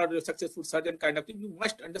surgeon or a successful surgeon kind of thing, you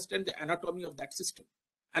must understand the anatomy of that system.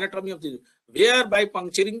 Anatomy of the where by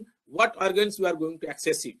puncturing what organs you are going to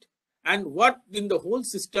access it, and what in the whole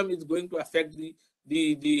system is going to affect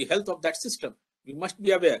the health of that system. We must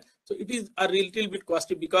be aware. So it is a little bit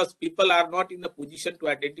costly because people are not in the position to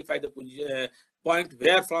identify the point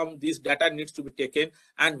where from this data needs to be taken,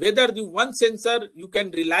 and whether the one sensor you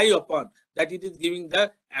can rely upon that it is giving the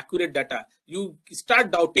accurate data. You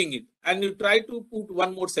start doubting it and you try to put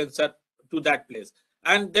one more sensor to that place.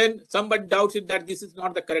 And then somebody doubts it that this is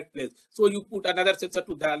not the correct place. So you put another sensor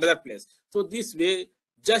to the other place. So this way,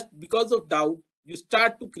 just because of doubt, you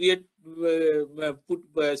start to create,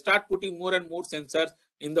 start putting more and more sensors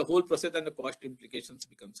in the whole process, and the cost implications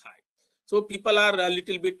becomes high. So people are a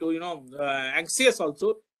little bit, anxious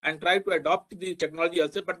also and try to adopt the technology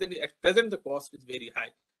also, but then at present the cost is very high.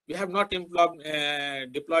 We have not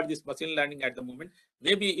deployed this machine learning at the moment.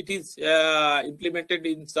 Maybe it is implemented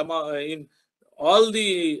in in all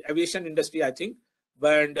the aviation industry, I think,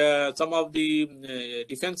 but some of the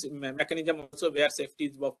defense mechanism also where safety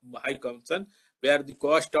is of high concern, where the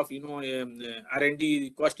cost of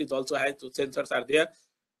R&D cost is also high, so sensors are there.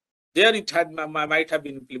 There it might have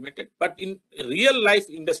been implemented, but in real life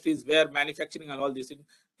industries where manufacturing and all this,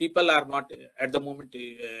 people are not at the moment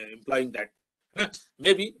employing that.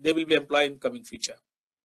 Maybe they will be employing in coming future.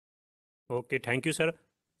 Okay, thank you, sir.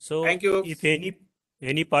 So thank you. If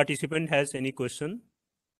any participant has any question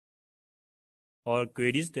or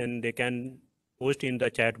queries, then they can post in the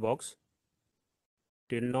chat box.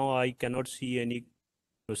 Till now, I cannot see any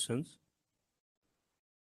questions.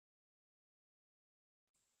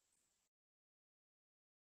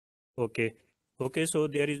 Okay. Okay, so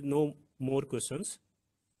there is no more questions.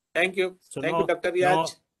 Thank you. So thank you, Dr.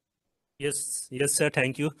 Riaz. Yes, sir.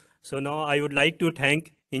 Thank you. So now I would like to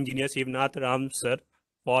thank Engineer Shivnath Ram sir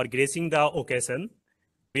for gracing the occasion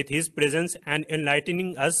with his presence and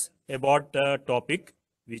enlightening us about the topic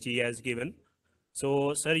which he has given.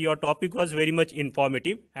 So, sir, your topic was very much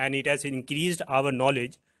informative and it has increased our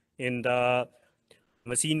knowledge in the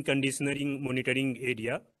machine conditioning monitoring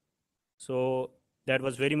area. So, that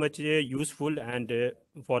was very much useful and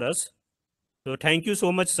for us. So, thank you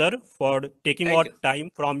so much, sir, for taking Thank out you. time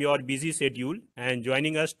from your busy schedule and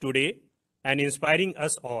joining us today and inspiring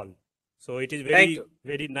us all. So, it is Thank very, you.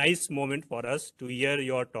 very nice moment for us to hear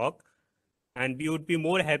your talk. And we would be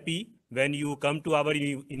more happy when you come to our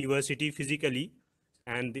university physically,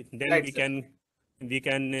 and then Right, we sir.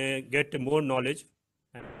 can get more knowledge,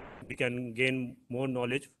 and we can gain more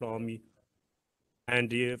knowledge from you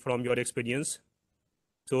and from your experience.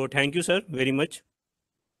 So thank you, sir, very much.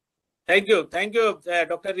 Thank you. Thank you,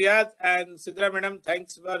 Dr. Riyaz and Sidra madam.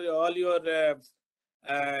 Thanks for all your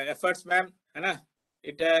efforts, ma'am.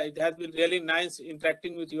 It has been really nice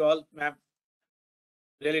interacting with you all, ma'am.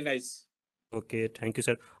 Really nice. Okay, thank you,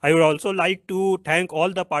 sir. I would also like to thank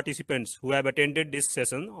all the participants who have attended this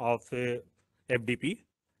session of FDP,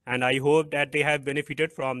 and I hope that they have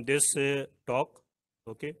benefited from this talk.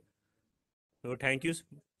 Okay, so thank you,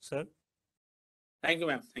 sir. Thank you,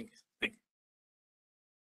 ma'am. Thank you. Thank you.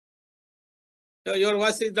 So your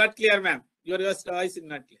voice is not clear, ma'am. Your voice is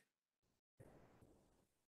not clear.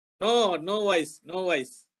 No, no voice, no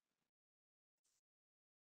voice.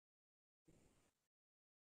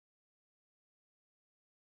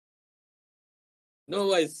 No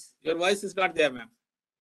voice. Your voice is not there, ma'am.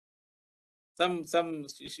 Some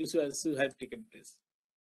issues have taken place.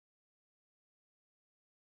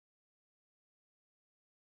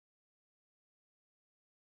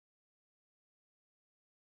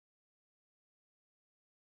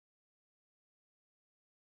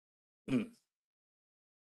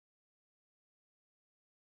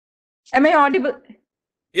 Am I audible?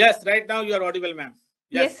 Yes, right now you are audible, ma'am.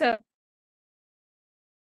 Yes, sir.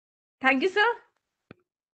 Thank you, sir,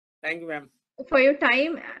 Thank you, ma'am. for your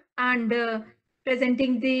time and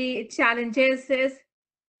presenting the challenges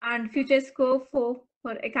and future scope for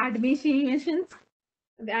academicians.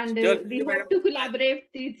 And Sure, we you, hope madam. to collaborate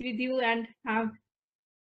with you and have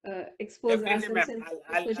expose Definitely, ourselves ma'am.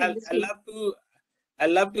 in exposure in this field. I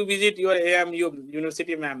love to visit your AMU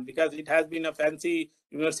university, ma'am, because it has been a fancy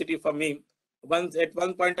university for me. At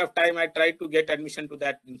one point of time, I tried to get admission to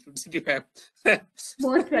that university, ma'am.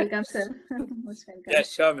 Most welcome, sir. Most welcome.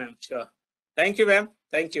 Yes, sure, ma'am. Sure. Thank you, ma'am.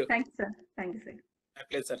 Thank you. Thank you, sir. Thank you, sir. My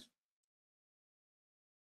pleasure.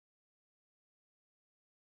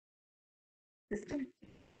 System.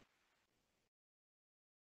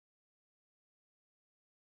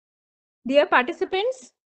 Dear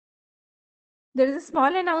participants, there is a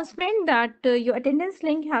small announcement that your attendance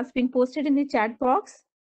link has been posted in the chat box.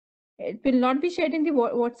 It will not be shared in the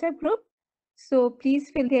WhatsApp group. So please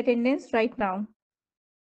fill the attendance right now.